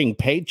fucking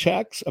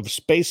paychecks of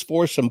Space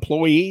Force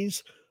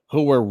employees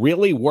who were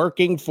really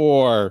working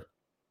for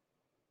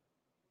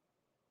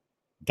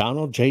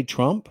Donald J.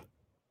 Trump?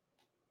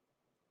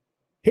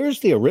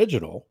 Here's the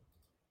original.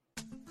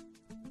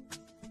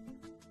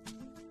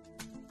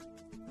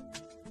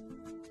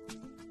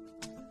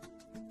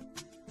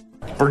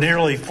 For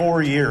nearly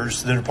 4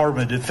 years, the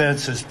Department of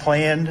Defense has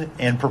planned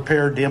and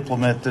prepared to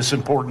implement this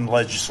important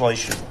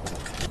legislation.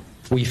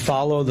 We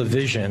follow the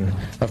vision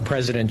of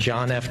President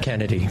John F.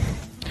 Kennedy,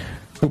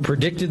 who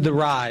predicted the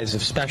rise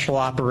of special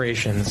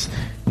operations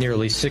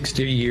nearly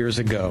 60 years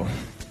ago.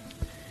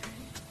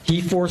 He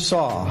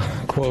foresaw,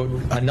 quote,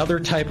 another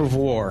type of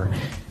war,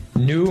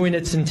 new in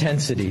its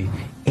intensity,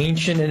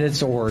 ancient in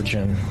its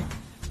origin,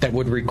 that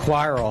would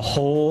require a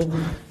whole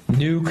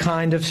new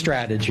kind of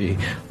strategy.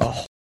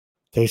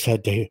 They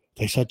said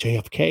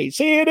JFK.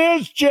 See, it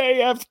is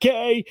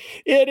JFK.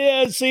 It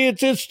is. See,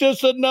 it's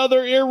just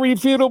another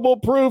irrefutable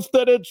proof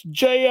that it's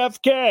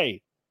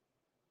JFK.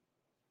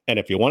 And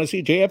if you want to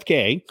see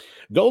JFK,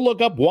 go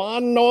look up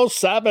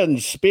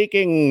 107's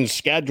speaking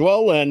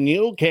schedule, and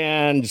you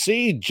can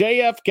see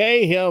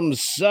JFK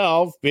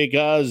himself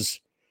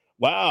because,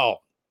 wow,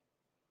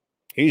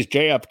 he's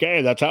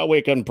JFK. That's how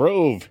we can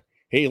prove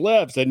he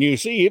lives. And you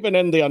see, even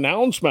in the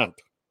announcement,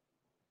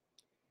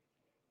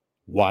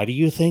 why do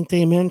you think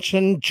they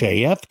mentioned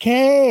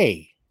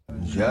JFK?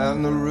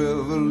 John the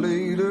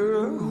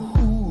Revelator,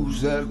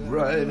 who's that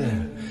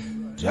rider?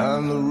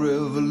 John the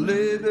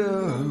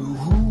Revelator,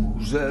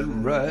 who's that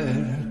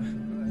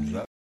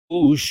rider?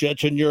 Who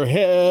shits in your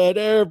head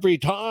every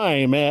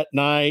time at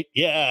night?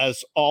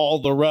 Yes,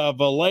 all the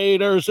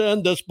revelators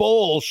in this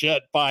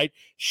bullshit fight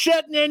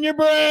shitting in your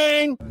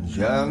brain.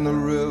 John the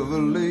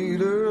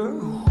Revelator,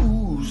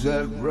 who's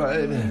that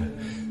rider?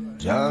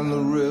 John the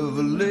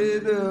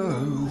Revelator,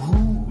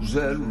 who's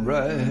that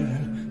rider?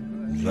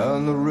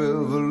 John the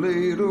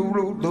Revelator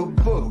wrote the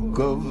book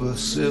of the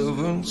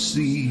seven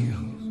seals.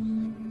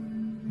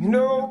 You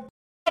know,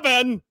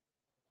 7.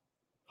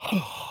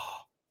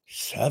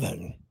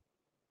 7.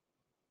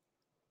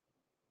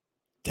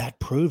 That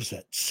proves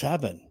it.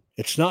 7.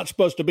 It's not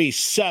supposed to be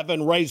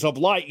 7 rays of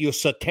light, you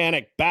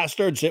satanic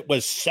bastards. It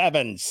was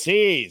 7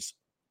 C's.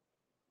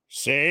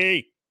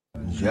 See?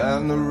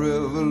 John the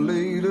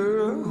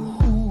Revelator,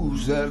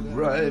 who's that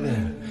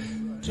rider?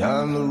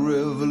 John the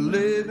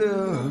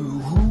Revelator,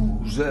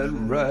 who's that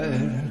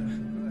rider?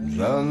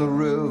 John the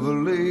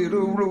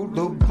Revelator wrote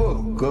the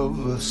book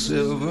of the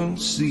seven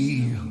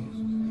seals.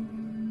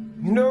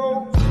 You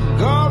know,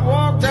 God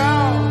walked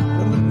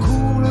out in the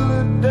cool of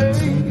the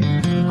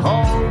day,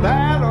 called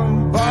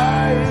Adam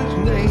by his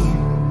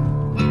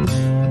name.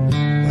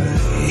 But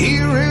he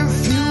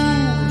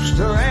refused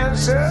to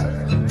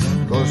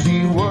answer, 'cause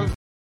he was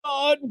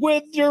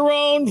with your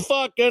own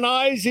fucking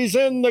eyes. He's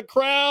in the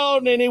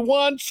crowd, and he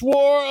once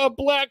wore a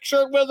black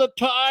shirt with a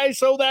tie,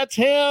 so that's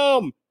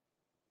him.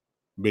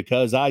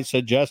 Because I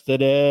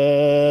suggested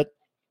it.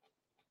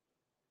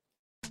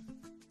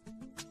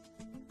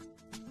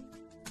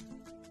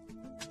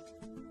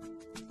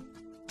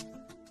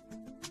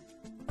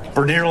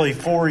 For nearly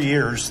 4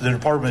 years, the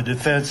Department of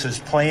Defense has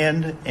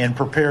planned and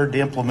prepared to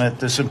implement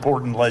this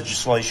important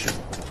legislation.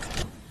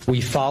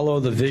 We follow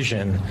the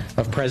vision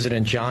of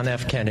President John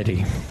F.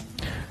 Kennedy,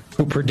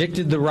 who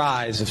predicted the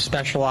rise of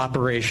special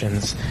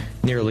operations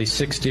nearly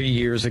 60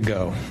 years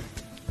ago.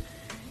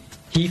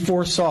 He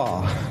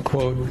foresaw,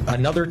 quote,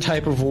 another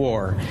type of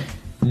war,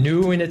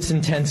 new in its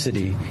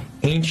intensity,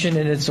 ancient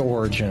in its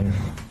origin,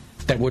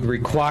 that would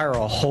require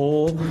a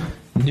whole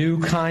new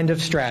kind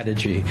of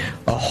strategy,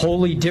 a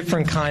wholly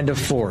different kind of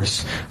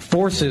force,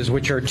 forces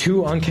which are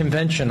too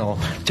unconventional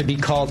to be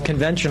called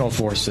conventional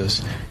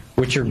forces,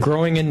 which are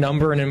growing in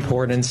number and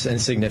importance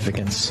and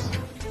significance.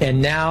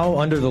 And now,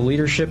 under the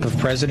leadership of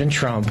President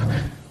Trump,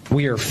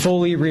 we are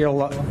fully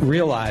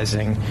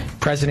realizing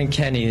President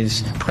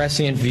Kennedy's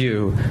prescient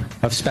view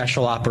of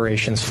special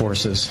operations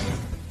forces.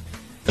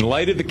 In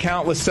light of the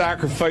countless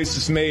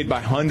sacrifices made by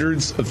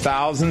hundreds of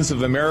thousands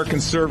of American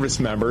service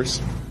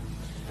members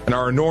and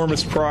our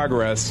enormous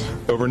progress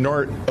over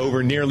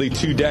nearly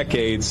 2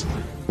 decades,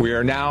 we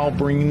are now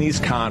bringing these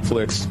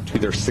conflicts to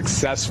their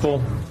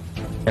successful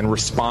and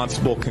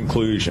responsible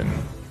conclusion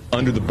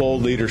under the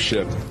bold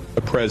leadership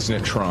of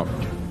President Trump.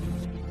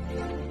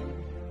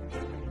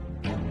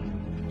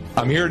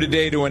 I'm here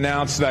today to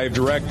announce that I have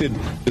directed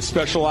the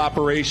Special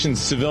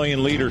Operations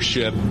civilian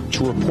leadership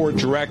to report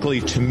directly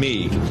to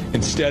me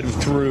instead of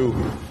through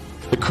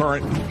the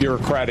current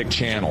bureaucratic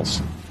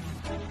channels.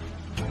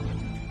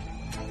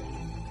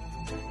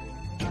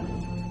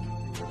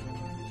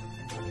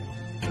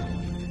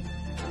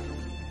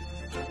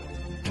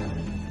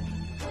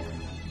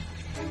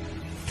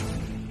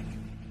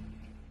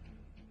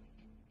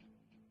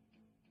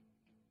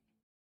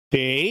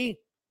 See?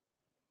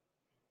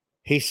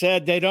 He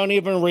said they don't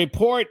even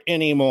report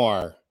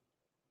anymore.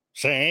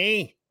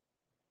 See?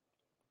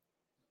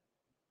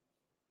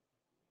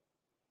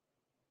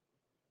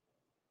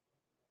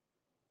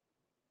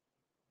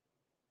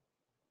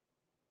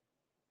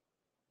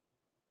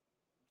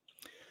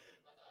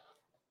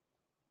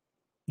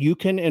 You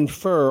can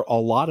infer a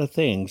lot of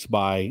things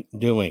by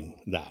doing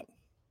that.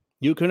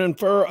 You can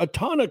infer a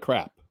ton of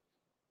crap.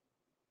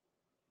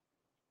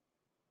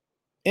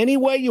 Any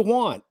way you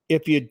want,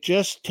 if you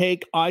just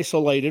take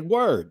isolated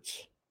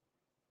words.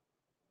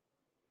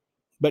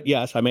 But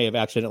yes, I may have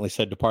accidentally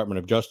said Department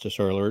of Justice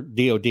earlier,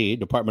 DOD,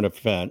 Department of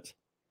Defense.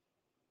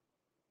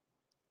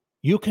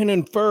 You can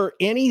infer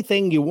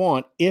anything you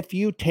want if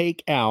you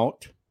take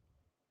out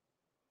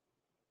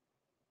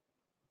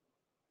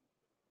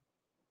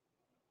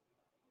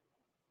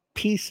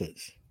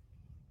pieces.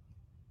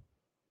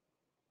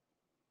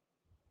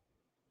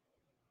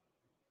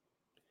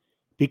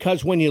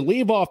 Because when you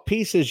leave off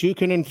pieces, you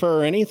can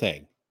infer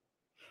anything.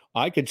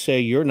 I could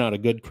say you're not a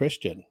good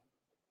Christian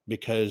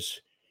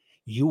because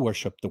you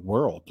worship the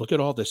world. Look at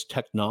all this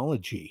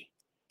technology.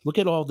 Look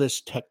at all this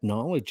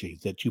technology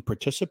that you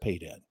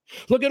participate in.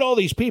 Look at all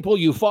these people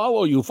you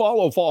follow. You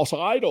follow false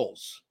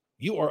idols.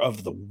 You are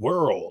of the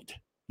world.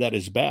 That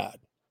is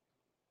bad.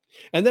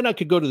 And then I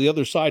could go to the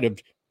other side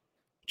of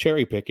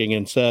cherry picking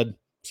and say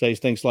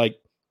things like,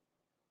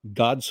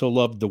 God so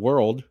loved the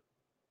world.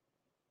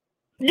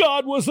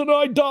 God was an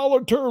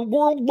idolater,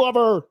 world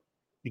lover.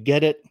 You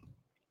get it?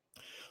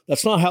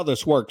 That's not how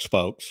this works,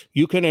 folks.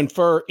 You can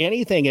infer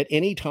anything at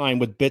any time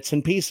with bits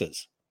and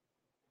pieces.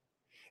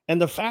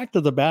 And the fact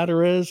of the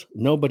matter is,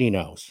 nobody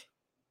knows.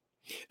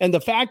 And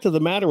the fact of the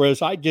matter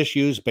is, I just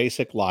use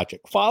basic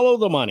logic. Follow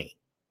the money.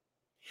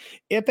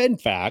 If, in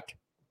fact,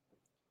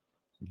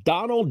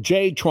 Donald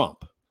J.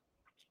 Trump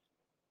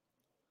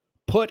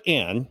put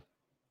in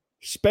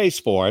Space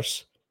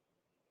Force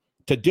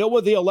to deal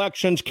with the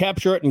elections,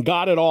 capture it, and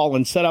got it all,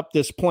 and set up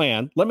this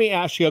plan, let me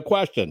ask you a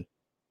question.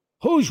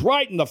 Who's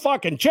writing the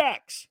fucking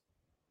checks?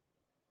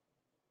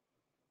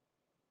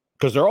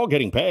 Because they're all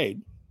getting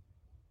paid.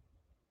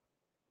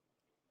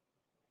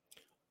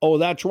 Oh,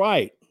 that's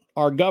right.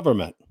 Our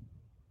government.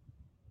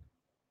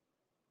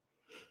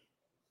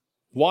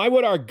 Why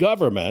would our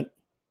government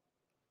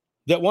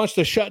that wants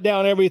to shut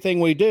down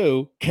everything we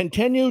do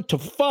continue to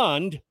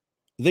fund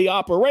the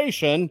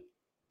operation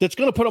that's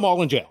going to put them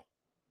all in jail?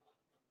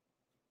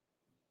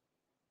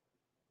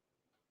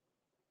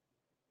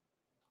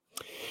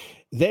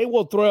 They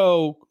will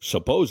throw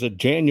supposed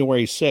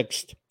January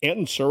 6th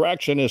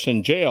insurrectionists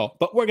in jail,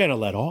 but we're going to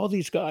let all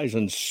these guys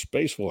in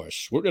Space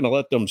Force, we're going to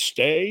let them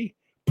stay,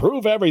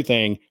 prove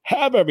everything,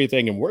 have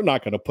everything, and we're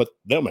not going to put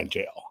them in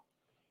jail.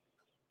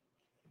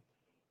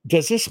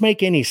 Does this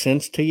make any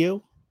sense to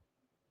you?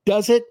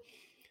 Does it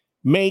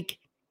make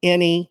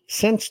any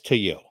sense to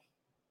you?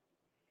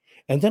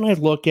 And then I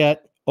look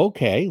at,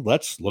 okay,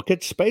 let's look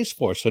at Space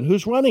Force and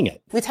who's running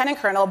it. Lieutenant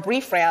Colonel Bree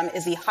Fram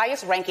is the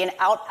highest-ranking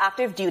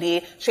active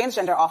duty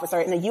transgender officer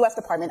in the U.S.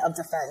 Department of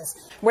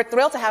Defense. We're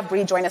thrilled to have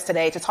Bree join us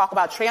today to talk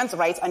about trans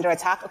rights under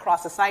attack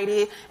across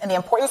society and the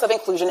importance of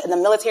inclusion in the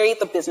military,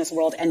 the business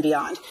world, and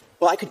beyond.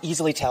 Well, I could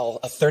easily tell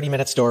a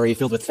 30-minute story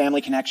filled with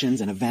family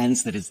connections and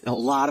events that is a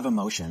lot of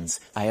emotions.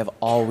 I have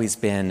always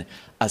been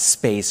a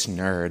space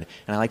nerd.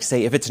 And I like to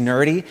say, if it's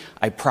nerdy,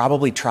 I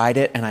probably tried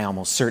it and I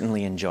almost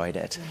certainly enjoyed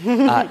it.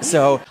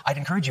 So I'd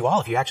encourage you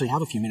all, if you actually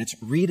have a few minutes,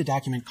 read a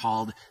document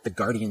called The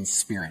Guardian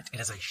Spirit.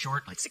 It is a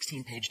short,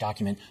 16-page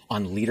document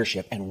on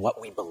leadership and what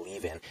we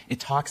believe in.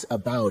 It talks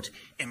about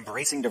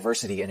embracing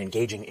diversity and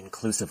engaging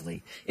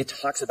inclusively. It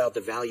talks about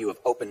the value of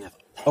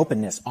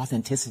openness,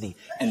 authenticity,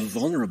 and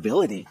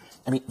vulnerability.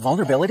 I mean,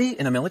 vulnerability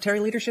in a military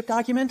leadership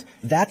document?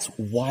 That's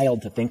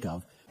wild to think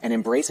of. And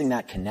embracing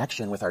that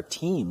connection with our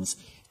teams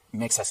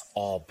makes us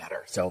all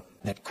better. So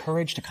that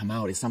courage to come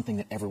out is something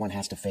that everyone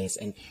has to face.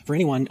 And for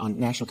anyone on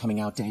National Coming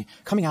Out Day,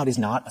 coming out is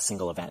not a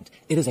single event.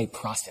 It is a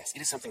process.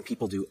 It is something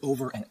people do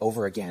over and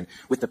over again.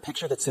 With the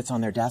picture that sits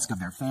on their desk of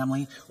their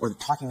family or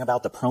talking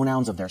about the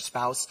pronouns of their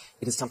spouse,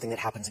 it is something that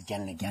happens again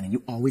and again. And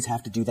you always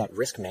have to do that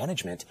risk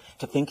management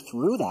to think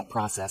through that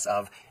process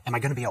of, am I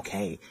going to be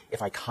okay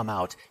if I come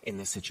out in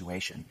this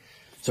situation?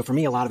 So for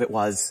me, a lot of it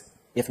was,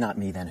 if not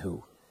me, then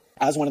who?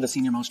 As one of the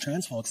senior-most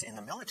trans folks in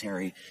the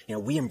military,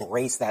 we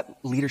embrace that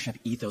leadership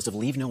ethos of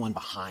leave no one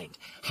behind.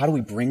 How do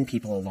we bring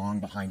people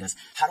along behind us?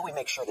 How do we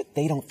make sure that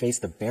they don't face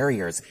the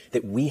barriers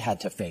that we had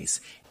to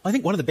face? I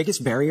think one of the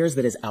biggest barriers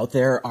that is out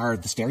there are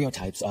the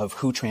stereotypes of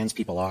who trans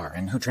people are,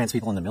 and who trans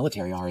people in the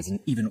military are is an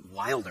even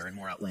wilder and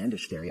more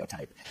outlandish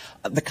stereotype.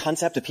 The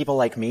concept of people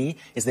like me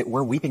is that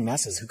we're weeping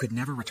messes who could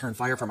never return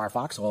fire from our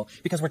foxhole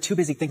because we're too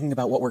busy thinking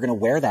about what we're going to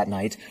wear that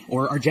night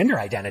or our gender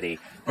identity.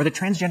 Or that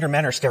transgender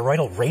men are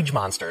steroidal rage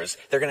monsters.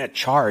 They're going to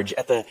charge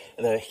at the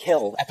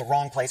hill at the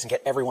wrong place and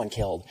get everyone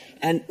killed.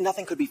 And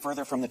nothing could be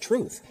further from the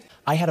truth.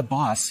 I had a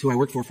boss who I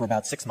worked for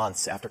about 6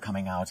 months after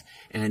coming out,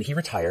 and he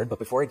retired, but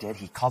before he did,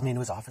 he called me into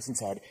his office and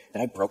said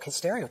that I broke his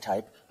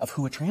stereotype of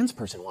who a trans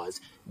person was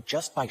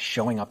just by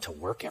showing up to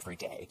work every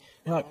day.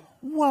 And I'm like,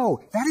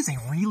 whoa, that is a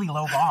really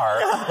low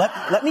bar.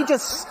 Let me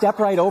just step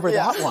right over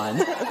that one.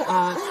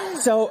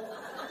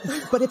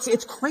 But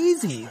it's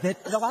crazy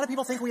that a lot of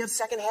people think we have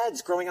second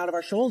heads growing out of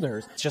our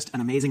shoulders. It's just an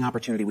amazing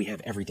opportunity we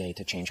have every day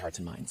to change hearts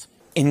and minds.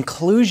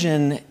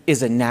 Inclusion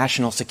is a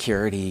national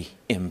security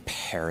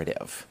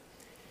imperative.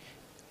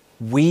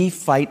 We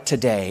fight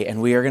today,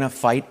 and we are going to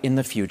fight in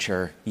the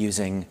future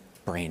using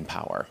brain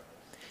power.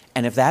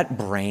 And if that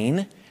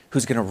brain,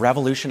 who's going to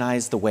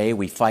revolutionize the way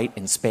we fight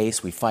in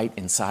space, we fight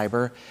in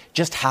cyber,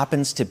 just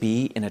happens to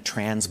be in a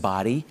trans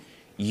body,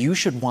 you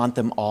should want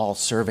them all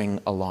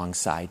serving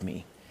alongside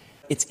me.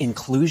 It's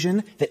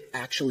inclusion that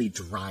actually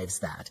drives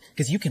that.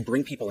 Because you can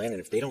bring people in, and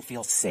if they don't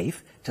feel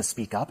safe to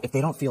speak up, if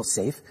they don't feel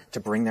safe to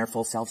bring their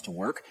full selves to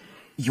work,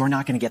 you're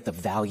not going to get the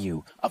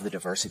value of the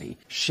diversity.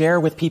 Share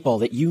with people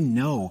that you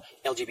know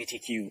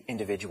LGBTQ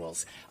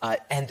individuals,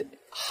 and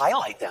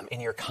highlight them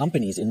in your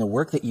companies, in the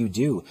work that you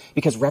do,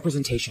 because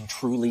representation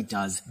truly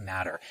does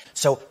matter.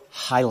 So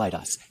highlight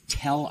us,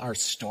 tell our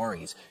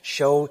stories,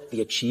 show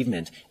the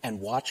achievement, and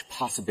watch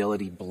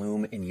possibility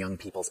bloom in young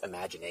people's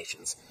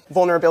imaginations.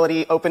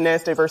 Vulnerability,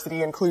 openness,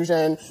 diversity,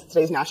 inclusion,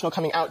 today's National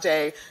Coming Out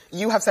Day.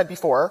 You have said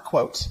before,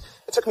 quote,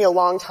 "It took me a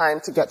long time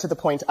to get to the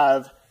point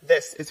of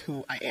this is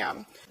who I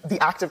am."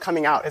 The act of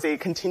coming out as a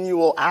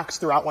continual act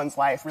throughout one's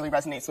life really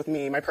resonates with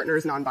me. My partner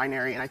is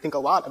non-binary, and I think a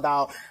lot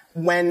about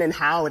when and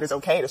how it is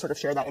okay to sort of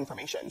share that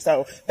information.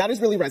 So that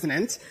is really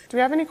resonant. Do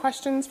we have any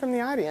questions from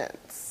the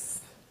audience?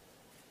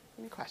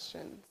 Any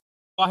questions?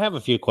 I have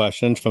a few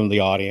questions from the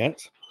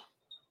audience.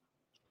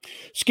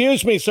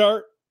 Excuse me,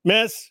 sir,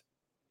 miss.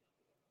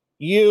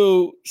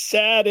 You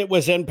said it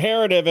was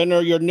imperative in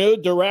your new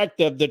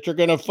directive that you're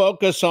going to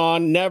focus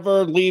on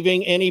never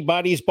leaving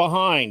anybody's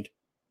behind.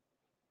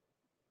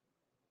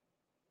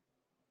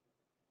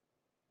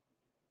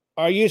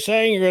 Are you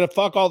saying you're going to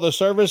fuck all the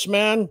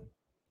servicemen?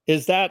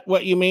 Is that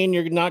what you mean?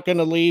 You're not going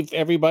to leave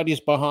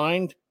everybody's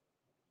behind?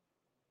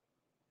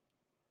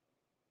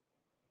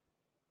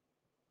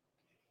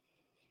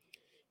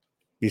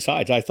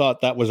 Besides, I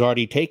thought that was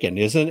already taken.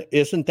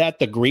 Isn't that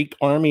the Greek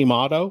army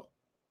motto?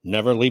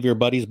 Never leave your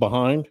buddies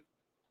behind?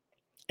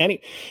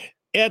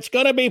 It's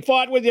going to be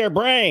fought with your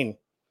brain.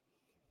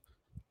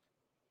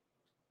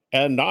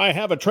 And I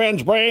have a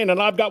trans brain,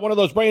 and I've got one of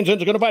those brains, and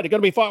it's going to fight. It's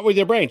going to be fought with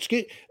your brain.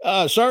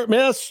 Sir,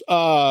 miss,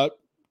 I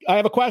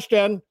have a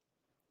question.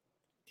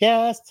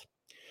 Yes.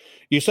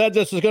 You said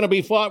this is going to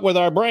be fought with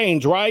our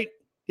brains, right?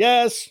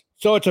 Yes.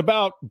 So it's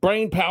about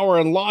brain power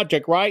and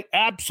logic, right?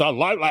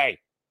 Absolutely.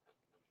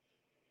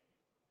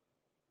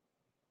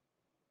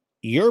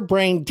 Your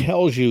brain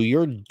tells you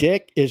your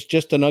dick is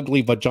just an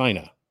ugly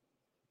vagina.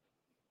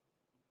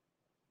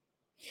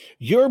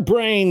 Your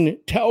brain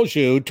tells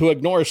you to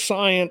ignore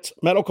science,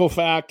 medical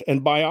fact,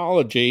 and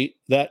biology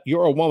that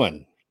you're a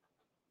woman.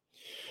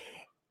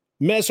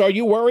 Miss, are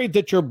you worried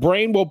that your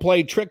brain will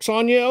play tricks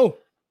on you?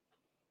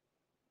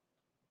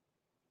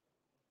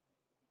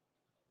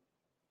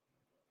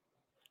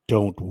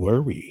 Don't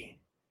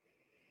worry.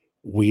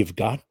 We've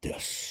got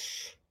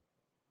this.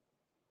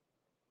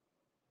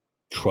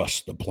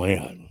 Trust the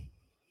plan.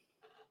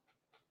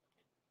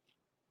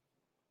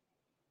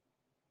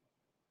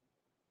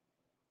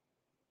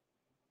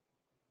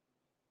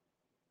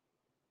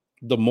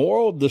 The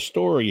moral of the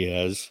story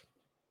is,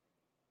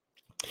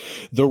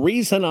 the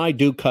reason I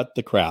do cut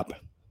the crap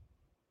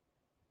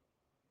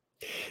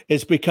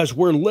is because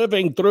we're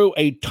living through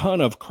a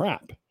ton of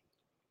crap.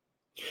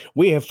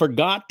 We have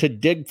forgot to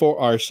dig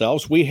for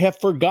ourselves. We have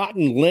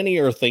forgotten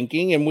linear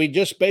thinking, and we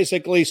just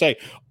basically say,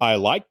 I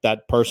like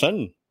that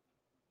person,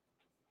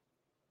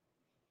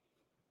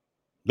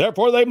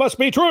 therefore they must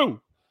be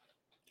true.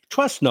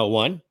 Trust no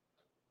one.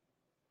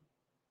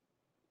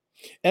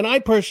 And I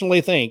personally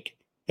think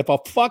if a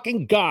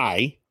fucking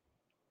guy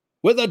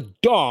with a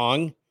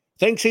dong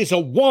thinks he's a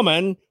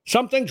woman,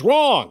 something's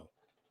wrong.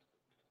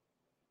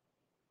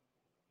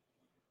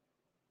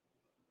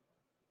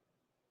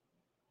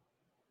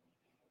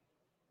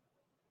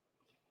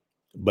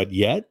 But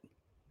yet,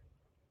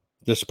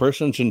 this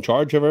person's in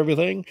charge of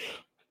everything.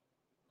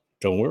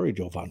 Don't worry,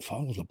 Jovan,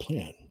 follow the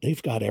plan.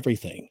 They've got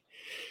everything.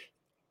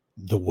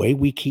 The way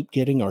we keep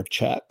getting our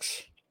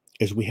checks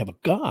is we have a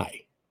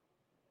guy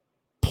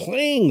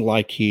playing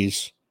like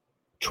he's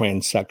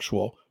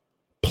transsexual,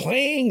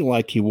 playing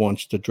like he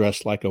wants to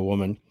dress like a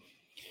woman,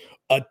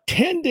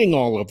 attending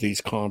all of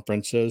these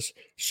conferences,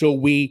 so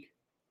we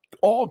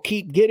all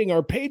keep getting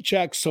our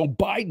paychecks, so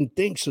Biden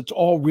thinks it's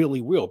all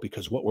really real,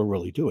 because what we're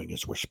really doing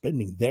is we're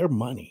spending their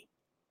money,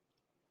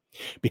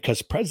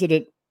 because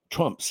President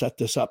Trump set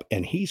this up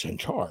and he's in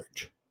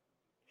charge,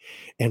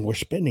 and we're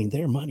spending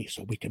their money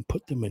so we can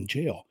put them in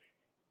jail.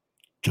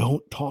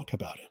 Don't talk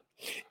about it.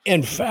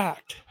 In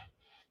fact,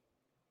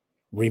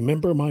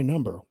 remember my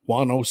number,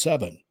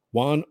 107,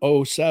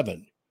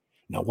 107.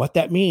 Now, what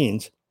that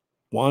means,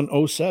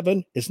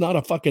 107 is not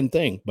a fucking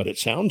thing, but it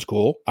sounds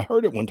cool. I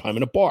heard it one time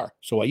in a bar,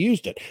 so I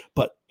used it.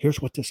 But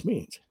here's what this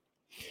means.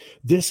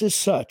 This is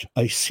such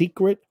a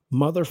secret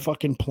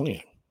motherfucking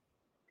plan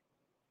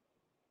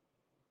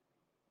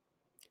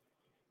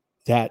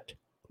that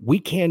we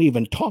can't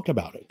even talk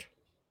about it.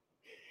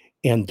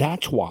 And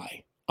that's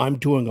why I'm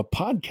doing a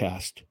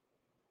podcast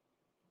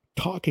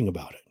talking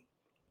about it.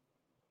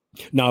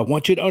 Now, I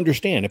want you to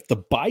understand, if the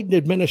Biden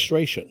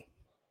administration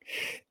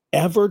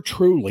ever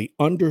truly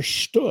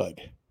understood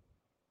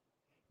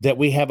that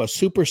we have a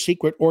super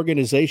secret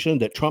organization,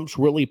 that Trump's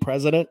really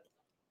president,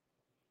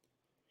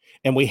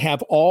 and we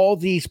have all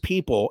these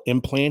people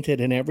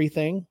implanted in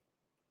everything,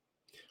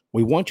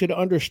 we want you to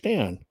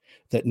understand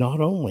that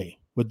not only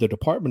would the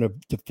Department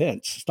of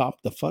Defense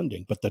stop the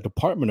funding, but the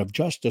Department of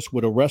Justice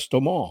would arrest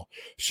them all.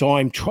 So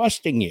I'm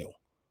trusting you.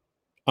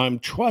 I'm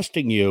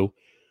trusting you.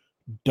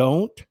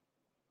 Don't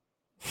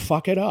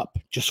fuck it up.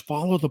 Just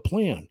follow the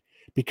plan,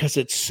 because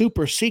it's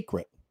super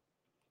secret.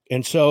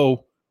 And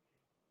so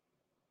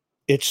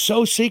it's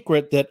so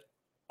secret that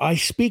I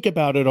speak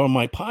about it on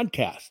my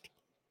podcast.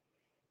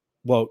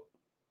 Well,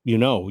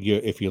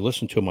 if you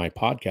listen to my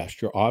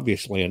podcast, you're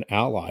obviously an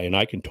ally, and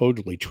I can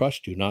totally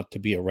trust you not to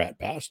be a rat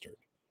bastard.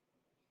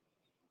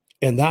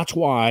 And that's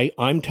why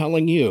I'm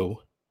telling you,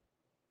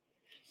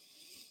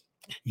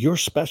 you're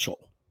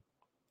special.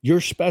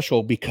 You're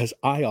special because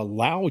I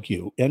allow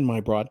you in my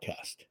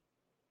broadcast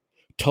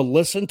to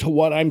listen to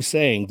what I'm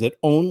saying that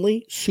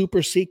only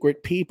super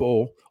secret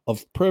people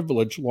of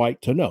privilege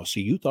like to know.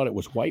 See, you thought it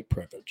was white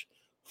privilege.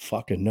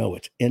 Fucking no,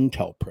 it's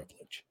intel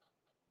privilege.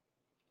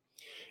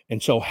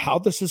 And so how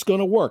this is going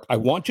to work, I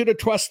want you to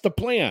trust the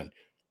plan.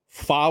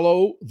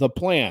 Follow the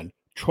plan.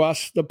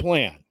 Trust the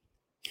plan.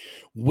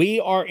 We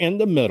are in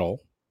the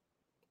middle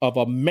of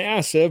a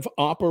massive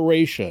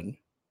operation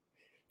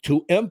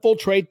to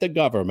infiltrate the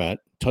government,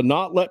 to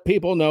not let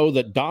people know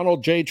that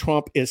Donald J.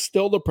 Trump is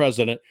still the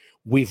president.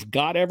 We've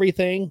got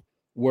everything.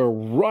 We're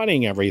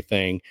running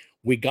everything.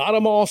 We got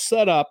them all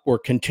set up. We're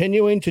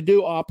continuing to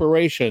do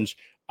operations.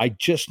 I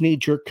just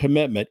need your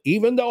commitment.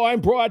 Even though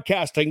I'm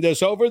broadcasting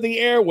this over the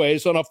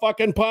airways on a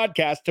fucking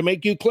podcast to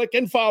make you click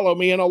and follow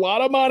me and a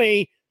lot of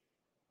money,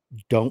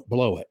 don't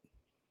blow it.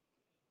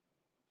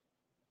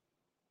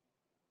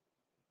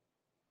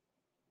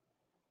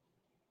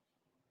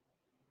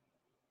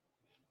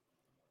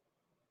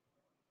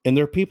 And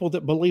there are people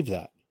that believe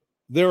that.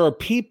 There are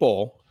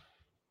people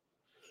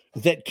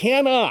that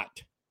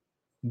cannot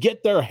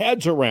get their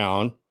heads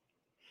around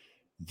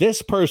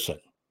this person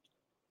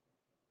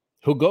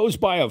who goes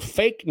by a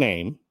fake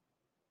name.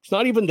 It's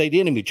not even, they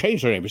didn't even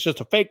change their name. It's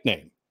just a fake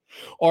name.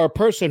 Or a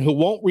person who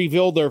won't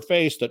reveal their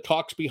face, that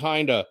talks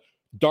behind a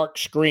dark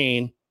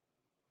screen,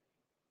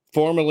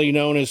 formerly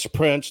known as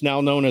Prince,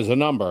 now known as a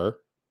number,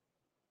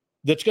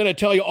 that's going to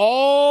tell you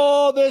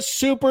all this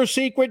super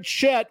secret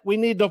shit we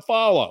need to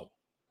follow.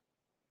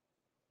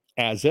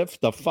 As if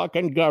the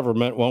fucking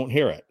government won't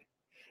hear it.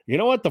 You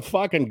know what the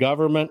fucking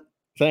government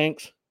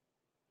thinks?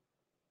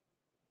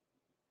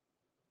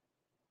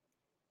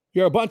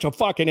 You're a bunch of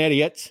fucking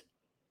idiots.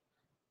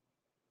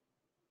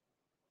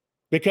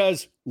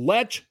 Because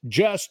let's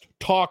just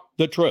talk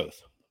the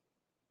truth.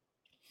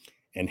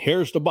 And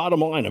here's the bottom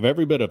line of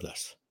every bit of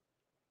this.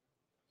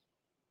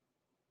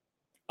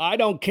 I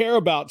don't care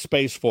about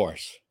Space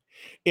Force.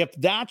 If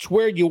that's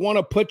where you want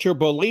to put your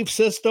belief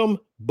system,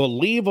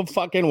 believe a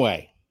fucking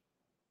way.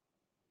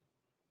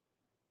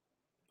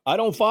 I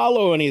don't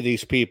follow any of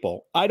these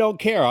people. I don't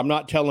care. I'm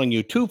not telling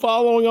you to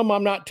follow them.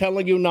 I'm not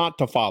telling you not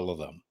to follow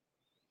them.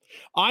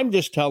 I'm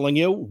just telling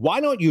you, why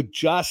don't you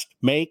just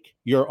make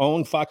your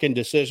own fucking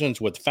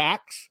decisions with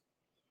facts?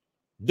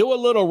 Do a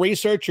little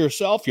research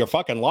yourself. Your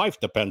fucking life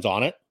depends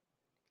on it.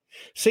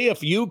 See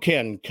if you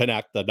can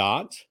connect the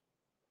dots.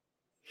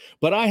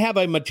 But I have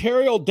a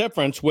material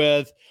difference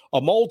with a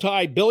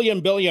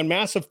multi-billion,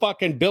 massive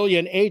fucking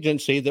billion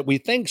agency that we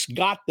think's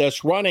got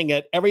this running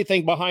it,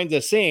 everything behind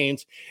the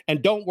scenes.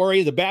 And don't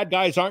worry, the bad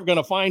guys aren't going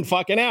to find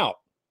fucking out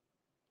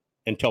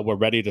until we're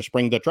ready to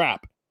spring the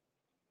trap.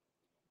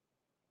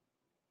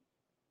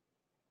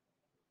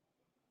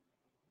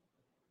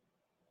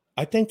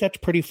 I think that's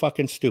pretty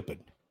fucking stupid.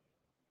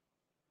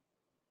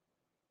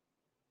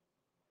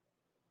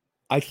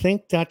 I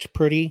think that's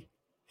pretty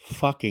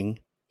fucking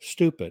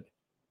stupid.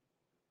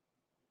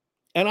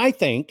 And I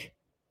think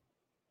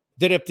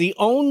that if the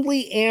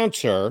only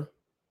answer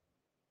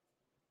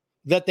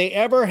that they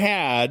ever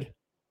had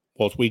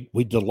was we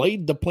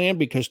delayed the plan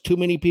because too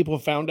many people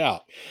found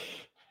out.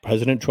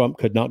 President Trump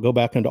could not go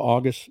back into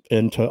office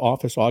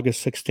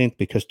August 16th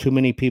because too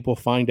many people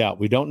find out.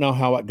 We don't know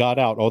how it got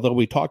out, although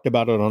we talked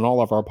about it on all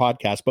of our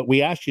podcasts, but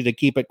we asked you to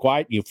keep it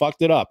quiet. You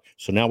fucked it up.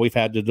 So now we've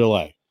had to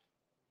delay.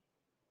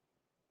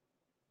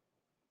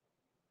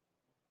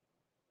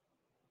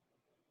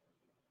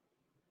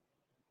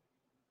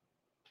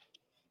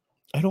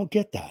 I don't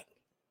get that.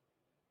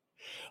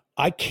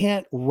 I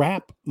can't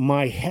wrap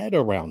my head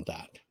around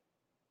that.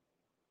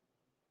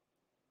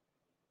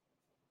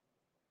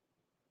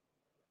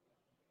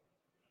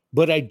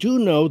 But I do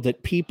know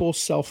that people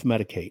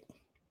self-medicate.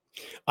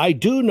 I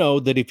do know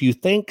that if you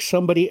think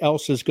somebody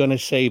else is going to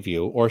save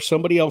you, or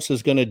somebody else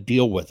is going to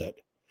deal with it,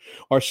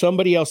 or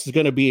somebody else is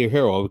going to be a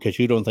hero because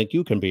you don't think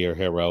you can be a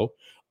hero,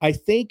 I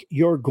think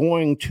you're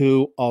going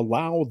to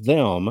allow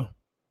them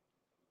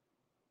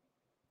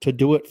to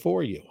do it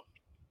for you.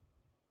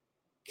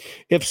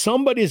 If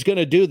somebody's going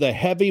to do the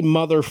heavy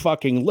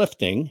motherfucking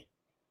lifting,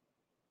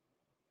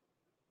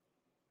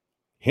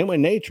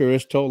 human nature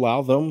is to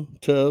allow them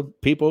to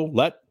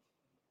let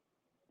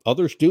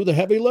others do the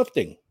heavy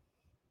lifting.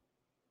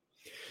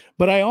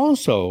 But I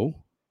also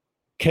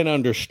can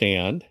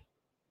understand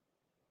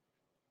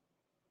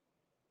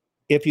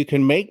if you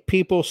can make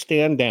people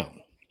stand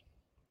down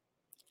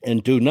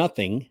and do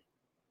nothing,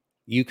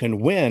 you can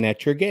win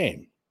at your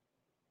game.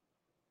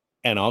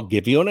 And I'll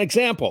give you an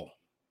example.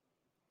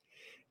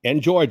 In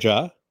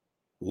Georgia,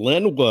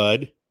 Lynn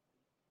Wood,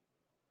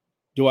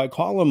 do I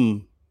call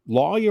him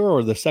lawyer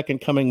or the second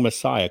coming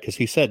Messiah? Because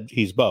he said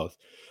he's both.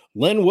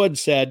 Lynn Wood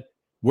said,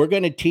 we're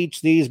going to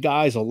teach these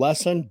guys a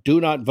lesson.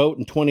 Do not vote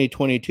in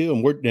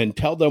 2022 and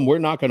tell them we're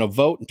not going to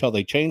vote until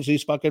they change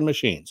these fucking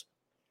machines.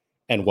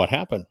 And what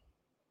happened?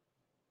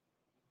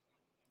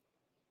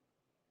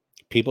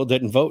 People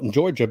didn't vote in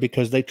Georgia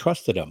because they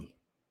trusted him.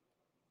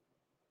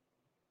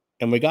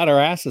 And we got our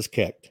asses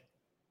kicked.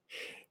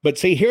 But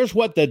see, here's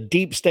what the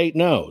deep state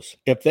knows.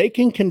 If they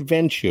can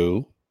convince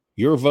you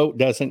your vote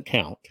doesn't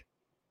count,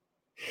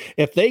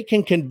 if they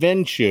can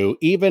convince you,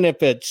 even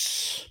if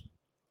it's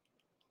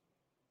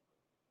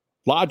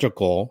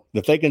logical,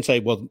 that they can say,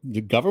 well,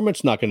 the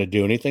government's not going to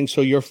do anything,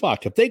 so you're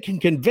fucked. If they can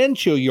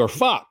convince you you're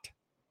fucked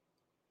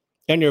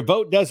and your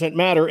vote doesn't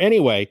matter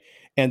anyway,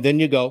 and then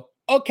you go,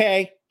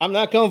 okay, I'm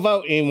not going to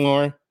vote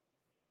anymore.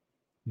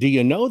 Do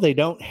you know they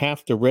don't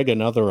have to rig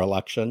another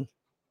election?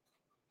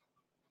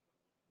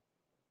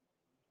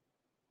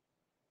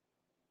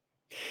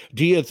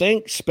 Do you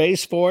think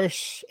Space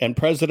Force and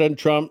President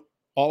Trump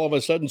all of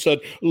a sudden said,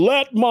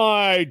 let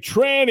my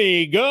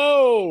tranny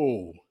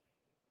go?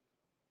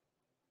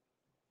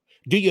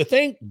 Do you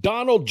think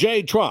Donald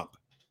J. Trump,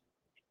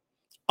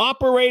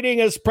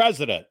 operating as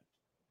president,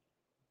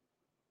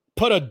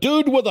 put a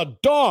dude with a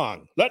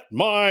dong, let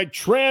my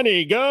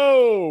tranny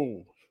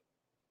go?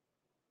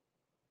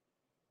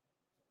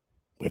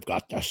 We've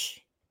got this.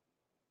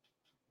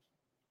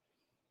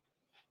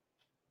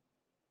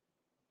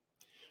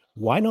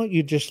 Why don't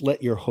you just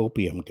let your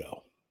hopium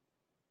go?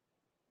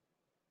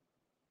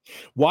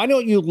 Why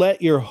don't you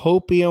let your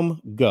hopium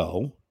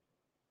go?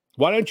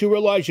 Why don't you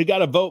realize you got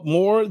to vote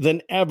more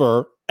than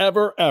ever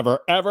in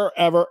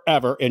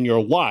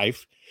your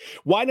life?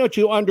 Why don't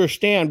you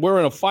understand we're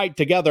in a fight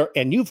together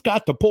and you've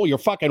got to pull your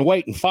fucking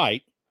weight and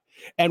fight?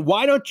 And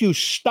why don't you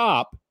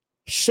stop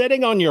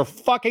sitting on your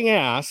fucking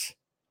ass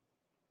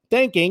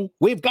thinking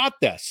we've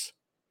got this?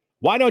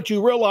 Why don't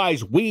you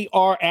realize we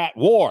are at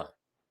war?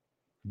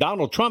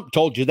 Donald Trump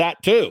told you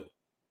that too.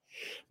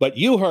 But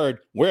you heard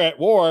we're at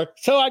war,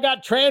 so I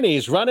got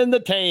trannies running the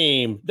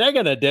team. They're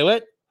going to do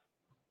it.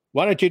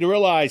 Why don't you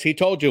realize he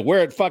told you we're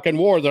at fucking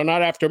war. They're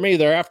not after me.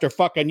 They're after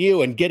fucking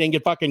you and getting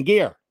your fucking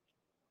gear.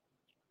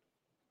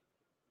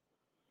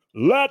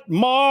 Let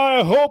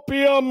my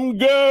hopium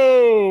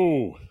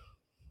go.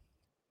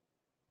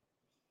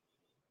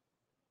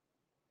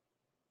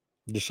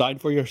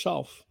 Decide for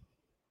yourself.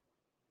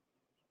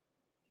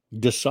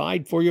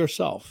 Decide for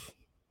yourself.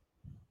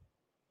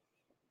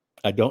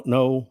 I don't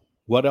know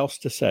what else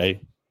to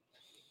say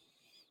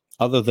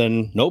other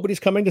than nobody's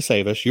coming to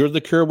save us. You're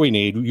the cure we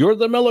need. You're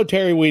the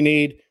military we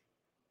need.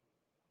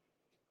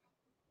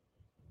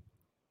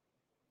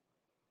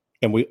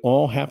 And we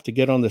all have to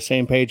get on the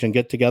same page and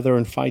get together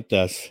and fight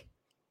this.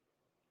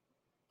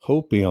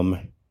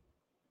 Hopium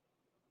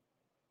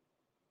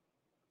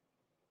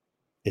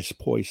is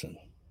poison.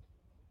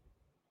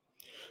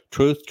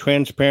 Truth,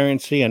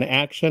 transparency, and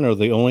action are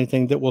the only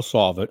thing that will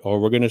solve it, or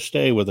we're going to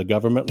stay with a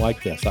government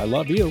like this. I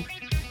love you.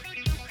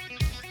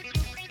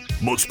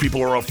 Most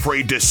people are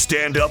afraid to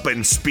stand up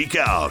and speak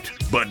out,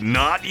 but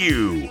not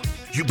you.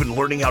 You've been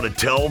learning how to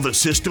tell the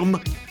system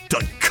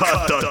to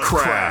cut the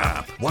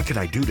crap. What can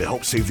I do to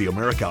help save the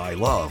America I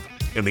love?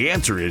 And the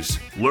answer is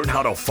learn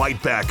how to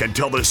fight back and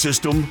tell the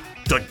system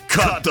to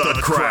Cut the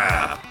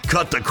Crap.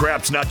 Cut the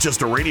Crap's not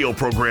just a radio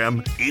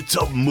program, it's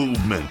a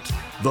movement.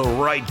 The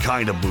right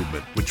kind of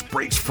movement, which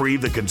breaks free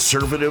the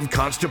conservative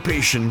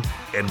constipation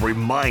and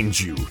reminds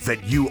you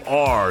that you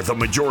are the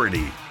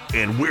majority.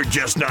 And we're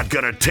just not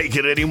gonna take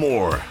it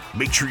anymore.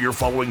 Make sure you're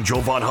following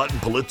Jovan Hutton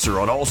Pulitzer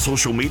on all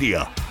social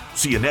media.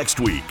 See you next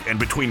week, and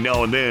between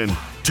now and then,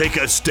 take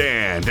a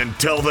stand and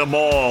tell them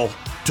all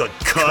to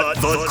cut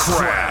the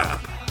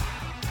crap.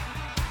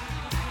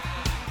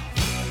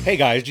 Hey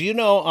guys, do you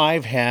know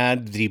I've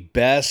had the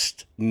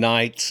best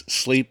night's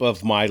sleep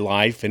of my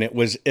life, and it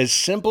was as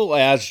simple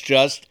as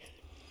just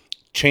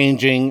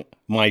changing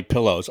my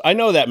pillows. I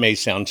know that may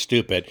sound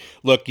stupid.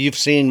 Look, you've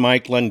seen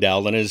Mike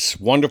Lindell and his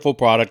wonderful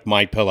product,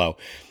 My Pillow.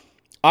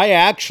 I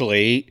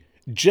actually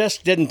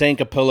just didn't think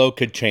a pillow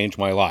could change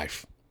my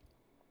life.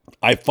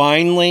 I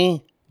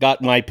finally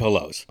got My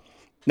Pillows.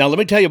 Now, let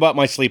me tell you about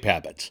my sleep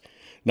habits.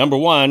 Number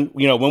one,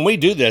 when we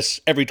do this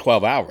every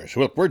 12 hours,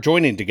 we're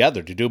joining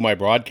together to do my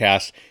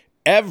broadcast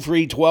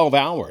every 12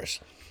 hours.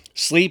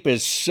 Sleep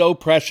is so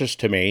precious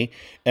to me,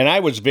 and I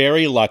was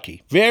very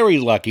lucky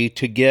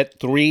to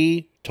get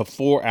 3 to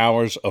 4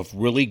 hours of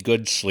really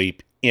good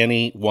sleep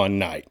any one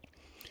night.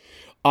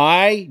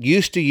 I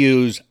used to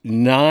use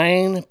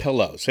 9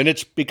 pillows, and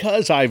it's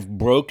because I've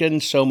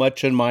broken so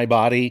much in my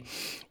body,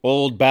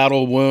 old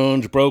battle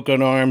wounds,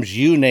 broken arms,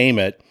 you name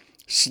it.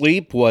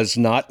 Sleep was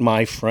not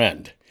my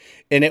friend.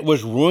 And it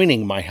was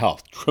ruining my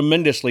health,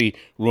 tremendously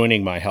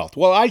ruining my health.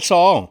 Well, I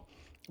saw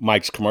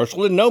Mike's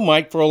commercial, didn't know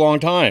Mike for a long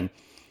time.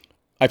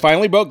 I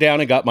finally broke down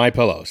and got My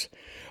Pillows.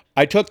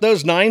 I took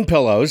those 9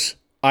 pillows,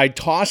 I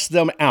tossed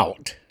them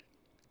out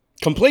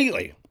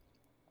completely.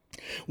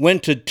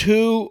 Went to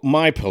 2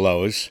 My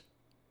Pillows.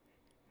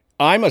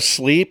 I'm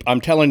asleep,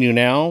 I'm telling you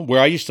now, where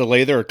I used to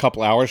lay there a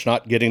couple hours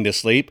not getting to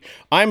sleep.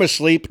 I'm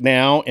asleep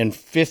now in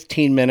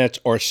 15 minutes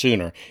or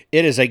sooner.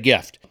 It is a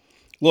gift.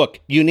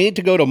 Look, you need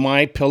to go to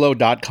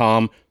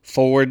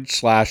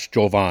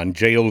mypillow.com/Jovan,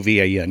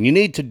 Jovan. You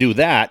need to do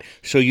that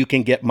so you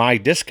can get my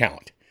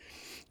discount.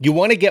 You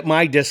want to get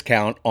my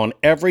discount on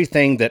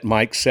everything that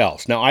Mike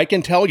sells. Now, I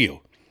can tell you,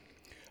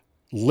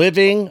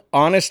 living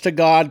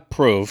honest-to-God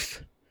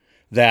proof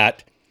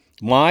that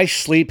my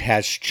sleep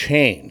has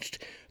changed.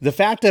 The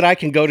fact that I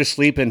can go to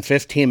sleep in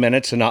 15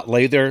 minutes and not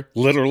lay there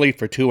literally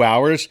for 2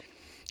 hours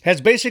has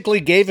basically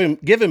given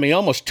me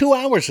almost 2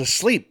 hours of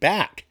sleep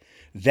back.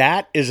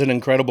 That is an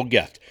incredible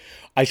gift.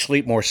 I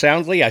sleep more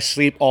soundly. I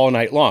sleep all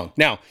night long.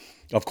 Now,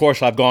 of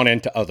course, I've gone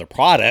into other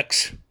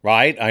products,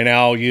 right? I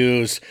now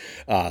use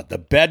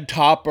the bed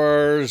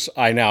toppers.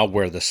 I now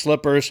wear the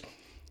slippers.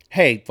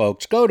 Hey,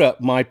 folks, go to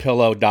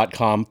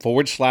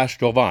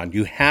mypillow.com/Jovan.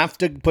 You have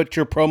to put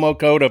your promo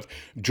code of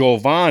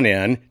Jovan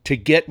in to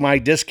get my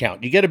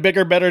discount. You get a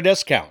bigger, better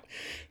discount.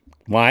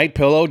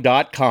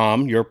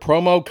 mypillow.com. Your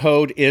promo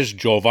code is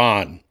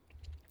Jovan.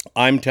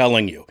 I'm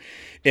telling you.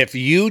 If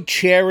you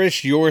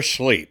cherish your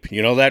sleep,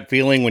 you know that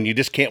feeling when you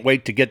just can't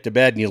wait to get to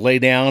bed and you lay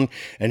down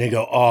and you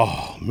go,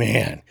 oh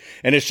man,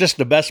 and it's just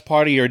the best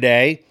part of your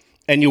day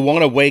and you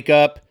want to wake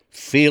up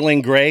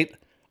feeling great.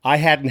 I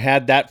hadn't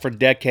had that for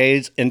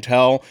decades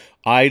until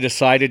I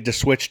decided to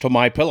switch to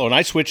My Pillow, and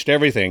I switched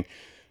everything.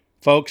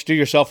 Folks, do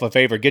yourself a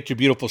favor, get your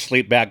beautiful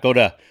sleep back. Go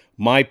to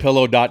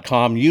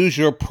mypillow.com, use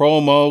your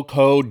promo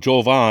code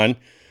Jovan,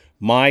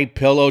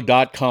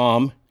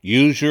 mypillow.com,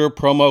 use your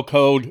promo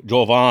code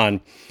Jovan.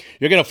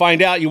 You're going to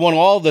find out you want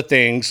all the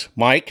things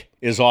Mike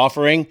is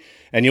offering,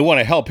 and you want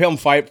to help him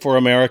fight for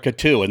America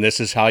too, and this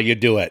is how you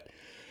do it.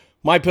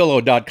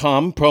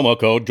 mypillow.com, promo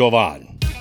code Jovan.